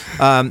sober.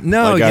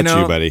 No, I got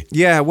you, buddy.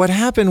 Yeah, what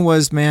happened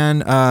was, man,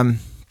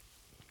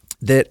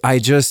 that I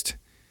just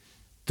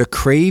the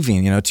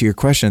craving. To your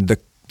question, the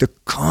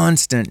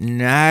constant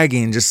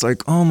nagging, just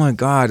like, oh my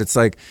God, it's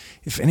like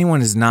if anyone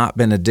has not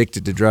been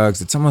addicted to drugs,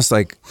 it's almost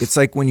like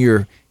when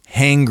you're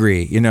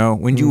hangry,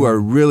 when you are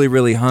really,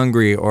 really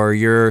hungry, or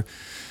you're,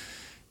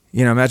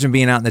 imagine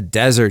being out in the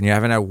desert and you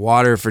haven't had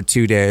water for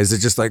 2 days.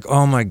 It's just like,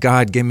 oh my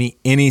God, give me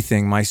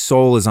anything. My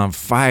soul is on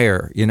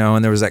fire,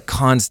 and there was that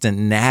constant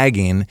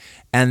nagging,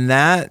 and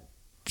that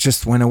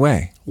just went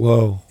away.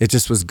 Whoa. It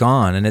just was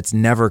gone, and it's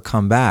never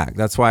come back.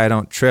 That's why I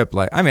don't trip.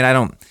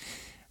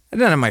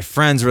 None of my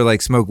friends were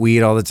like smoke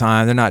weed all the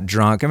time. They're not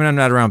drunk. I mean, I'm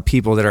not around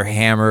people that are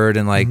hammered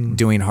and like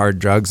doing hard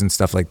drugs and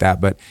stuff like that.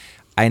 But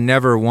I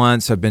never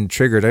once have been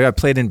triggered. I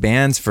played in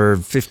bands for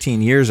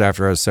 15 years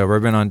after I was sober.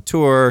 I've been on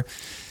tour.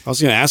 I was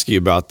going to ask you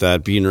about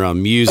that, being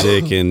around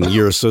music and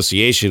your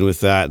association with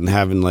that and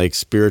having like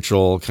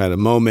spiritual kind of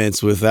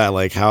moments with that.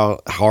 Like, how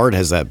hard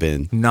has that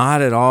been?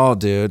 Not at all,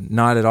 dude.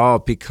 Not at all.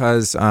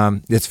 Because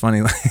it's funny,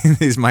 like,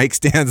 these mic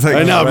stands. Like,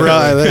 I know, bro.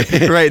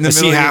 Right in the I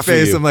see middle of your half of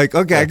face. you. I'm like,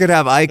 okay, I could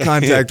have eye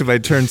contact if I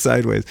turn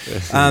sideways.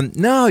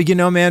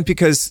 No, man,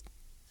 because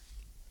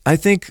I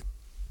think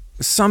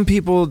some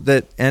people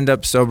that end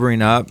up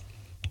sobering up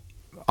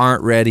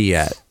aren't ready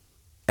yet.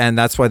 And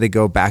that's why they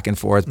go back and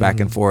forth.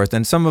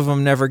 And some of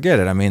them never get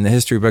it. I mean, the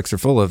history books are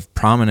full of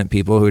prominent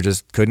people who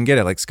just couldn't get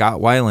it. Like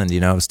Scott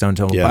Weiland, Stone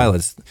Temple Yeah.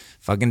 Pilots.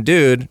 Fucking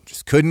dude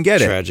just couldn't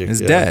get Tragic, it.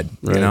 Is yeah. dead.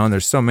 Right. And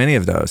there's so many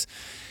of those.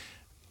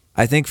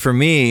 I think for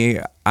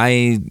me,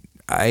 I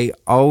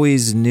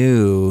always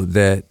knew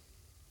that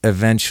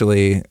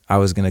eventually I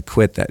was going to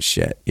quit that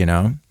shit,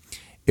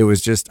 it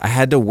was just, I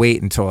had to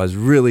wait until I was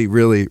really,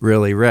 really,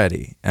 really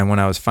ready. And when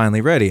I was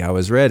finally ready, I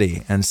was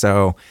ready. And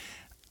so,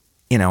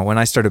 you know, when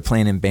I started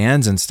playing in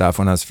bands and stuff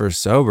when I was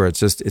first sober, it's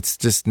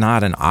just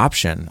not an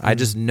option. I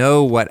just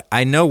know what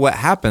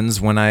happens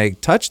when I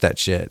touch that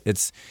shit.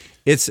 It's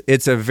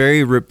a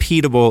very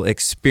repeatable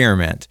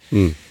experiment.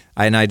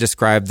 And I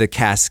described the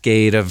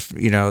cascade of,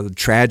 you know,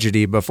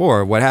 tragedy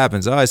before. What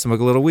happens? Oh, I smoke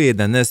a little weed,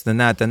 then this, then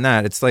that, then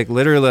that. It's like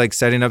literally like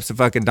setting up some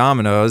fucking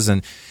dominoes,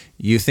 and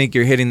you think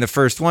you're hitting the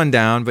first one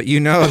down, but you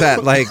know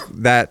that like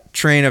that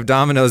train of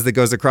dominoes that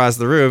goes across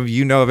the room,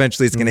 you know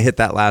eventually it's going to hit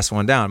that last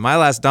one down. My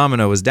last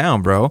domino was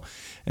down, bro,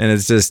 and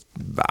it's just,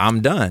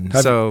 I'm done.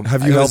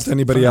 Have you helped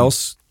anybody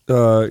else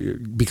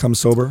become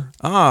sober?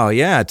 Oh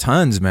yeah,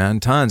 tons, man,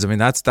 tons. I mean,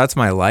 that's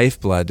my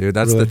lifeblood, dude.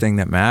 That's the thing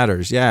that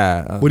matters.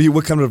 Yeah.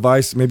 What kind of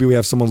advice? Maybe we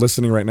have someone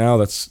listening right now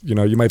that's, you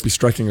know, you might be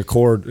striking a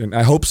chord, and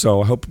I hope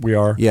so. I hope we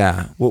are.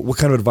 Yeah. What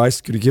kind of advice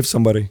could you give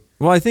somebody?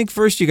 Well, I think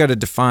first you got to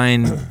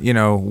define, you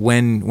know,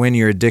 when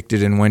you're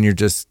addicted and when you're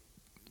just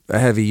a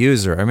heavy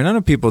user. I mean, I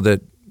know people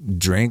that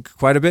drink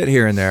quite a bit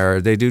here and there,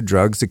 or they do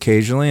drugs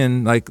occasionally,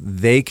 and like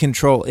they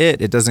control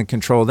it doesn't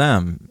control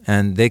them,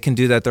 and they can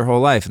do that their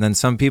whole life. And then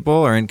some people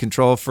are in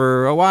control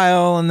for a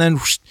while, and then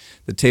whoosh,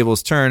 the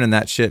tables turn and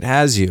that shit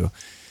has you.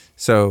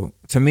 So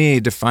to me,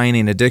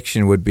 defining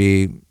addiction would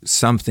be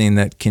something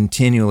that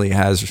continually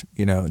has,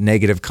 you know,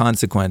 negative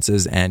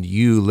consequences, and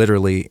you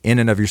literally in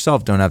and of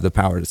yourself don't have the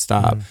power to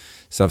stop.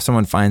 So if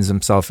someone finds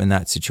themselves in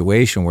that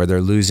situation where they're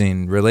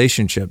losing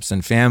relationships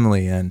and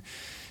family and,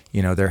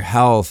 you know, their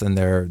health and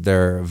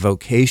their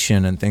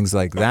vocation and things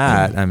like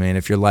that. I mean,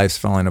 if your life's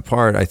falling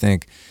apart, I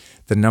think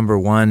the number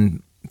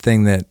one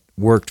thing that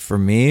worked for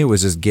me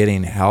was just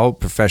getting help,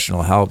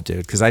 professional help,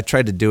 dude. Because I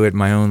tried to do it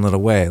my own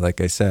little way.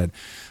 Like I said,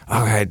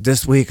 all right,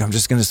 this week I'm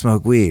just going to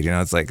smoke weed. You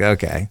know, it's like,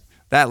 okay,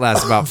 that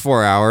lasts about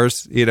 4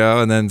 hours, you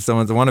know, and then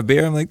someone's want a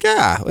beer. I'm like,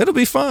 yeah, it'll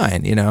be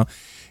fine. You know,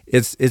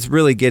 it's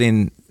really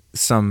getting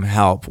some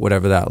help,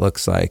 whatever that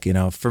looks like. You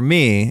know, for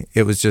me,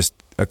 it was just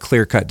a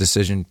clear-cut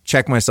decision.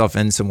 Check myself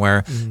in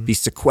somewhere, be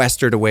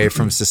sequestered away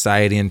from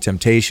society and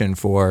temptation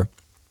for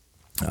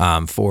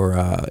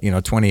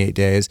 28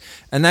 days,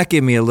 and that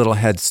gave me a little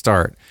head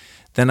start.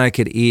 Then I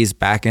could ease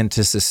back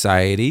into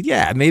society.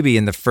 Yeah, maybe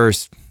in the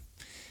first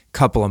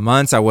couple of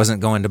months I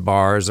wasn't going to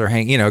bars or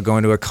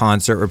going to a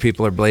concert where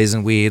people are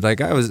blazing weed.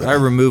 Like I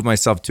removed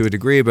myself to a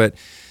degree, but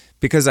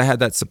because I had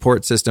that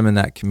support system in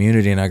that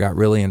community and I got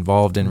really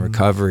involved in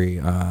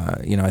recovery,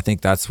 I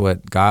think that's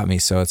what got me.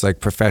 So it's like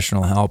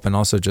professional help, and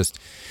also just,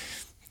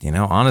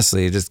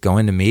 honestly, just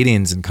going to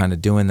meetings and kind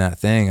of doing that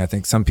thing. I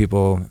think some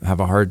people have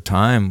a hard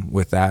time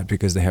with that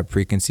because they have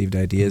preconceived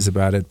ideas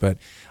about it. But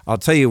I'll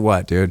tell you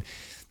what, dude,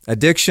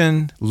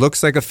 addiction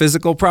looks like a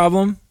physical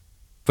problem,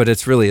 but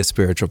it's really a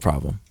spiritual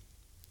problem.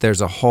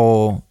 There's a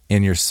hole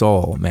in your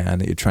soul, man,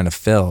 that you're trying to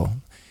fill.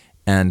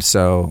 And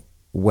so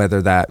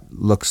whether that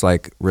looks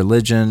like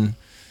religion,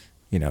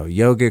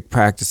 yogic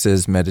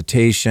practices,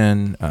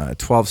 meditation,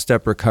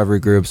 12-step recovery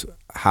groups,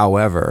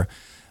 however.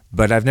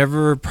 But I've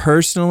never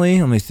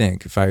personally, let me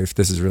think if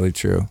this is really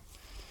true.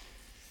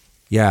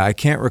 Yeah, I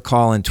can't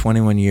recall in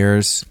 21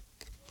 years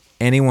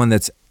anyone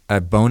that's a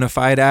bona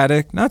fide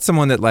addict, not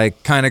someone that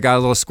like kind of got a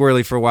little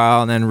squirrely for a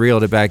while and then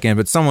reeled it back in,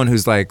 but someone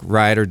who's like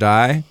ride or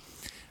die.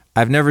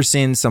 I've never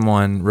seen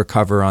someone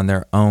recover on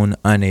their own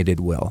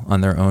unaided will,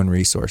 on their own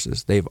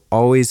resources. They've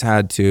always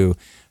had to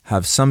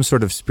have some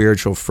sort of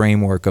spiritual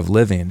framework of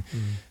living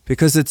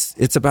because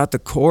it's about the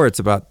core. It's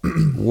about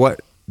what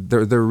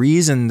the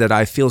reason that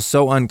I feel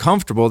so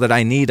uncomfortable that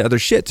I need other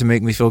shit to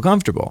make me feel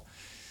comfortable.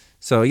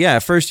 So yeah,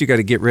 first you got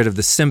to get rid of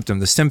the symptom.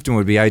 The symptom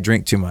would be I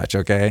drink too much,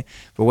 okay?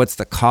 But what's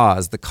the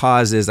cause? The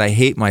cause is I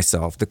hate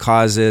myself. The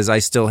cause is I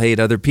still hate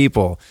other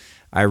people.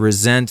 I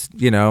resent,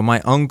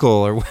 my uncle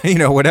or,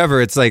 whatever.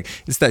 It's like,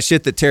 it's that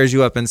shit that tears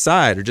you up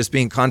inside, or just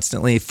being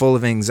constantly full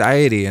of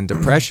anxiety and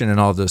depression and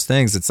all of those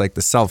things. It's like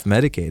the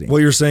self-medicating.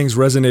 What you're saying is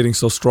resonating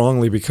so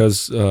strongly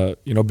because,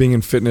 being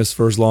in fitness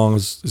for as long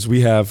as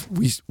we have,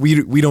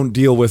 we don't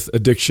deal with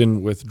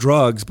addiction with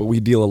drugs, but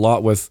we deal a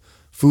lot with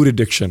food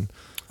addiction.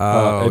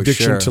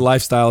 Addiction to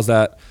lifestyles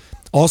that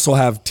also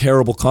have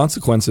terrible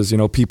consequences.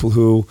 People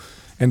who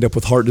end up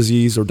with heart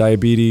disease or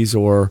diabetes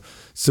or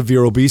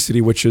severe obesity,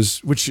 which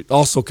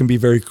also can be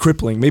very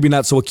crippling. Maybe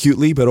not so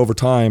acutely, but over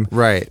time,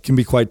 right, can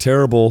be quite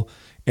terrible.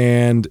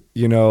 And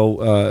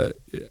what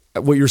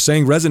you're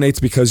saying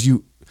resonates because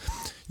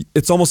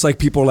it's almost like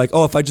people are like,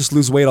 oh, if I just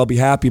lose weight, I'll be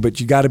happy.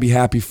 But you got to be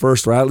happy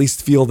first, or at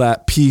least feel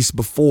that peace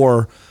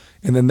before,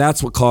 and then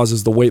that's what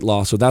causes the weight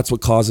loss, or that's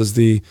what causes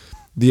the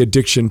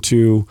addiction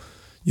to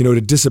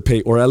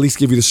dissipate, or at least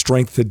give you the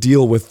strength to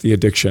deal with the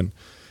addiction.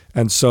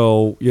 And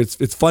so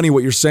it's funny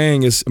what you're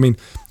saying is, when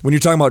you're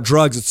talking about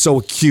drugs, it's so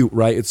acute,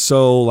 right? It's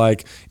so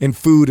like, and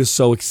food is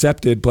so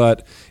accepted,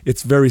 but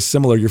it's very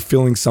similar. You're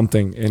feeling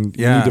something and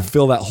you need to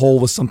fill that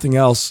hole with something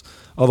else.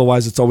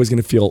 Otherwise, it's always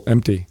going to feel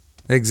empty.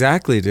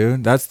 Exactly,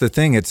 dude. That's the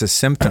thing. It's a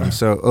symptom.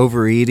 So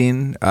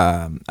overeating.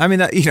 I mean,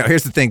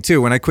 here's the thing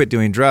too. When I quit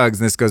doing drugs,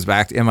 and this goes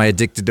back to, am I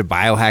addicted to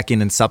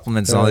biohacking and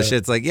supplements and all this shit?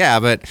 It's like,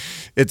 yeah, but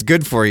it's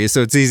good for you,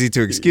 so it's easy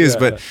to excuse.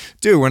 But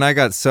dude, when I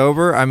got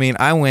sober, I mean,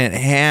 I went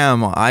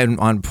ham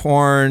on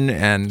porn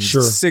and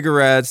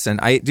cigarettes, and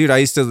I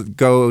used to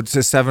go to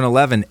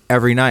 7-Eleven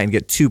every night and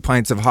get 2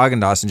 pints of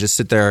Haagen-Dazs and just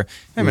sit there.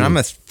 I mean, I'm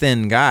a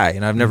thin guy,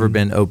 and I've never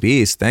been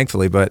obese,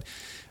 thankfully, but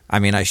I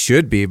mean, I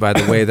should be by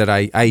the way that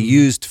I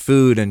used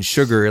food and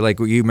sugar, like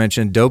you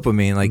mentioned,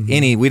 dopamine, like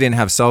we didn't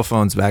have cell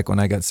phones back when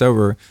I got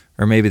sober,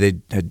 or maybe they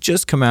had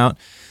just come out,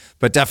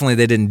 but definitely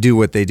they didn't do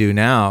what they do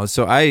now.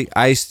 So I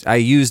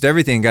used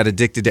everything, got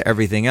addicted to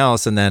everything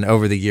else. And then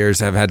over the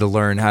years, I've had to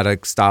learn how to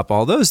stop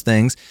all those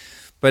things.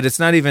 But it's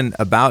not even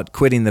about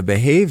quitting the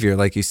behavior.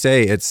 Like you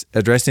say, it's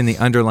addressing the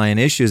underlying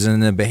issues,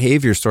 and the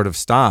behavior sort of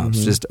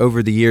stops. Just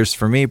over the years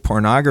for me,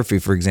 pornography,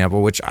 for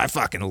example, which I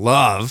fucking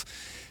love.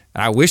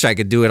 I wish I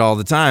could do it all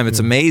the time. It's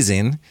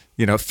amazing.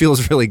 It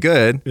feels really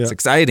good. Yeah. It's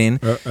exciting.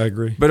 I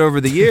agree. But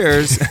over the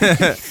years,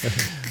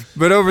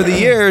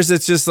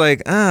 it's just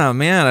like, oh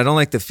man, I don't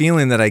like the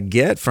feeling that I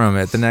get from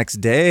it the next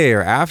day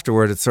or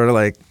afterward. It's sort of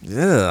like,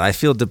 I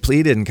feel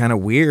depleted and kind of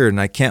weird, and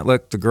I can't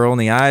look the girl in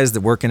the eyes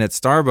that working at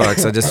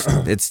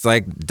Starbucks. It's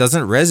like,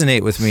 doesn't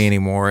resonate with me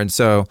anymore. And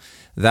so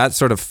that's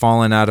sort of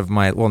fallen out of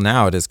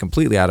now it is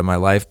completely out of my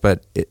life,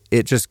 but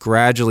it just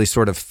gradually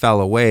sort of fell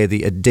away,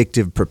 the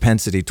addictive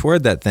propensity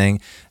toward that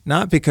thing,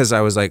 not because I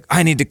was like,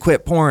 I need to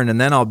quit porn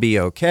and then I'll be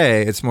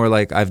okay. It's more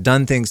like I've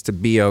done things to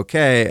be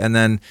okay, and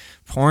then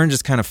porn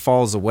just kind of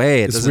falls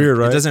away. It's weird,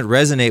 right? It doesn't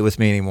resonate with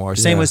me anymore.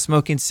 Same with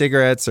smoking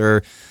cigarettes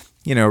or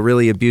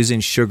really abusing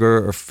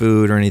sugar or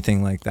food or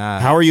anything like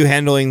that. How are you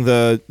handling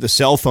the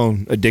cell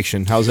phone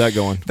addiction? How's that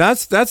going?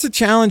 That's a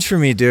challenge for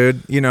me,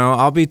 dude.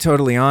 I'll be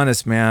totally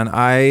honest, man.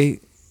 I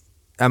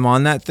am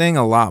on that thing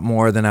a lot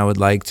more than I would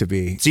like to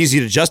be. It's easy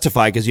to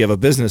justify because you have a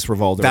business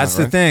revolved around. That's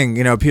the thing.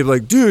 People are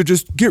like, dude,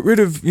 just get rid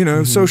of,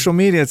 social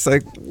media. It's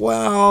like,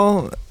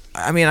 well,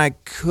 I mean, I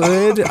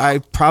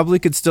probably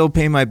could still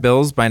pay my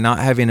bills by not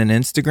having an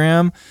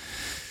Instagram,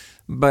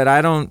 but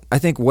I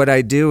think what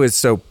I do is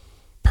so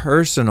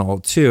personal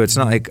too. It's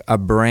not like a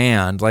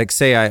brand. Like,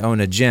 say I own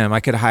a gym, I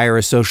could hire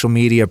a social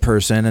media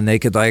person and they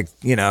could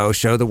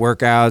show the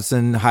workouts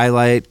and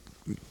highlight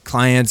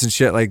clients and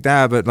shit like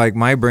that. But like,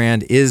 my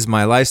brand is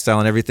my lifestyle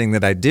and everything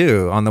that I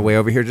do. On the way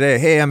over here today,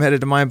 hey, I'm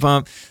headed to Mind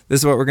Pump.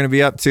 This is what we're going to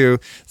be up to.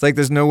 It's like,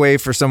 there's no way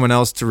for someone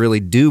else to really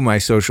do my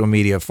social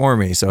media for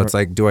me. So it's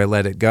like, do I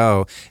let it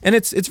go? And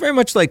it's very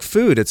much like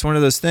food. It's one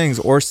of those things,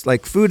 or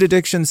like food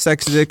addiction,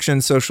 sex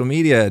addiction, social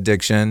media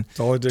addiction,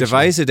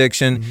 device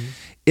addiction.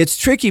 It's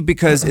tricky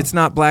because it's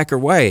not black or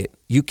white.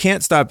 You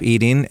can't stop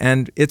eating,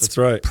 and it's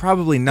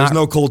probably not. There's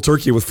no cold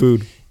turkey with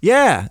food.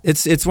 Yeah,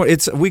 it's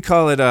we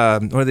call it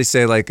what do they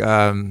say, like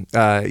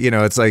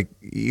it's like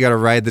you got to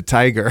ride the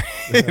tiger.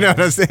 You know what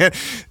I'm saying?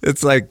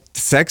 It's like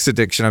sex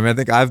addiction. I mean, I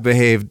think I've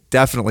behaved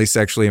definitely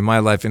sexually in my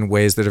life in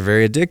ways that are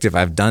very addictive.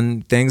 I've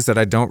done things that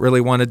I don't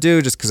really want to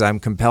do just because I'm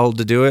compelled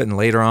to do it, and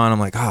later on I'm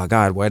like, oh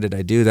God, why did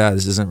I do that?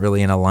 This isn't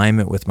really in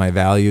alignment with my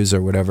values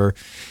or whatever.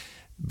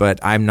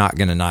 But I'm not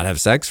going to not have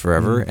sex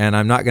forever, and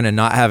I'm not going to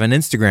not have an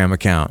Instagram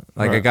account.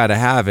 Like, I got to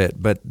have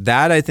it. But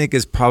that, I think,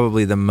 is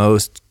probably the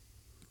most,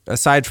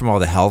 aside from all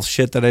the health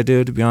shit that I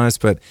do, to be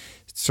honest, but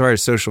as far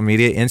as social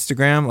media,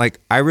 Instagram, like,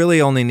 I really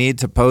only need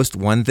to post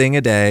one thing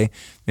a day,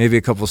 maybe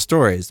a couple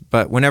stories.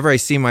 But whenever I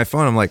see my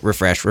phone, I'm like,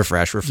 refresh.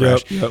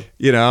 Yep.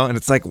 And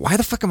it's like, why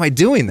the fuck am I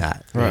doing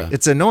that? Right.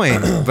 It's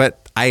annoying,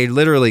 but I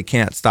literally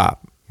can't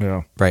stop.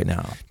 Yeah. Right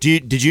now.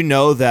 Did you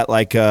know that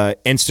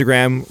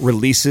Instagram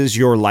releases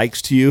your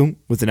likes to you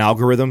with an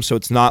algorithm? So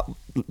it's not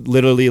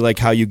literally like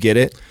how you get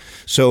it.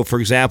 So for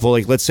example,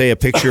 like, let's say a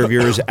picture of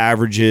yours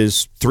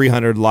averages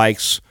 300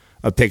 likes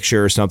a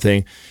picture or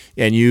something,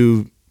 and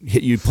you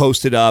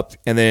post it up,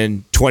 and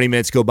then 20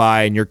 minutes go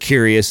by and you're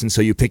curious, and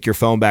so you pick your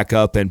phone back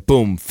up and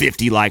boom,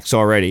 50 likes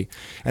already.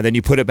 And then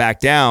you put it back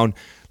down.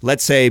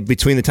 Let's say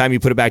between the time you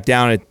put it back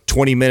down and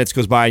 20 minutes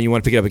goes by and you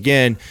want to pick it up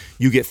again,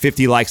 you get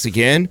 50 likes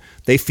again.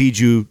 They feed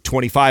you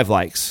 25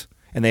 likes,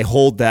 and they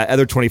hold that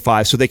other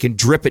 25 so they can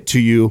drip it to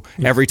you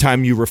every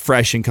time you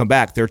refresh and come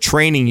back. They're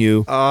training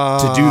you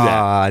to do that.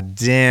 Ah,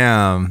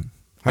 damn.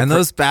 And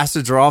those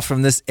bastards are all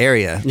from this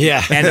area.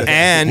 Yeah.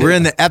 And we're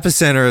in the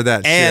epicenter of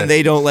that shit. And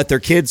they don't let their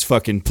kids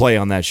fucking play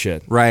on that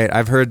shit. Right.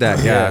 I've heard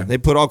that. Yeah. They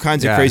put all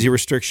kinds of crazy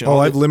restrictions. Oh,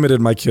 I've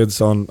limited my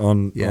kids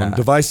on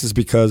devices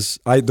because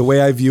the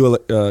way I view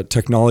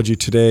technology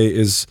today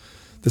is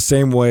the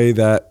same way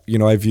that,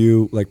 I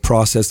view like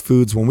processed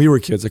foods when we were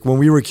kids. Like when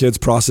we were kids,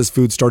 processed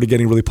foods started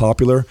getting really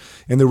popular,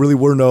 and there really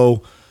were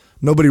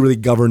nobody really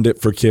governed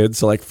it for kids.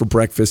 So like for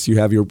breakfast, you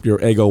have your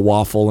Eggo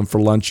waffle, and for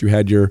lunch you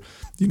had your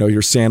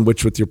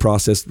sandwich with your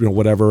processed,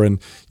 whatever,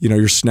 and,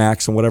 your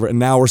snacks and whatever. And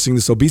now we're seeing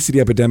this obesity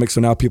epidemic. So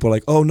now people are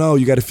like, oh no,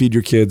 you got to feed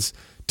your kids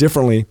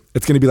differently.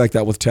 It's going to be like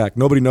that with tech.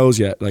 Nobody knows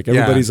yet. Like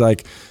everybody's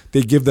like,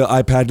 they give the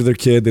iPad to their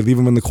kid, they leave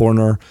them in the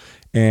corner,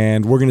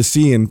 and we're going to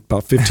see in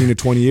about 15 to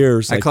 20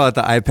 years. I call it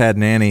the iPad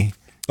nanny.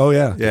 Oh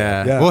yeah.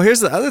 Yeah. Well, here's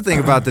the other thing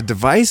about the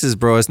devices,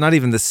 bro. It's not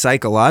even the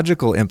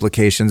psychological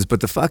implications, but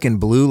the fucking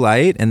blue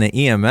light and the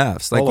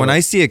EMFs. Like when I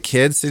see a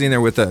kid sitting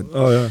there with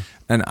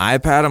an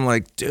iPad, I'm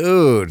like,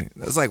 dude,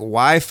 that's like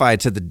Wi-Fi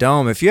to the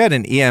dome. If you had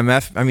an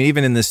EMF, I mean,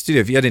 even in the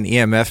studio, if you had an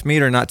EMF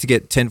meter, not to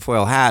get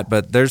tinfoil hat,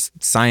 but there's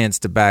science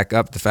to back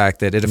up the fact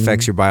that it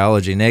affects your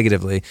biology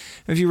negatively.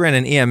 If you ran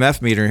an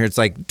EMF meter in here, it's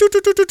like,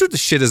 the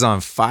shit is on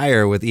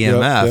fire with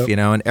EMF, you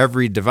know, and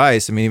every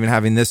device, I mean, even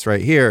having this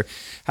right here,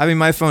 having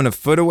my phone a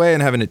foot away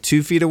and having it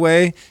 2 feet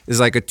away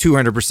is like a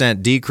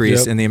 200%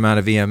 decrease in the amount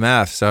of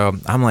EMF. So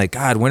I'm like,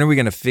 God, when are we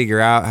going to figure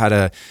out how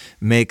to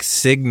make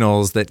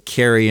signals that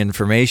carry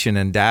information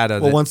and data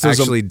that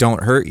actually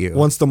don't hurt you?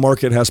 Once the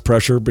market has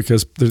pressure,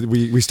 because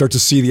we start to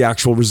see the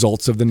actual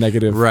results of the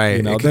negative, right?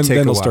 You know, then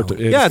they'll start to.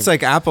 It's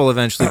like Apple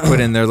eventually put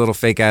in their little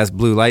fake ass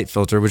blue light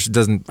filter, which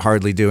doesn't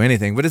hardly do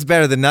anything, but it's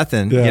better than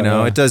nothing. You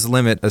know, it does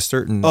limit a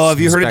certain. Oh, have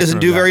you heard it doesn't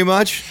do very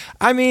much?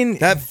 I mean,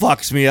 that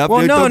fucks me up. Well,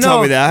 dude. Don't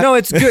tell me that. No,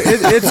 it's good.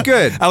 It's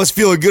good. I was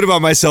feeling good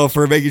about myself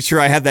for making sure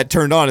I had that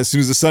turned on as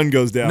soon as the sun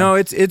goes down. No,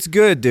 it's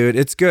good, dude.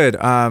 It's good.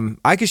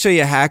 I could show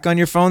you a hack on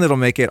your phone that'll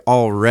make it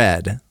all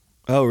red.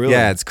 Oh, really?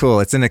 Yeah, it's cool.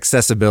 It's an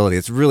accessibility.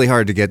 It's really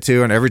hard to get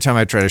to, and every time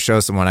I try to show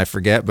someone, I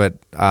forget. But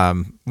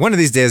one of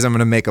these days, I'm going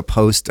to make a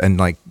post and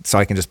so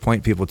I can just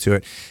point people to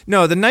it.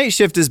 No, the night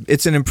shift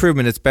it's an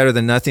improvement. It's better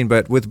than nothing.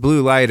 But with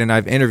blue light, and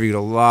I've interviewed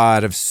a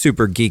lot of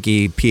super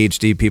geeky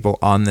PhD people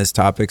on this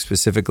topic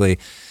specifically.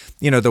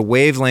 You know, the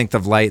wavelength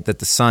of light that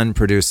the sun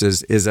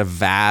produces is a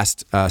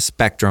vast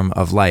spectrum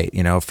of light.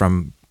 You know,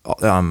 from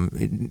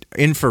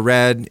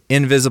infrared,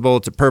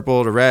 invisible, to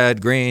purple, to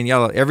red, green,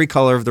 yellow. Every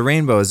color of the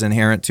rainbow is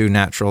inherent to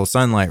natural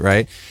sunlight,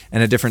 right?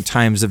 And at different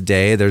times of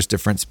day, there's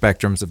different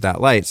spectrums of that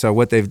light. So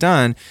what they've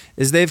done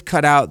is they've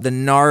cut out the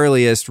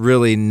gnarliest,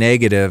 really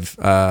negative,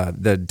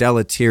 the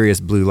deleterious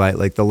blue light,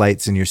 like the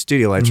lights in your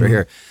studio lights right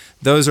here.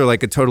 Those are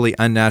like a totally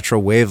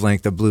unnatural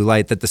wavelength of blue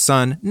light that the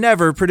sun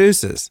never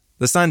produces.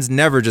 The sun's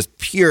never just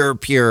pure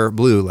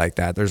blue like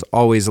that. There's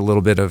always a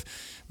little bit of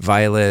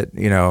violet,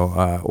 you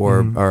know,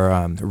 or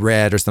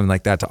red or something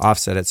like that to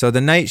offset it. So the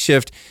night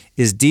shift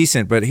is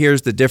decent, but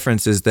here's the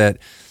difference is that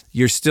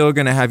you're still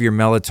going to have your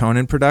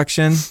melatonin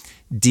production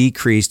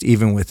decreased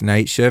even with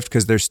night shift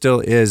because there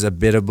still is a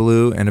bit of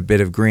blue and a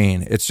bit of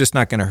green. It's just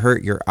not going to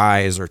hurt your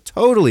eyes or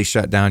totally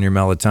shut down your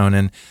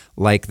melatonin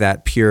like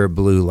that pure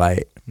blue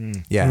light.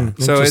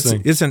 So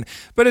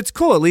but it's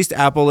cool. At least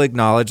Apple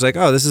acknowledged like,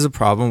 oh, this is a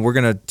problem. We're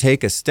going to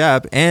take a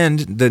step, and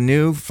the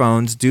new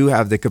phones do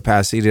have the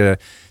capacity to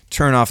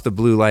turn off the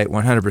blue light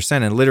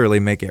 100% and literally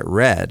make it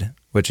red,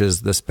 which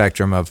is the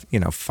spectrum of, you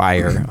know,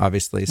 fire,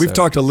 obviously. We've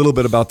talked a little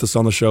bit about this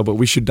on the show, but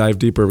we should dive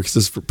deeper because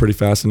this is pretty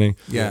fascinating.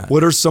 Yeah.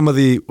 What are some of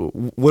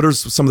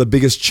the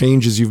biggest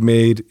changes you've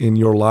made in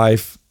your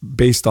life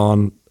based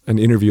on an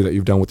interview that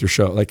you've done with your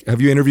show? Like, have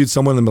you interviewed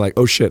someone and been like,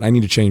 oh shit, I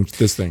need to change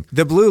this thing?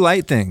 The blue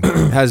light thing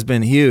has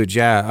been huge.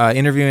 Yeah.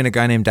 Interviewing a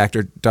guy named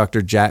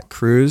Dr. Jack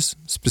Cruz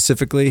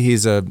specifically.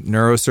 He's a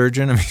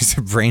neurosurgeon. I mean, he's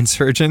a brain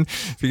surgeon.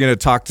 If you're going to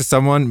talk to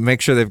someone,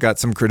 make sure they've got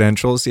some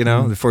credentials, you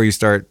know, before you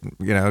start,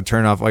 you know,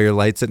 turn off all your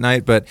lights at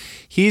night. But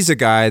he's a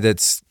guy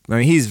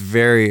he's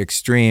very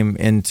extreme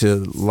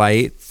into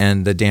light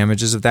and the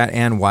damages of that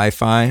and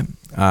Wi-Fi.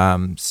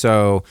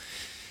 So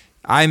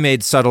I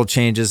made subtle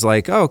changes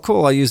like, oh,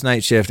 cool, I'll use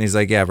night shift. And he's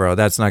like, yeah, bro,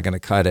 that's not going to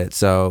cut it.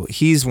 So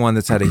he's one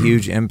that's had a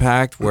huge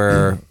impact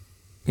where,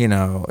 you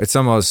know, it's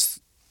almost,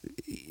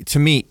 to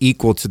me,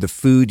 equal to the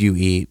food you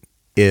eat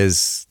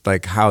is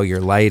like how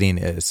your lighting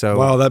is. So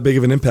wow, that big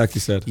of an impact,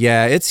 you said.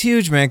 Yeah, it's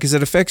huge, man, because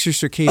it affects your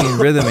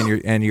circadian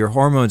rhythm and your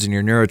hormones and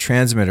your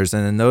neurotransmitters,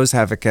 and then those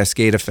have a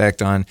cascade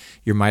effect on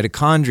your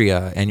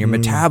mitochondria and your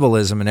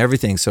metabolism and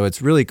everything. So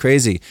it's really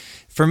crazy.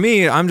 For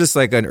me, I'm just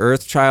like an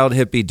earth child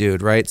hippie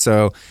dude, right?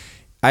 So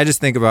I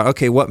just think about,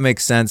 okay, what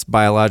makes sense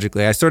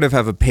biologically? I sort of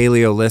have a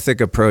Paleolithic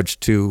approach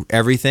to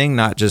everything,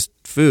 not just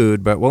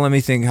food, but well, let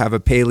me have a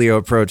paleo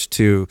approach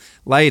to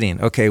lighting.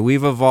 Okay,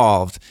 we've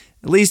evolved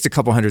at least a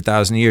couple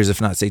 100,000 years,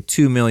 if not say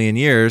 2 million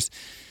years,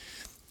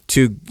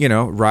 to, you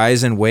know,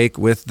 rise and wake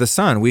with the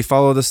sun. We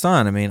follow the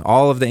sun. I mean,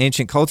 all of the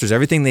ancient cultures,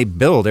 everything they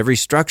build, every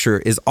structure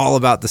is all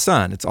about the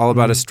sun. It's all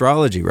about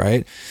astrology,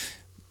 right?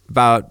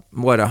 About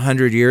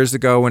 100 years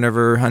ago,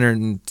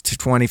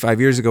 125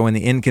 years ago, when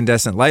the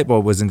incandescent light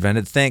bulb was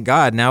invented, thank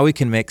God, now we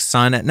can make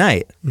sun at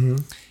night.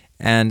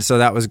 And so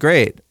that was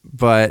great,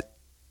 but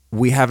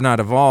we have not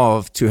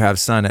evolved to have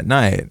sun at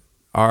night.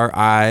 Our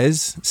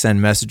eyes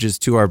send messages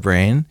to our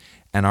brain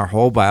and our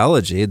whole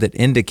biology that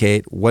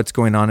indicate what's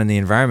going on in the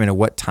environment and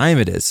what time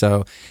it is.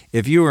 So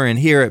if you were in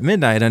here at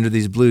midnight under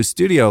these blue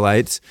studio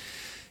lights,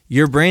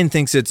 your brain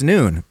thinks it's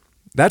noon.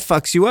 That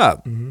fucks you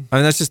up. I mean,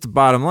 that's just the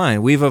bottom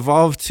line. We've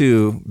evolved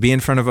to be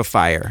in front of a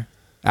fire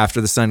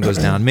after the sun goes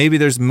down. Maybe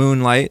there's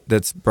moonlight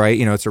that's bright.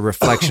 You know, it's a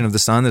reflection of the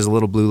sun. There's a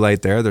little blue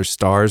light there. There's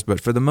stars. But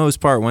for the most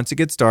part, once it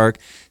gets dark,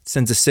 it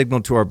sends a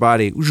signal to our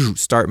body,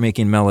 start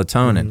making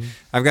melatonin.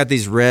 I've got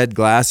these red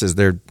glasses.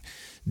 They're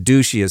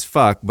douchey as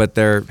fuck, but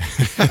they're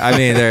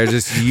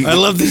just. I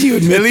love that you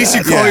admit. At least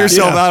you call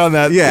yourself out on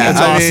that. Yeah, That's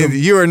awesome.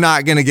 you are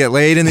not going to get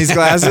laid in these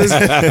glasses,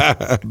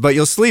 but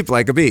you'll sleep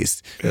like a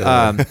beast.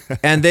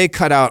 And they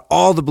cut out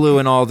all the blue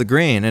and all the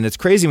green, and it's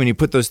crazy when you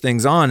put those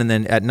things on, and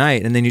then at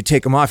night, and then you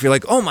take them off. You're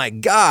like, oh my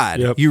god!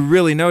 Yep. You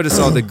really notice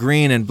all the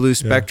green and blue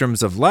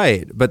spectrums of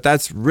light. But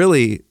that's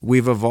really,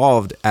 we've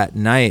evolved at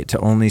night to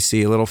only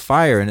see a little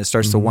fire, and it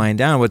starts to wind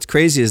down. What's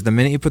crazy is the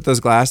minute you put those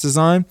glasses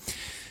on,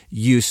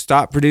 you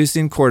stop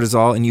producing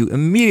cortisol and you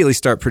immediately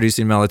start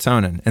producing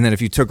melatonin. And then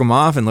if you took them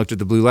off and looked at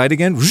the blue light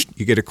again, whoosh,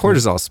 you get a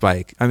cortisol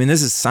spike. I mean,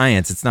 this is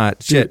science. It's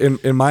not shit.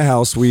 Dude, in my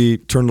house, we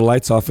turn the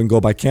lights off and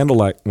go by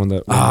candlelight.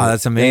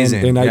 That's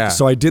amazing. And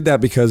so I did that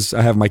because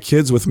I have my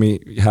kids with me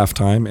half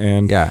time,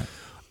 and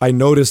I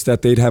noticed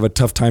that they'd have a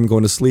tough time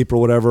going to sleep or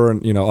whatever.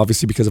 And,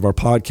 obviously because of our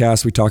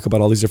podcast, we talk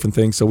about all these different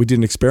things. So we did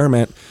an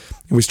experiment,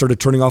 and we started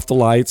turning off the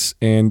lights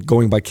and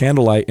going by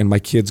candlelight. And my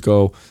kids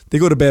they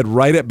go to bed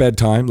right at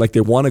bedtime, like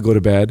they want to go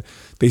to bed.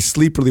 They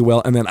sleep really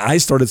well. And then I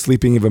started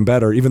sleeping even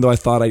better, even though I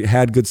thought I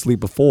had good sleep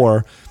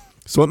before.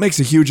 So it makes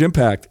a huge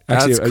impact.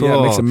 Actually, That's cool. Yeah,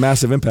 it makes a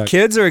massive impact.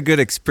 Kids are a good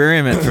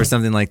experiment for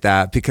something like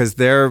that because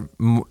they're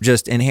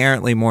just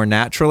inherently more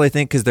natural, I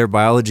think, because their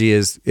biology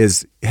has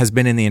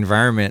been in the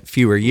environment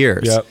fewer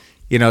years.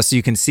 Yep. So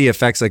you can see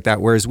effects like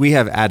that. Whereas we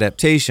have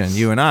adaptation.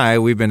 You and I,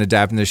 we've been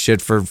adapting this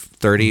shit for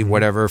 30,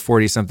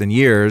 40 something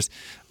years.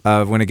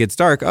 When it gets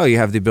dark, you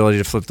have the ability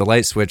to flip the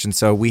light switch. And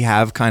so we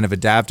have kind of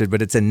adapted,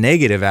 but it's a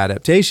negative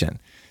adaptation.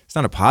 It's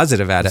not a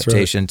positive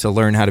adaptation to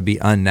learn how to be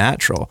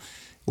unnatural.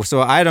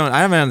 So I haven't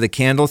had the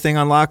candle thing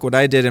on lock. What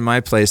I did in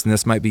my place, and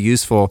this might be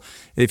useful,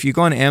 if you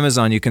go on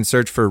Amazon, you can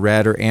search for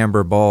red or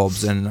amber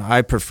bulbs, and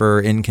I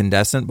prefer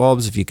incandescent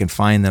bulbs if you can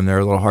find them. They're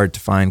a little hard to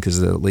find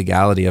because of the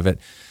legality of it,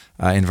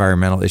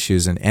 environmental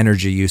issues and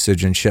energy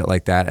usage and shit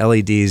like that.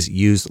 LEDs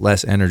use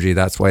less energy.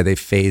 That's why they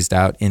phased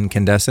out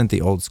incandescent,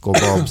 the old school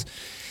bulbs.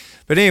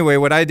 But anyway,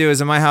 what I do is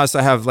in my house,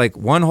 I have like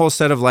one whole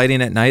set of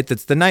lighting at night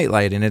that's the night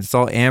light, and it's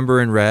all amber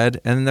and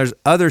red. And then there's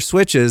other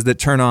switches that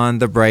turn on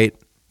the bright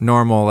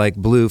normal like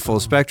blue full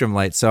spectrum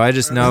lights. So I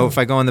just know if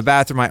I go in the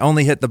bathroom, I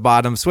only hit the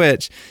bottom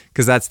switch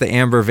because that's the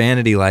amber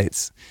vanity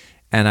lights.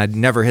 And I'd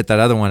never hit that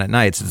other one at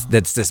night.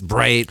 That's this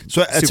bright.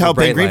 So that's how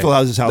Ben Greenfield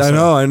has his house.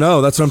 I know.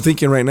 That's what I'm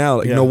thinking right now.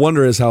 Like, no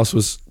wonder his house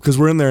was, because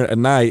we're in there at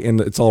night and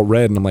it's all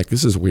red, and I'm like,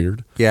 this is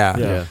weird.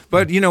 Yeah.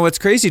 But what's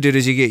crazy, dude,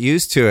 is you get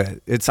used to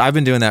it. I've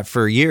been doing that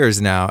for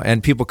years now,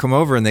 and people come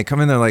over and they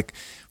come in, they're like,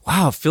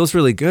 wow, it feels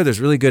really good.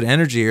 There's really good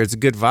energy, or it's a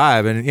good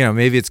vibe. And,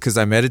 maybe it's because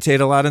I meditate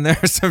a lot in there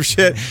or some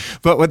shit.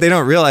 But what they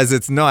don't realize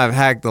is, I've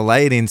hacked the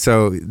lighting.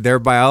 So their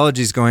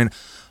biology's going,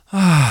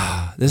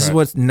 this is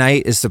what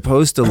night is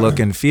supposed to look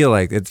and feel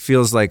like. It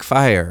feels like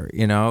fire,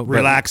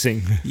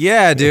 Relaxing.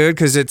 Yeah, dude,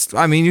 because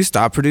you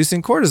stop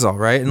producing cortisol,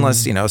 right?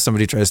 Unless,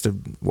 somebody tries to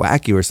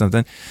whack you or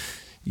something.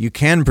 You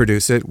can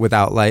produce it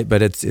without light,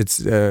 but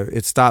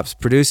it stops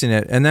producing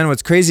it. And then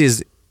what's crazy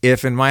is,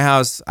 if in my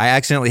house I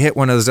accidentally hit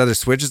one of those other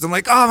switches, I'm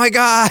like, oh my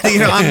God,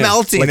 I'm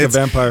melting. Like a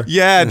vampire.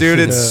 Yeah, dude,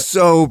 it's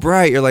so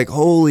bright. You're like,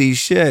 holy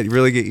shit. You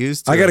really get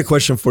used to it. I got a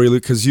question for you,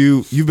 Luke, because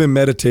you've been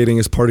meditating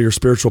as part of your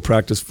spiritual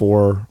practice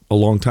for a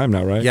long time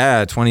now, right?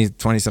 Yeah,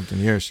 20 something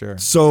years, sure.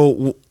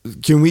 So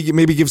can we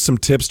maybe give some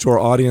tips to our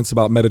audience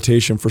about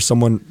meditation for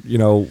someone,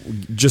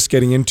 just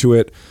getting into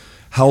it?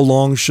 How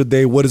long should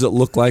they? What does it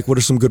look like? What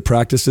are some good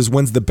practices?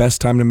 When's the best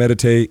time to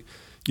meditate?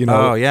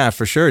 Oh, yeah,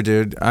 for sure,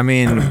 dude. I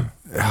mean...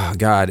 Oh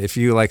God, if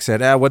you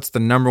said, what's the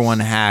number one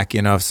hack,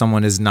 if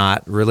someone is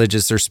not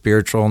religious or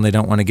spiritual and they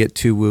don't want to get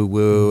too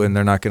woo-woo and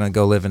they're not going to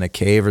go live in a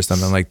cave or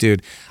something, like,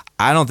 dude,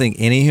 I don't think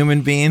any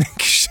human being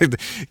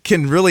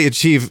can really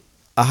achieve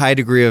a high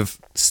degree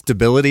of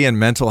stability and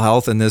mental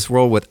health in this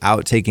world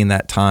without taking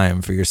that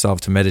time for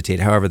yourself to meditate,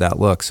 however that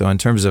looks. So in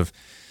terms of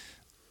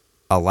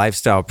a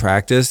lifestyle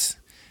practice,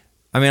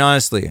 I mean,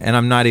 honestly, and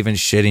I'm not even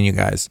shitting you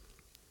guys,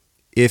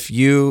 if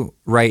you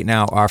right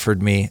now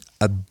offered me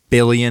 $1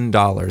 billion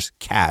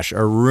cash,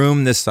 a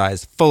room this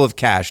size, full of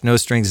cash, no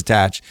strings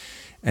attached,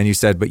 and you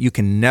said, but you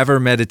can never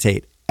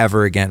meditate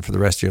ever again for the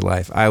rest of your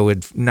life, I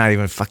would not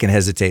even fucking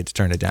hesitate to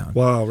turn it down.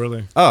 Wow,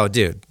 really? Oh,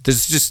 dude,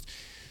 there's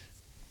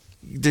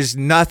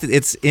nothing,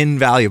 it's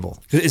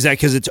invaluable. Is that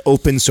because it's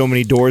opened so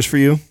many doors for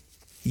you?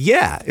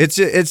 Yeah, it's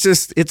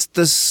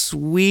the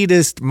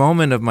sweetest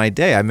moment of my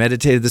day. I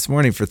meditated this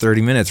morning for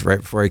 30 minutes right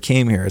before I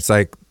came here. It's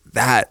like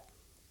that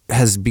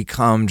has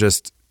become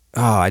just,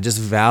 I just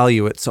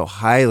value it so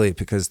highly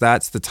because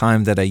that's the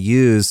time that I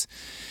use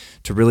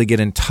to really get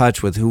in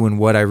touch with who and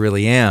what I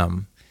really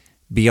am,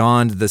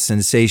 beyond the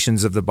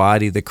sensations of the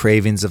body, the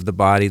cravings of the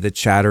body, the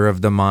chatter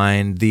of the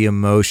mind, the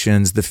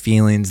emotions, the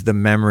feelings, the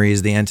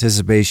memories, the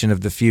anticipation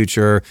of the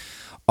future,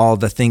 all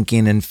the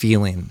thinking and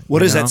feeling. What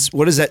does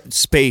that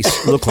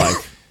space look like?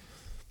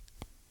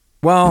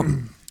 Well,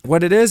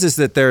 what it is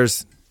that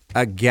there's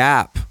a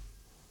gap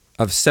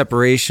of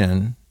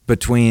separation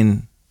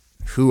between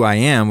who I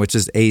am, which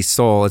is a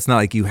soul. It's not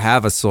like you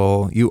have a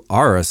soul, you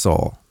are a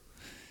soul.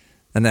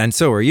 And then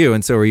so are you,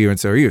 and so are you, and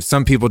so are you.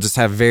 Some people just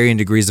have varying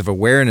degrees of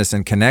awareness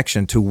and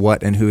connection to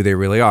what and who they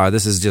really are.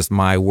 This is just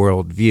my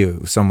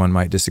worldview. Someone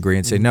might disagree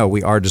and say, no,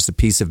 we are just a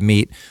piece of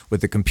meat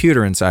with a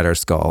computer inside our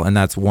skull. And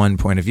that's one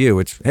point of view,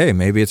 which, hey,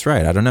 maybe it's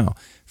right. I don't know.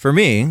 For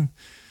me,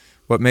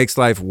 what makes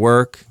life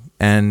work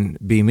and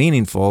be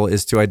meaningful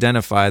is to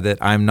identify that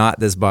I'm not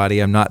this body,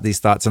 I'm not these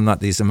thoughts, I'm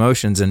not these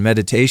emotions. And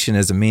meditation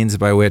is a means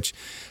by which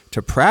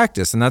to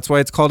practice, and that's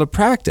why it's called a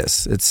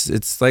practice.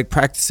 It's like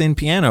practicing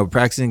piano,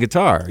 practicing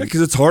guitar.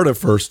 Because it's hard at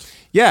first.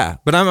 Yeah,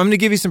 but I'm going to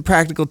give you some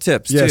practical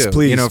tips too. Yes,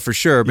 please. You know, for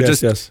sure. But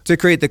just to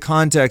create the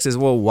context as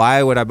well,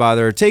 why would I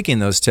bother taking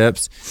those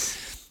tips?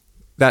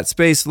 That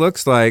space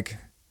looks like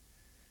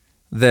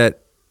that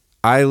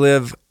I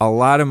live a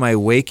lot of my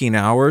waking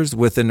hours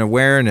with an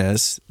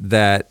awareness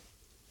that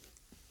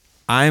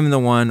I'm the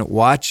one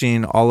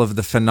watching all of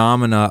the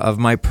phenomena of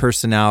my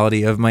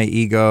personality, of my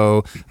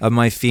ego, of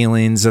my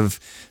feelings of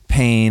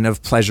pain,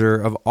 of pleasure,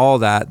 of all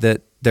that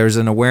there's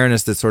an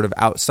awareness that's sort of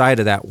outside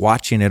of that,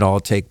 watching it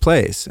all take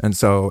place. And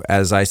so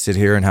as I sit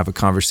here and have a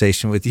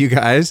conversation with you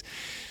guys,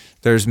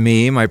 there's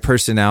me, my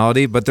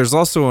personality, but there's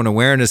also an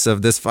awareness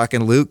of this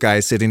fucking Luke guy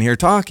sitting here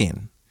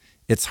talking.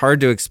 It's hard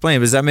to explain.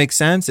 Does that make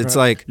sense? It's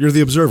like you're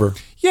the observer.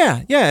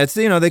 Yeah. It's,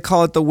 you know, they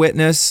call it the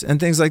witness and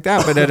things like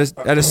that. But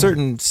at a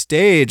certain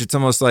stage, it's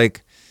almost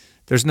like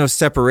there's no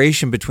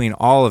separation between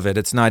all of it.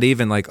 It's not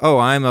even like, oh,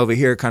 I'm over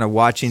here kind of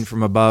watching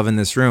from above in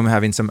this room,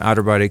 having some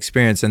outer body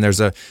experience, and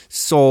there's a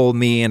soul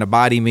me and a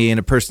body me and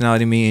a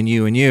personality me and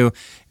you and you.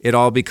 It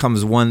all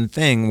becomes one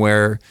thing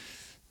where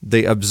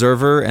the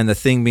observer and the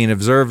thing being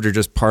observed are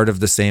just part of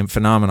the same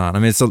phenomenon. I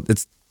mean,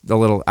 it's a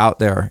little out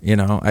there, you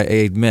know, I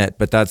admit,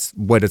 but that's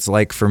what it's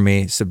like for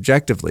me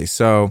subjectively.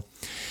 So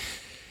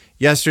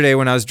yesterday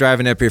when I was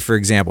driving up here, for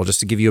example, just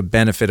to give you a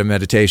benefit of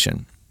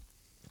meditation,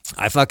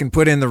 I fucking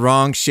put in the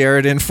wrong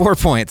Sheridan 4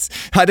 points.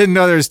 I didn't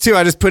know there was 2.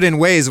 I just put in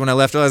Waze when I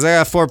left. I was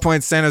like, 4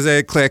 points, San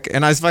Jose, click,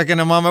 and I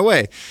am on my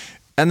way.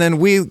 And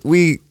then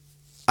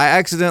I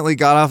accidentally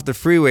got off the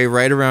freeway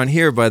right around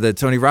here by the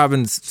Tony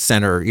Robbins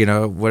Center, you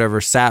know,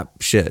 whatever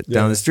SAP shit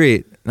down the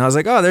street. And I was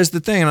like, oh, there's the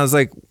thing. And I was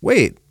like,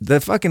 wait,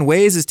 the fucking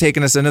Waze is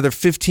taking us another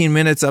 15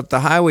 minutes up the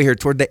highway here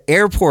toward the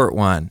airport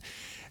one.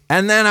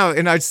 And then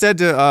I said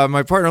to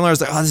my partner, I was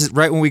like, oh, this is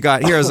right when we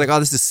got here. I was like, oh,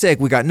 this is sick.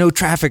 We got no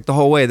traffic the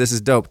whole way. This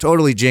is dope.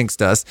 Totally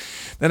jinxed us.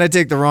 Then I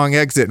take the wrong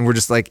exit and we're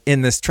just like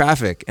in this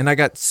traffic. And I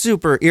got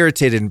super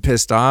irritated and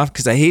pissed off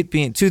because I hate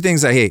two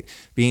things I hate,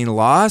 being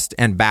lost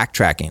and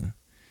backtracking.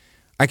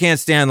 I can't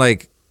stand,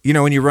 like, you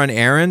know, when you run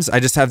errands, I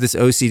just have this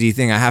OCD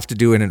thing. I have to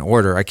do it in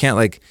order. I can't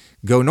like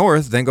go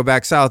north, then go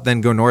back south,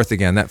 then go north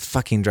again. That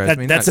fucking drives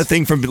me nuts. That's a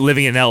thing from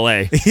living in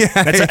LA.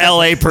 That's an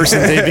LA person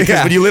thing,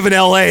 because when you live in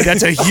LA,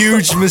 that's a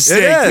huge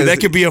mistake. Dude. That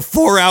could be a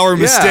 4-hour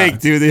mistake,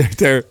 dude.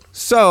 There.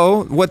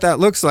 So what that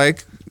looks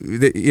like,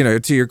 you know,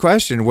 to your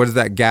question, what does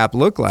that gap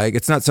look like?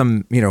 It's not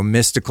some, you know,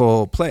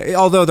 mystical play,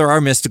 although there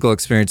are mystical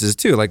experiences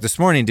too. Like this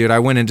morning, dude, I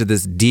went into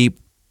this deep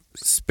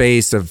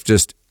space of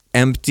just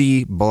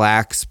empty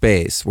black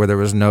space where there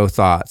was no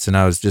thoughts, and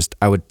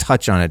I would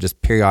touch on it just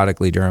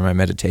periodically during my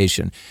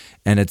meditation,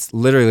 and it's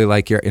literally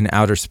like you're in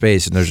outer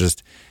space and there's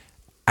just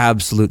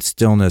absolute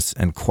stillness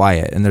and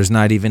quiet, and there's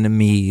not even a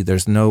me,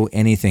 there's no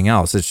anything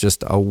else. It's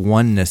just a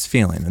oneness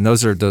feeling, and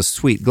those are those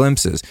sweet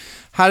glimpses.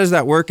 How does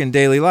that work in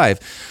daily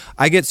life?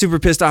 I get super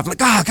pissed off, like,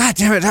 oh, God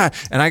damn it.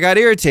 And I got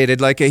irritated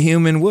like a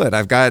human would.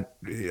 I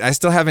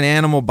still have an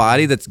animal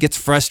body that gets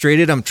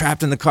frustrated. I'm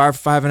trapped in the car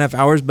for 5.5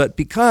 hours. But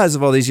because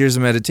of all these years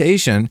of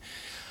meditation,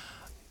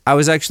 I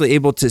was actually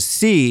able to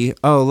see,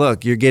 oh,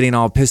 look, you're getting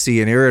all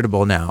pissy and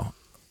irritable now.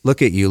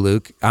 Look at you,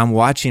 Luke. I'm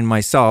watching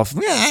myself.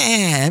 And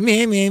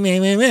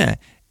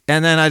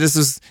then I just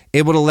was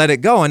able to let it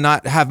go and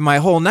not have my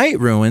whole night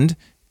ruined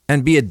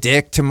and be a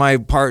dick to my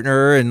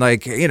partner and,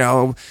 like, you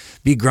know,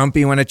 be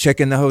grumpy when I check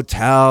in the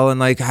hotel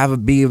and like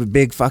be a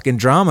big fucking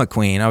drama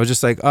queen. I was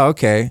just like, oh,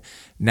 okay,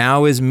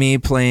 now is me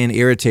playing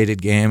irritated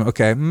game.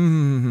 Okay.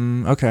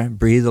 Okay.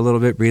 Breathe a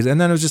little bit, breathe.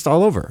 And then it was just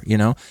all over, you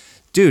know,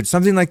 dude,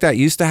 something like that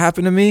used to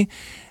happen to me.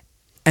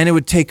 And it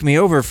would take me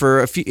over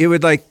for it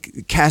would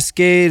like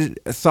cascade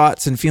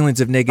thoughts and feelings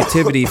of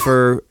negativity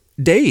for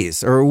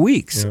days or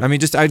weeks. Yeah. I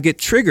mean, I'd get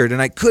triggered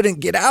and I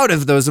couldn't get out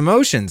of those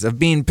emotions of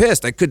being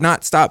pissed. I could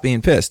not stop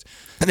being pissed.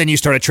 And then you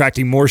start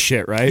attracting more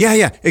shit, right?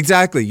 Yeah,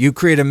 exactly. You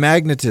create a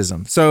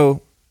magnetism.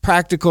 So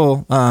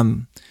practical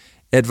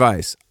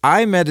advice.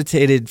 I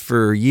meditated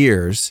for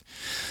years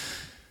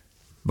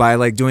by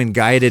like doing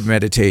guided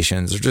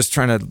meditations or just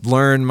trying to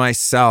learn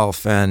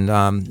myself. And,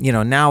 you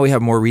know, now we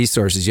have more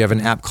resources. You have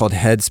an app called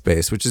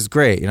Headspace, which is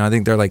great. You know, I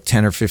think they're like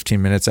 10 or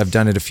 15 minutes. I've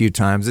done it a few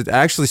times. I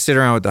actually sit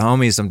around with the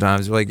homies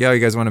sometimes. We're like, yo, you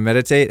guys want to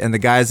meditate? And the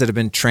guys that have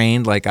been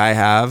trained like I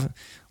have,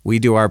 we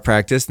do our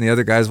practice, and the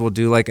other guys will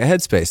do like a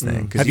Headspace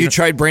thing. Have you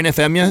tried Brain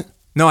FM yet?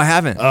 No, I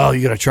haven't. Oh,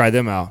 you got to try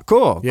them out.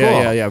 Cool.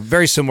 Yeah.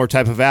 Very similar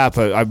type of app.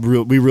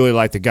 We really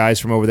like the guys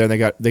from over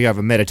there. They have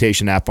a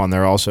meditation app on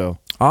there also.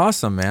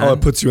 Awesome, man. Oh,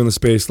 it puts you in the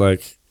space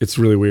like it's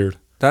really weird.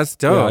 That's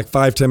dope. Yeah, like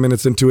 5-10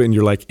 minutes into it and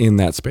you're like in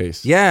that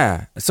space.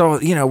 Yeah. So,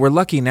 we're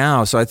lucky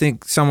now. So I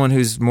think someone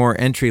who's more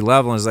entry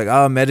level is like,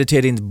 oh,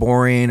 meditating's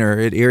boring, or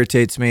it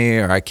irritates me,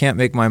 or I can't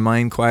make my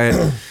mind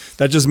quiet.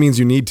 That just means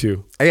you need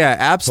to. Yeah,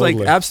 apps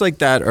Totally. like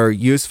that are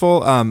useful.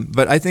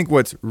 But I think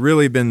what's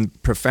really been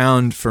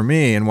profound for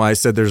me, and why I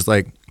said there's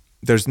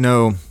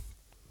no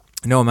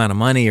amount of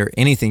money or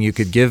anything you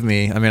could give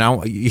me. I mean,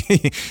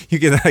 you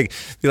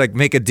could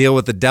make a deal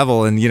with the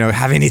devil and,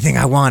 have anything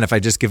I want. If I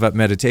just give up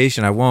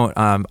meditation, I won't.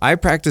 I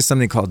practice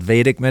something called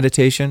Vedic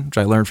meditation, which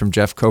I learned from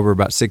Jeff Kober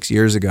about 6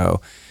 years ago.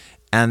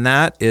 And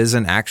that is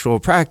an actual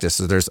practice.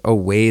 So there's a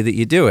way that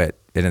you do it.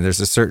 And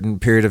there's a certain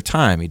period of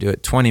time. You do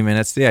it 20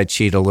 minutes. Yeah, I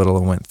cheat a little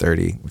and went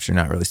 30, which you're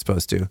not really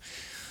supposed to.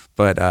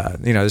 But,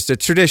 it's a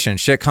tradition.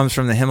 Shit comes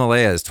from the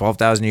Himalayas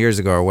 12,000 years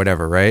ago or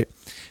whatever, right?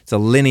 It's a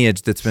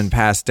lineage that's been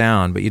passed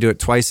down, but you do it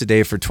twice a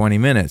day for 20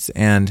 minutes.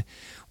 And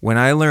when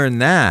I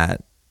learned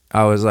that,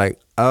 I was like,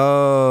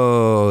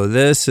 oh,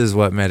 this is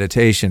what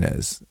meditation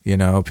is,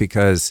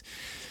 because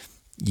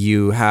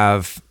you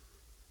have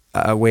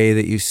a way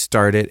that you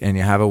start it and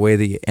you have a way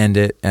that you end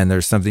it, and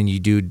there's something you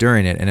do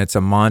during it, and it's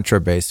a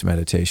mantra-based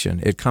meditation.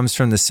 It comes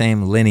from the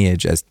same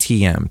lineage as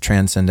TM,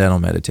 Transcendental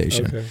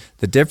Meditation. Okay.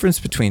 The difference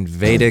between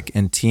Vedic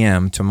and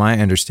TM, to my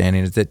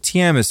understanding, is that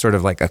TM is sort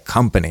of like a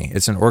company.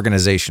 It's an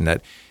organization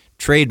that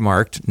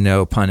trademarked,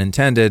 no pun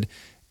intended,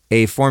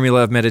 a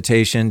formula of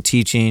meditation,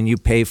 teaching, you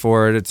pay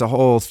for it. It's a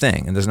whole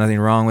thing, and there's nothing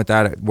wrong with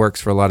that. It works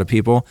for a lot of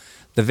people.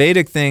 The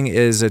Vedic thing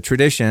is a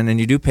tradition, and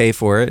you do pay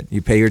for it.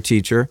 You pay your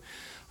teacher.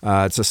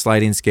 It's a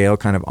sliding scale,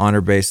 kind of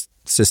honor-based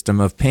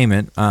system of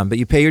payment. But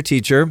you pay your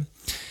teacher,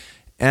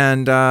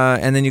 and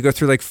then you go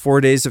through like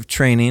 4 days of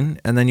training,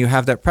 and then you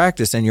have that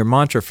practice and your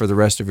mantra for the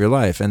rest of your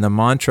life. And the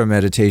mantra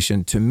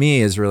meditation, to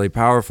me, is really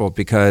powerful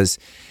because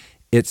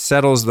it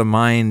settles the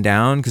mind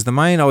down, because the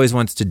mind always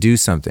wants to do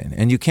something,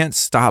 and you can't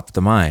stop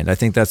the mind. I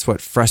think that's what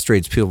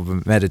frustrates people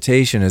with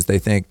meditation, is they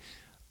think,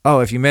 oh,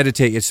 if you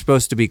meditate, it's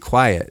supposed to be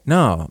quiet.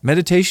 No,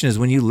 meditation is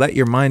when you let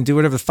your mind do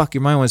whatever the fuck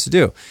your mind wants to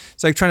do.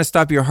 It's like trying to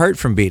stop your heart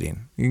from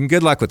beating.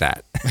 Good luck with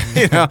that.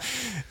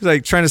 It's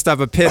like trying to stop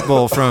a pit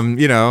bull from,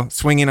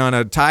 swinging on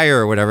a tire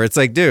or whatever. It's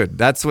like, dude,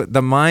 that's what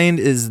the mind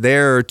is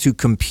there to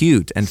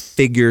compute and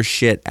figure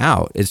shit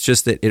out. It's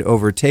just that it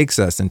overtakes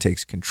us and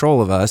takes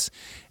control of us.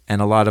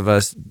 And a lot of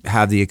us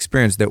have the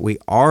experience that we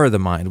are the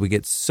mind. We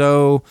get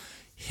so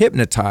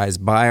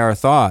hypnotized by our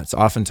thoughts,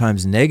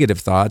 oftentimes negative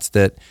thoughts,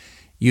 that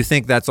you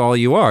think that's all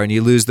you are, and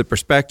you lose the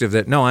perspective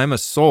that, no, I'm a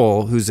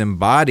soul who's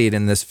embodied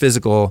in this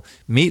physical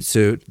meat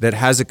suit that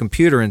has a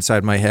computer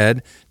inside my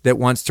head that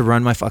wants to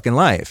run my fucking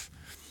life.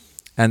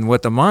 And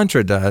what the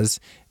mantra does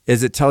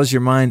is it tells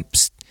your mind,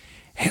 psst,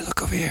 hey,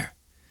 look over here,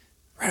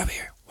 right over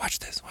here, watch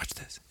this.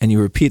 And you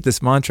repeat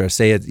this mantra.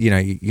 Say it,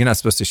 you're not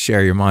supposed to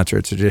share your mantra,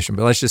 it's tradition,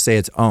 but let's just say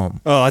it's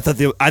Om. Oh, I thought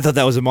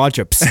that was a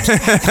mantra.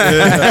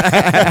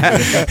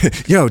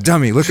 Yo,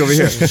 dummy, look over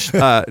here.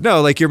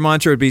 No, like your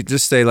mantra would be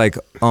just say like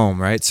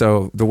Om, right?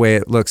 So the way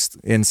it looks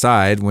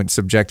inside, when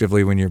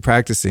subjectively when you're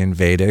practicing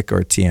Vedic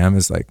or TM,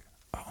 is like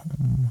Om,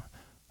 Om,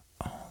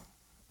 Om.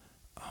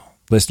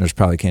 Listeners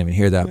probably can't even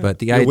hear that, but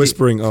the idea,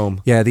 whispering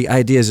Om. Yeah, the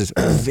idea is just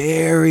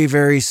very,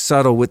 very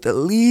subtle with the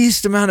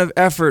least amount of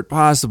effort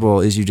possible.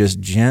 Is you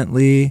just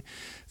gently,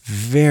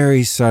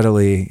 very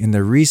subtly, in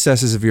the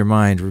recesses of your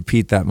mind,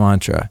 repeat that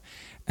mantra.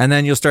 And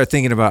then you'll start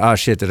thinking about, oh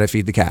shit, did I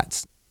feed the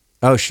cats?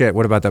 Oh shit,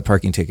 what about that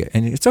parking ticket?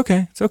 And it's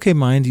okay,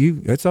 mind.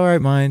 It's all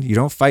right, mind. You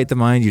don't fight the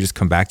mind. You just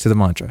come back to the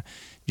mantra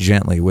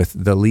gently with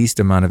the least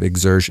amount of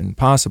exertion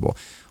possible.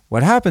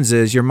 What happens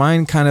is your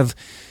mind kind of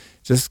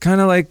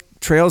like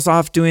trails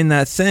off doing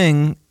that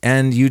thing,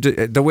 and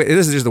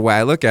this is just the way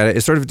I look at it.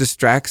 It sort of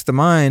distracts the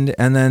mind,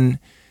 and then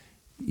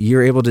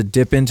you're able to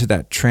dip into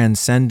that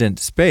transcendent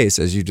space,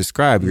 as you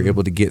described. You're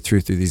able to get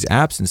through these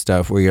apps and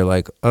stuff where you're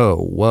like, oh,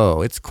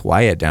 whoa, it's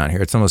quiet down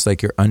here. It's almost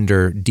like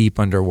you're deep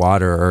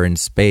underwater or in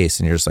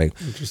space, and you're just like,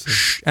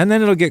 shh, and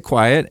then it'll get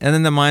quiet, and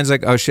then the mind's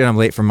like, oh shit, I'm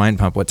late for Mind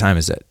Pump. What time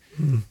is it?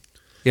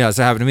 Yeah,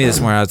 so it happened to me this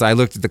morning. I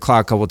looked at the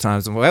clock a couple of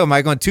times. I'm like, oh, am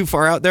I going too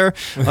far out there?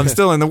 I'm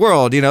still in the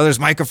world. There's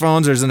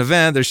microphones, there's an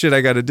event, there's shit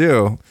I got to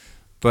do.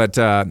 But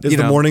is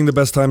the morning the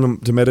best time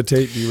to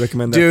meditate? Do you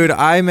recommend that? Dude,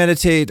 I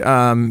meditate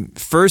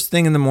first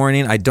thing in the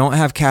morning. I don't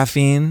have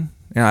caffeine.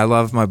 I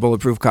love my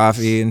bulletproof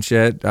coffee and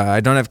shit. I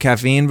don't have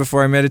caffeine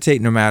before I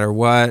meditate, no matter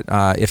what.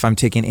 If I'm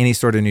taking any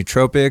sort of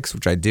nootropics,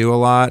 which I do a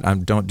lot, I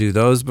don't do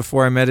those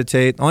before I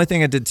meditate. The only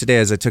thing I did today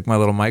is I took my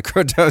little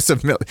micro dose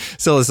of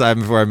psilocybin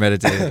before I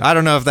meditated. I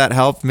don't know if that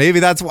helped. Maybe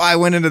that's why I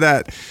went into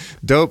that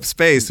dope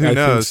space. Who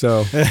knows?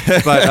 I think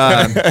so.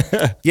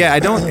 But yeah, I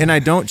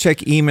don't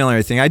check email or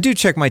anything. I do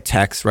check my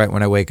texts right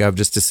when I wake up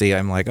just to see.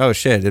 I'm like, oh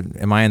shit,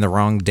 am I in the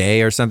wrong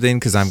day or something?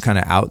 Because I'm kind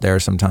of out there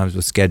sometimes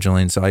with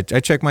scheduling. So I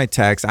check my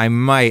texts.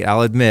 I'll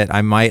admit,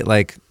 I might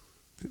like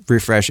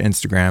refresh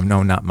Instagram.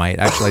 No, not might.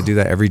 Actually, I do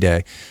that every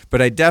day.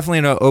 But I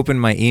definitely don't open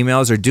my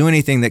emails or do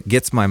anything that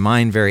gets my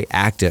mind very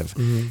active.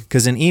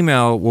 Because an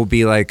email will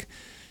be like,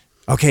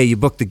 okay, you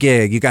booked the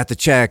gig, you got the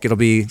check, it'll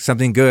be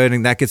something good,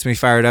 and that gets me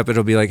fired up.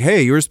 It'll be like,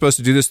 hey, you were supposed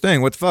to do this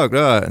thing. What the fuck?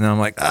 And then I'm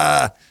like,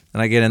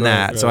 and I get in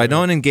that. So I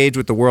don't engage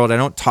with the world. I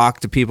don't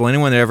talk to people.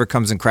 Anyone that ever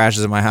comes and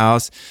crashes at my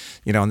house,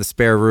 in the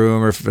spare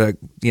room, or if a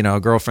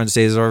girlfriend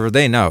stays over,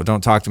 they know,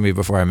 don't talk to me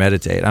before I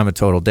meditate. I'm a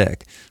total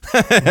dick.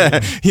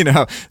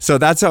 So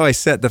that's how I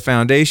set the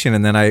foundation.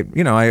 And then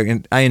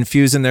I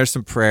infuse in there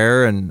some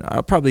prayer, and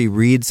I'll probably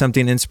read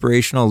something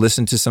inspirational,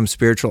 listen to some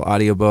spiritual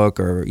audiobook,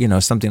 or,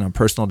 something on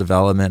personal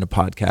development, a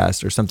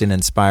podcast or something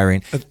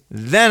inspiring.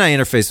 Then I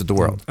interface with the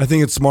world. I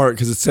think it's smart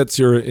because it sets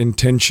your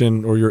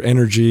intention or your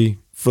energy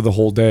for the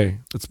whole day.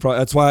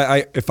 That's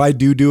why if I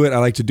do it, I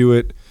like to do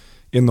it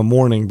in the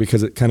morning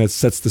because it kind of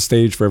sets the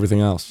stage for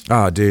everything else.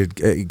 Oh, dude,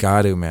 you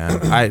got to, man.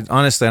 I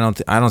honestly,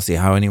 I don't see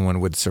how anyone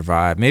would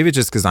survive. Maybe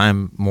just because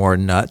I'm more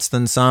nuts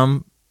than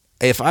some.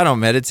 If I don't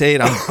meditate,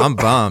 I'm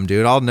bummed,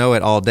 dude. I'll know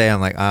it all day. I'm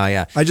like,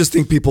 yeah. I just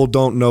think people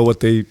don't know what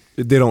they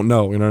don't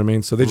know. You know what I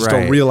mean? So they just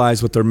don't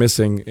realize what they're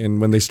missing. And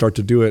when they start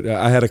to do it,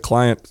 I had a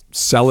client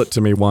sell it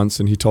to me once,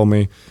 and he told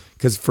me,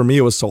 because for me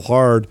it was so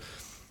hard.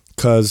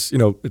 Because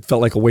it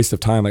felt like a waste of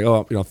time.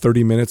 Like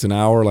 30 minutes, an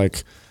hour.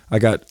 Like I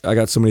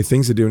got so many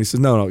things to do. And he says,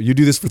 no, you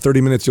do this for 30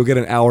 minutes, you'll get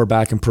an hour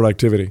back in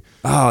productivity.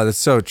 Oh, that's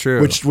so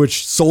true.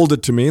 Which sold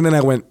it to me, and then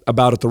I went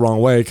about it the wrong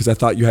way because I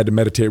thought you had to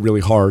meditate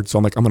really hard. So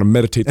I'm like, I'm going to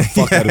meditate the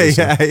fuck out of this.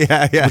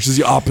 Yeah. Which is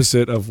the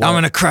opposite of what, I'm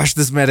going to crush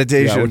this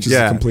meditation. Yeah, which is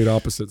the complete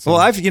opposite. So. Well,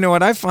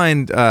 I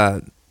find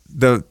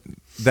the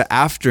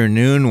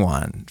afternoon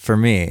one for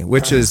me,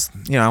 which is,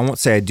 I won't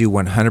say I do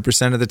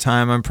 100% of the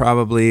time. I'm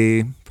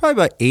probably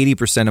about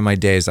 80% of my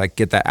days I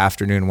get that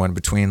afternoon one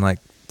between like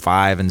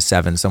 5 and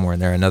 7, somewhere in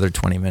there, another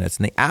 20 minutes.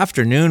 And the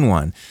afternoon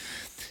one,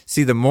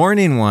 see, the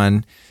morning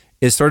one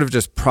is sort of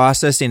just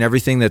processing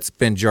everything that's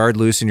been jarred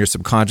loose in your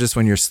subconscious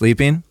when you're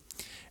sleeping,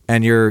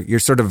 and you're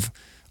sort of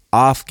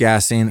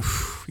off-gassing,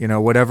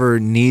 whatever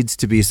needs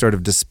to be sort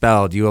of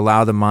dispelled. You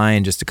allow the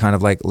mind just to kind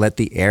of like let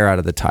the air out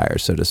of the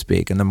tires, so to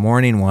speak. And the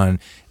morning one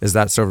is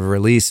that sort of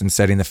release and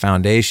setting the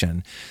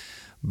foundation.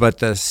 But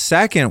the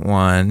second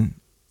one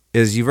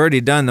is, you've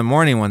already done the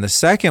morning one. The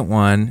second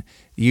one,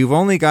 you've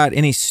only got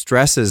any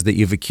stresses that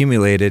you've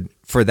accumulated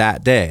for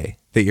that day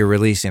that you're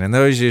releasing. And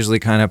those usually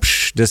kind of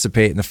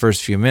dissipate in the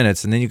first few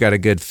minutes. And then you got a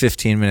good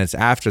 15 minutes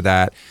after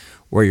that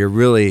where you're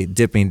really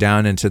dipping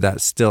down into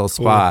that still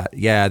spot. Cool.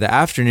 Yeah, the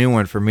afternoon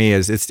one for me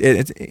is it's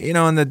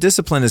and the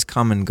discipline has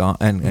come and gone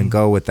and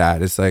go with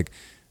that. It's like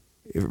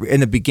in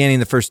the beginning,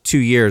 the first 2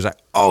 years, I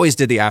always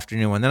did the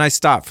afternoon one. Then I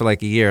stopped for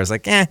like a year. I was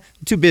like, I'm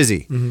too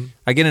busy. Mm-hmm.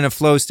 I get in a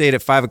flow state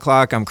at 5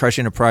 o'clock. I'm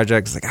crushing a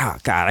project. It's like, oh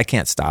God, I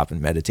can't stop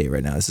and meditate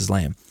right now. This is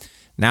lame.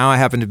 Now I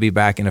happen to be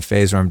back in a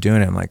phase where I'm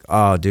doing it. I'm like,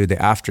 oh, dude,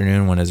 the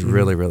afternoon one is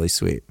really, really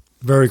sweet.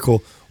 Very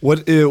cool.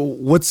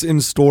 What's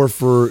in store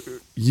for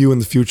you in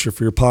the future,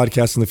 for your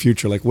podcast in the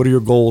future? Like, what are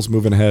your goals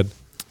moving ahead?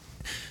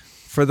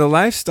 For the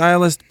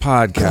Lifestylist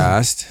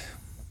podcast,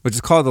 which is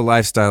called the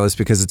Lifestylist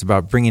because it's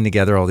about bringing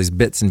together all these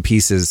bits and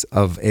pieces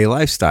of a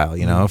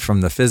lifestyle,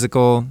 from the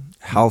physical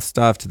health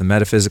stuff to the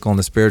metaphysical and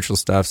the spiritual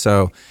stuff.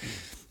 So,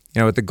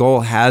 what the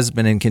goal has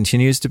been and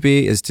continues to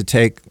be is to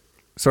take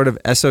sort of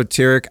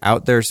esoteric,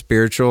 out there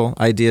spiritual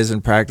ideas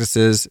and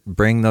practices,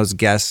 bring those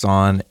guests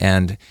on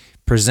and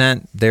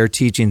present their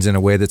teachings in a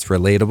way that's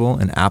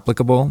relatable and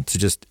applicable to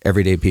just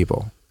everyday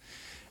people.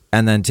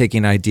 And then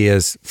taking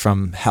ideas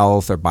from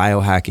health or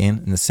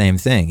biohacking and the same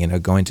thing,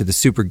 going to the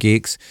super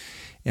geeks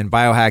in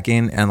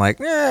biohacking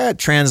and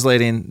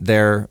translating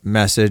their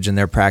message and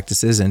their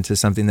practices into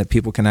something that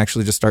people can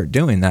actually just start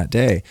doing that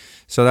day.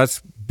 So that's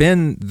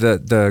been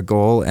the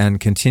goal and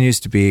continues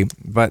to be.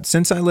 But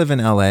since I live in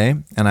LA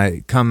and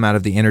I come out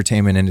of the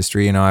entertainment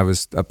industry, I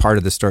was a part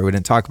of the story we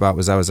didn't talk about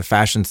was I was a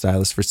fashion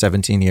stylist for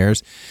 17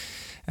 years.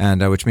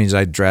 And which means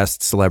I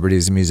dressed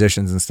celebrities and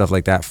musicians and stuff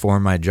like that for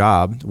my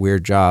job.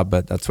 Weird job,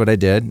 but that's what I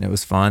did. And it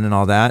was fun and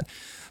all that.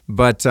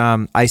 But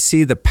I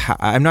see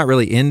I'm not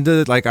really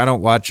into, I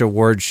don't watch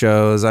award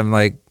shows.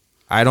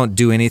 I don't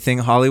do anything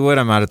Hollywood.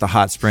 I'm out at the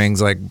hot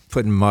springs,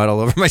 putting mud all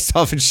over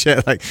myself and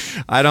shit.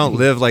 I don't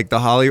live like the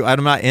Hollywood.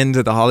 I'm not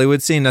into the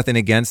Hollywood scene. Nothing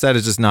against that.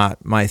 It's just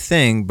not my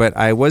thing. But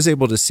I was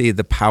able to see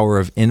the power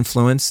of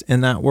influence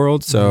in that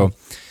world. So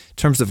in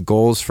terms of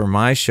goals for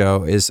my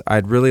show is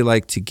I'd really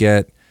like to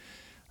get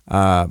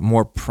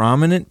more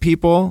prominent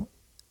people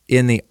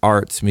in the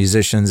arts,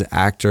 musicians,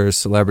 actors,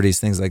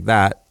 celebrities, things like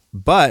that,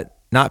 but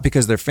not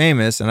because they're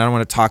famous, and I don't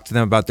want to talk to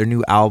them about their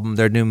new album,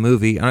 their new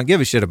movie. I don't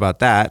give a shit about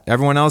that.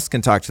 Everyone else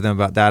can talk to them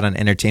about that on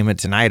Entertainment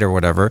Tonight or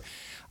whatever.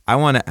 I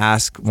want to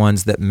ask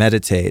ones that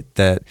meditate,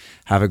 that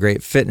have a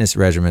great fitness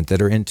regimen, that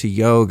are into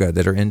yoga,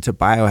 that are into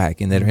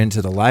biohacking, that are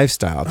into the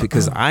lifestyle,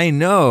 because I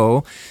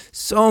know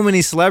so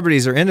many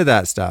celebrities are into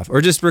that stuff,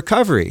 or just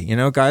recovery.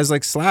 Guys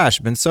like Slash,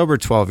 been sober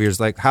 12 years.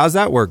 How's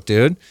that work,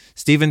 dude?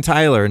 Steven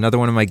Tyler, another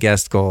one of my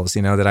guest goals,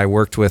 that I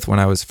worked with when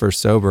I was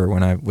first sober,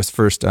 when I was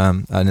first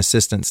an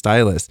assistant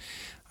stylist.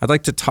 I'd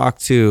like to talk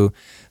to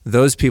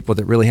those people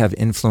that really have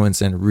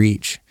influence and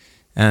reach.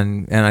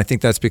 And I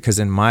think that's because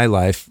in my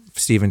life,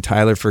 Steven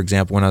Tyler, for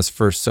example, when I was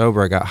first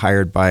sober, I got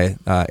hired by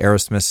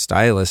Aerosmith's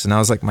stylist, and that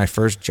was my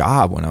first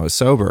job when I was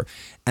sober,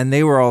 and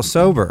they were all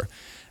sober.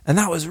 And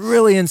that was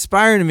really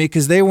inspiring to me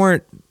because they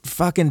weren't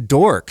fucking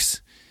dorks.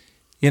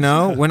 You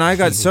know, when I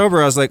got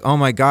sober, I was like, oh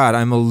my God,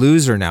 I'm a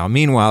loser now.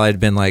 Meanwhile, I'd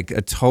been like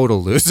a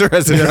total loser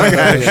as a young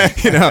guy.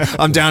 You know,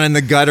 I'm down in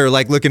the gutter,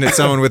 like looking at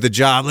someone with a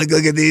job, like,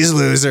 look at these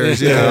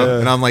losers, you know,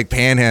 and I'm like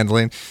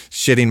panhandling,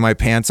 shitting my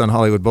pants on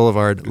Hollywood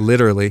Boulevard,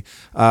 literally.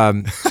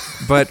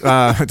 But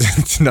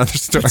it's another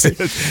story.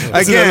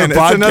 Again,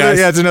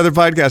 it's another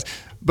podcast.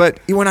 But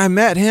when I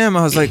met him,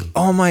 I was like,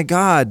 oh my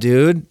God,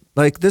 dude.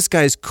 Like, this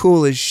guy's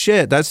cool as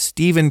shit. That's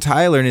Steven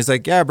Tyler. And he's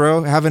like, yeah,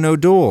 bro, having no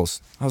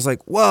duels. I was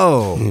like,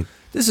 whoa.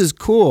 This is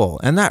cool.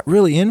 And that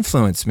really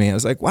influenced me. I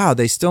was like, wow,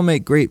 they still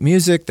make great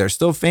music. They're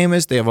still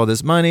famous. They have all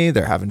this money.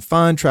 They're having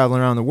fun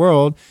traveling around the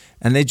world.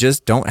 And they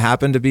just don't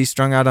happen to be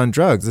strung out on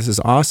drugs. This is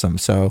awesome.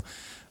 So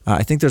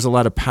I think there's a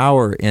lot of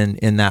power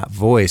in that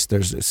voice.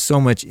 There's so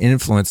much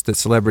influence that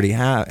celebrity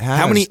has.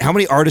 How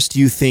many artists do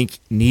you think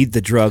need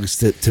the drugs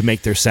to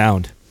make their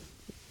sound?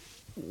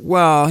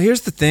 Well,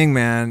 here's the thing,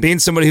 man. Being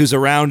somebody who's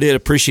around it,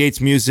 appreciates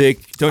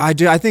music. I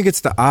do. I think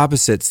it's the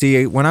opposite.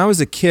 See, when I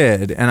was a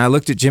kid and I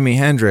looked at Jimi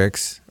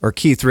Hendrix or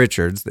Keith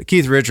Richards,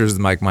 Keith Richards is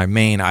like my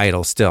main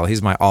idol still.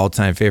 He's my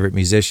all-time favorite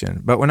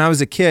musician. But when I was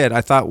a kid,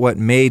 I thought what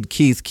made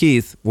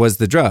Keith was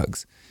the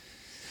drugs.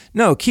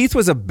 No, Keith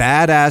was a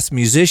badass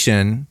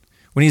musician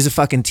when he was a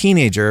fucking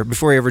teenager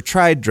before he ever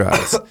tried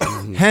drugs.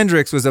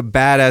 Hendrix was a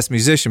badass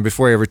musician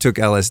before he ever took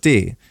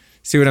LSD.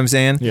 See what I'm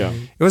saying? Yeah.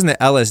 It wasn't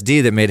the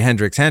LSD that made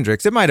Hendrix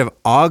Hendrix. It might have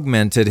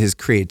augmented his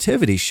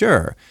creativity,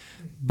 sure.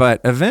 But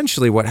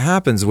eventually what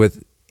happens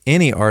with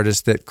any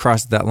artist that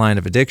crosses that line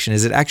of addiction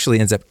is it actually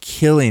ends up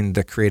killing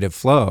the creative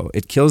flow.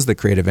 It kills the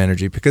creative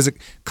energy because it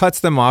cuts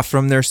them off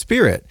from their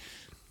spirit.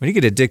 When you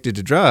get addicted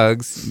to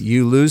drugs,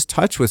 you lose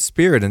touch with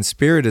spirit, and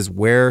spirit is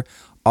where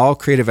all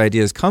creative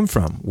ideas come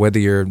from, whether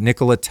you're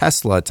Nikola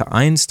Tesla to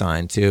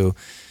Einstein to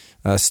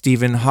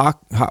Stephen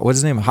what's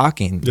his name?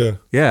 Hawking. Yeah.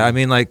 Yeah, I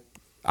mean, like,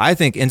 I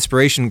think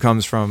inspiration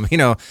comes from, you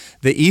know,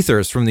 the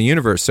ethers from the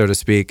universe, so to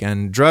speak,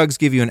 and drugs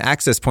give you an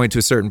access point to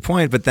a certain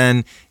point, but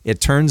then it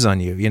turns on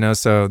you, you know?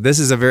 So this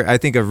is I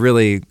think a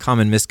really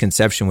common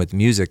misconception with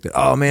music that,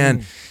 oh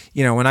man,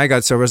 you know, when I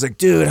got sober, I was like,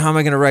 dude, how am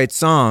I going to write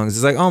songs?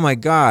 It's like, oh my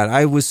God,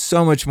 I was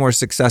so much more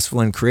successful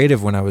and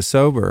creative when I was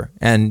sober.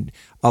 And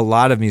a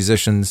lot of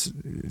musicians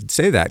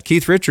say that.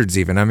 Keith Richards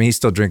even, I mean, he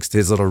still drinks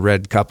his little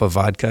red cup of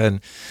vodka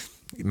and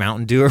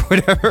Mountain Dew or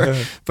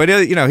whatever. But,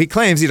 you know, he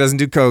claims he doesn't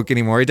do coke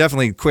anymore. He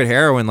definitely quit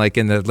heroin like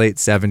in the late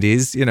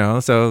 70s, you know.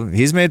 So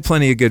he's made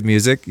plenty of good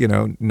music, you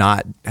know,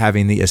 not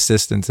having the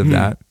assistance of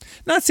that.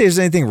 Not to say there's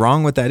anything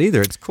wrong with that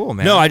either. It's cool,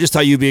 man. No, I just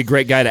thought you'd be a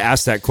great guy to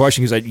ask that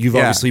question because you've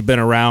obviously been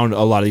around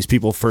a lot of these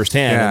people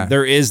firsthand. Yeah. And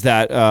there is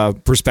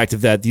that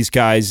perspective that these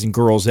guys and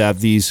girls have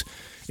these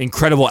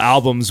incredible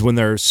albums when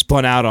they're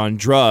spun out on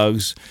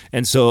drugs.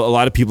 And so a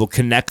lot of people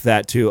connect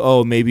that to,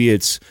 oh, maybe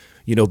it's,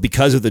 you know,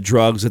 because of the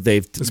drugs that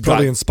they've It's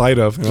probably in spite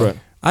of. You know?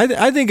 Right.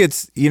 I think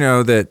it's, you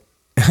know, that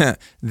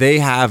they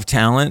have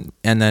talent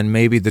and then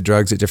maybe the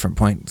drugs at different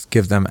points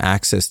give them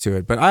access to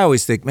it. But I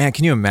always think, man,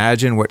 can you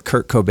imagine what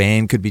Kurt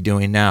Cobain could be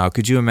doing now?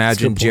 Could you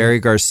imagine Jerry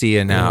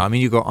Garcia now? Yeah. I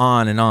mean, you go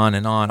on and on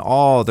and on,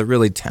 all the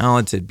really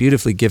talented,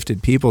 beautifully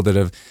gifted people that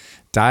have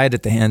died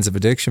at the hands of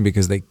addiction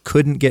because they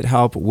couldn't get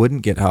help,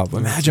 wouldn't get help.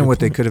 Imagine what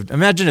they could have.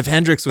 Imagine if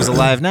Hendrix was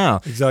alive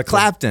now. Exactly.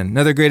 Clapton,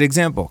 another great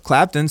example.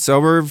 Clapton,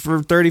 sober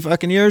for 30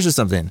 fucking years or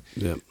something.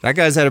 Yep. That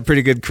guy's had a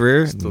pretty good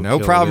career. Still no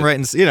problem it.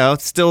 writing, you know,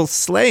 still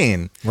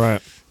slaying.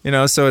 Right. You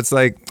know, so it's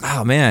like,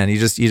 oh man, you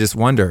just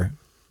wonder.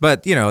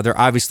 But, you know, there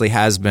obviously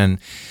has been.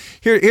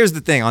 Here's the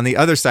thing. On the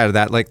other side of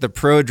that, like the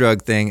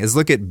pro-drug thing is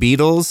look at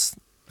Beatles,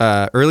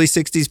 early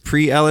 60s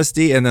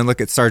pre-LSD, and then look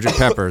at Sgt.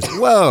 Pepper's.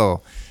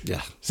 Whoa.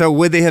 Yeah. So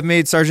would they have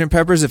made Sgt.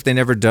 Pepper's if they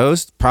never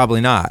dosed?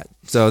 Probably not.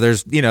 So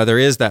there's, you know, there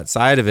is that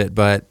side of it.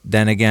 But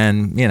then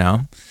again, you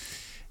know,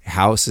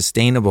 how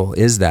sustainable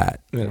is that?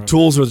 Yeah.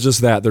 Tools are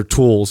just that. They're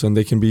tools, and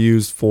they can be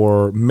used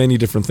for many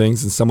different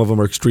things. And some of them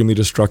are extremely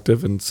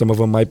destructive, and some of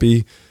them might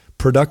be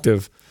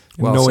productive.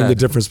 And Well knowing said. the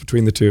difference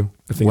between the two,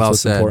 I think Well is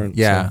what's said. important.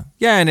 Yeah. So.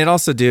 Yeah. And it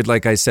also, dude,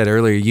 like I said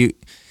earlier,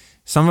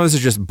 some of us are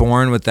just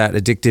born with that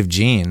addictive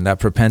gene, that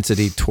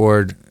propensity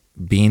toward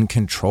being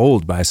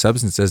controlled by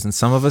substances, and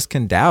some of us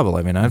can dabble.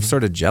 I mean, I'm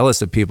sort of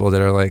jealous of people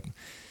that are like,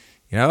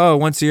 you know, oh,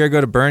 once a year I go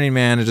to Burning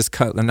Man and just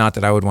cut. Not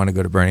that I would want to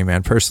go to Burning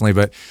Man personally,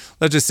 but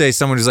let's just say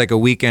someone who's like a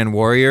weekend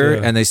warrior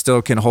and they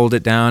still can hold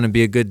it down and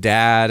be a good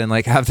dad and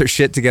like have their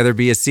shit together,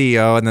 be a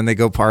CEO, and then they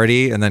go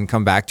party and then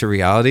come back to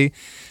reality.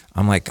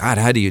 I'm like, God,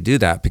 how do you do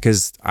that?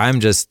 Because I'm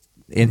just,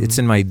 it's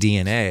in my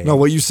DNA. No,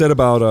 what you said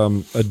about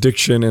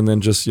addiction and then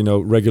just, you know,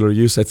 regular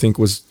use, I think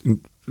was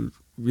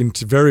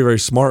very, very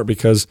smart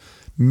because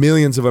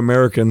millions of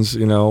Americans,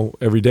 you know,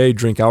 every day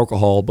drink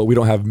alcohol, but we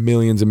don't have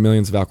millions and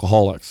millions of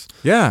alcoholics.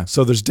 Yeah.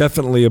 So there's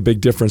definitely a big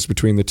difference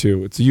between the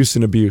two. It's use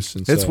and abuse.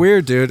 And It's so,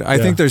 weird, dude. I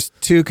think there's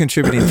two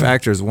contributing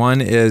factors.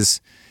 One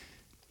is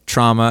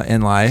trauma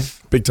in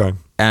life. Big time.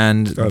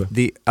 And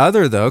the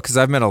other, though, because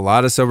I've met a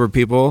lot of sober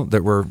people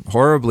that were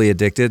horribly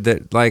addicted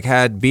that like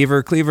had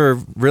Beaver Cleaver,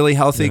 really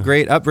healthy,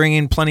 great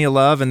upbringing, plenty of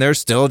love, and they're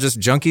still just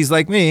junkies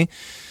like me.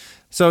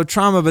 So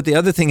trauma, but the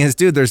other thing is,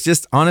 dude, there's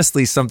just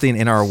honestly something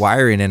in our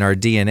wiring, in our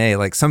DNA.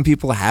 Like some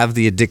people have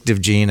the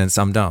addictive gene and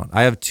some don't.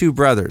 I have two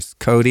brothers,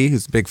 Cody,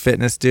 who's a big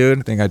fitness dude.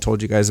 I think I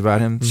told you guys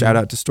about him. Shout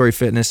out to Storey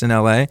Fitness in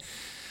LA.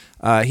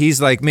 He's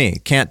like me,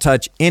 can't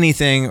touch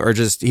anything, or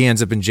just he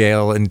ends up in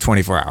jail in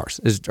 24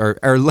 hours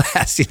or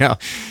less, you know.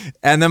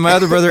 And then my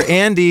other brother,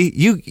 Andy,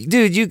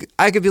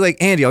 I could be like,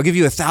 Andy, I'll give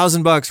you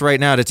 $1,000 right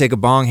now to take a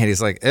bong hit.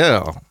 He's like,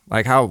 ew,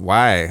 like how?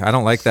 Why? I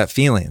don't like that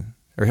feeling.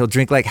 Or he'll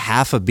drink like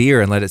half a beer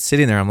and let it sit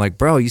in there. I'm like,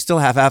 bro, you still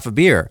have half a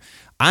beer.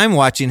 I'm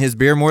watching his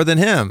beer more than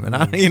him.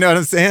 And you know what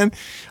I'm saying?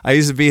 I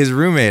used to be his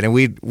roommate, and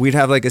we'd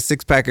have like a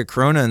 6-pack of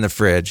Corona in the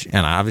fridge.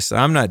 And obviously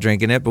I'm not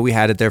drinking it, but we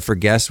had it there for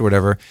guests or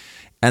whatever.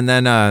 And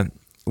then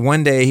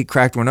one day he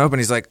cracked one open.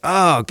 He's like,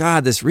 oh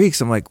God, this reeks.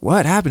 I'm like,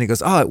 what happened? He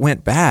goes, oh, it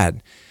went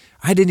bad.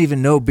 I didn't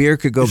even know beer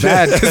could go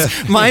bad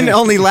because mine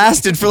only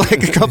lasted for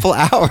like a couple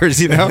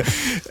hours, you know?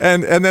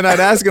 And then I'd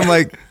ask him,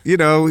 like, you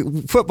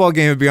know, football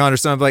game would be on or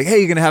something. I'm like, hey,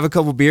 you going to have a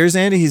couple beers,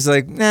 Andy? He's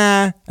like,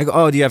 nah. I go,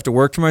 oh, do you have to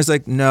work tomorrow? He's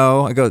like,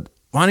 no. I go,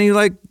 why don't you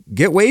like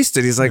get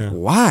wasted? He's like,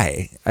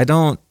 why? It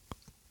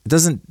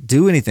doesn't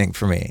do anything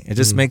for me. It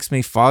just makes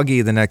me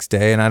foggy the next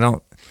day. And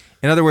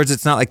in other words,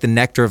 it's not like the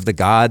nectar of the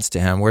gods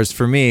to him. Whereas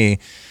for me,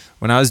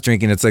 when I was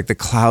drinking, it's like the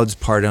clouds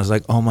part. And I was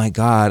like, oh my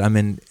God, I'm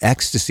in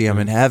ecstasy. I'm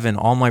in heaven.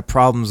 All my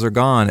problems are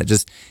gone.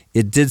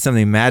 It did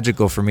something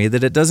magical for me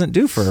that it doesn't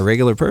do for a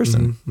regular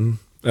person. Mm-hmm.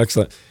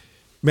 Excellent.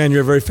 Man,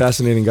 you're a very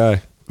fascinating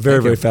guy.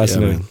 Very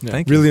fascinating. Yeah,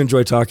 Thank you. Really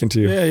enjoyed talking to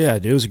you. Yeah.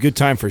 It was a good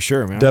time for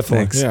sure, man.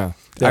 Definitely. Thanks. Yeah.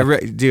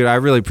 Dude, I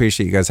really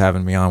appreciate you guys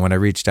having me on. When I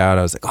reached out,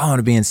 I was like, oh, I want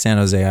to be in San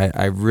Jose.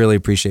 I really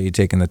appreciate you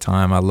taking the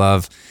time. I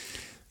love,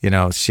 you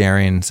know,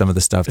 sharing some of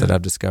the stuff that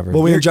I've discovered.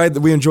 Well, we enjoyed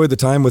the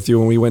time with you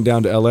when we went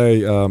down to LA.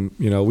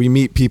 You know, we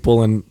meet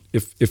people, and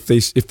if they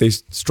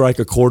strike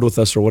a chord with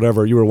us or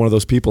whatever, you were one of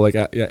those people. Like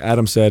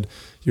Adam said,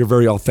 you're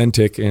very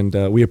authentic, and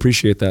we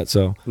appreciate that.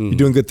 So you're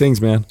doing good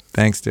things, man.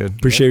 Thanks, dude.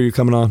 Appreciate you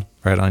coming on.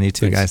 Right on, you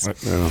too, guys.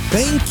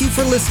 Thank you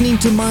for listening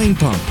to Mind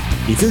Pump.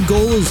 If your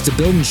goal is to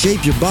build and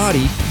shape your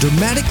body,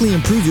 dramatically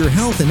improve your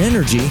health and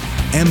energy,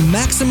 and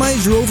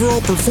maximize your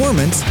overall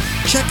performance,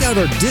 check out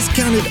our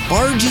discounted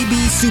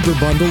RGB Super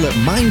Bundle at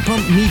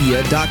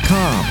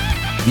mindpumpmedia.com.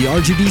 The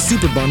RGB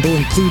Super Bundle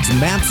includes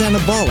MAPS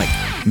Anabolic,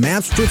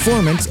 MAPS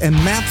Performance, and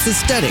MAPS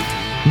Aesthetic.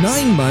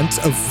 9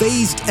 months of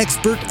phased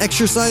expert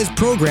exercise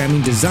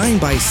programming designed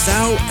by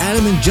Sal,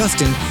 Adam, and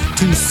Justin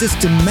to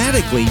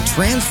systematically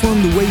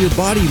transform the way your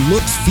body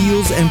looks,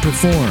 feels, and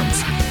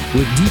performs.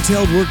 With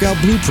detailed workout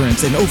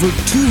blueprints and over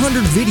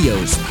 200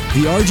 videos,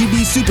 the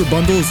RGB Super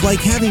Bundle is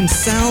like having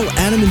Sal,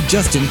 Adam, and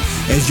Justin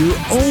as your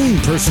own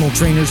personal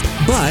trainers,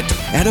 but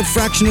at a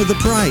fraction of the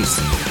price.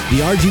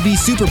 The RGB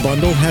Super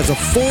Bundle has a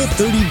full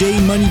 30-day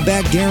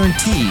money-back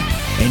guarantee,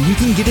 and you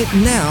can get it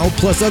now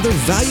plus other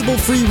valuable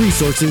free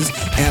resources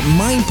at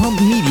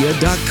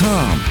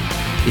mindpumpmedia.com.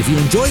 If you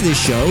enjoy this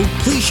show,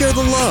 please share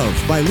the love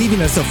by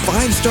leaving us a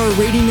 5-star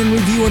rating and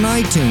review on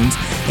iTunes,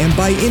 and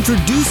by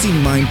introducing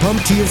Mind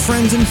Pump to your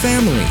friends and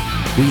family.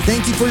 We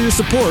thank you for your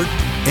support,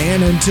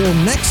 and until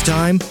next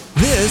time,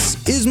 this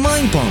is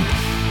Mind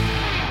Pump.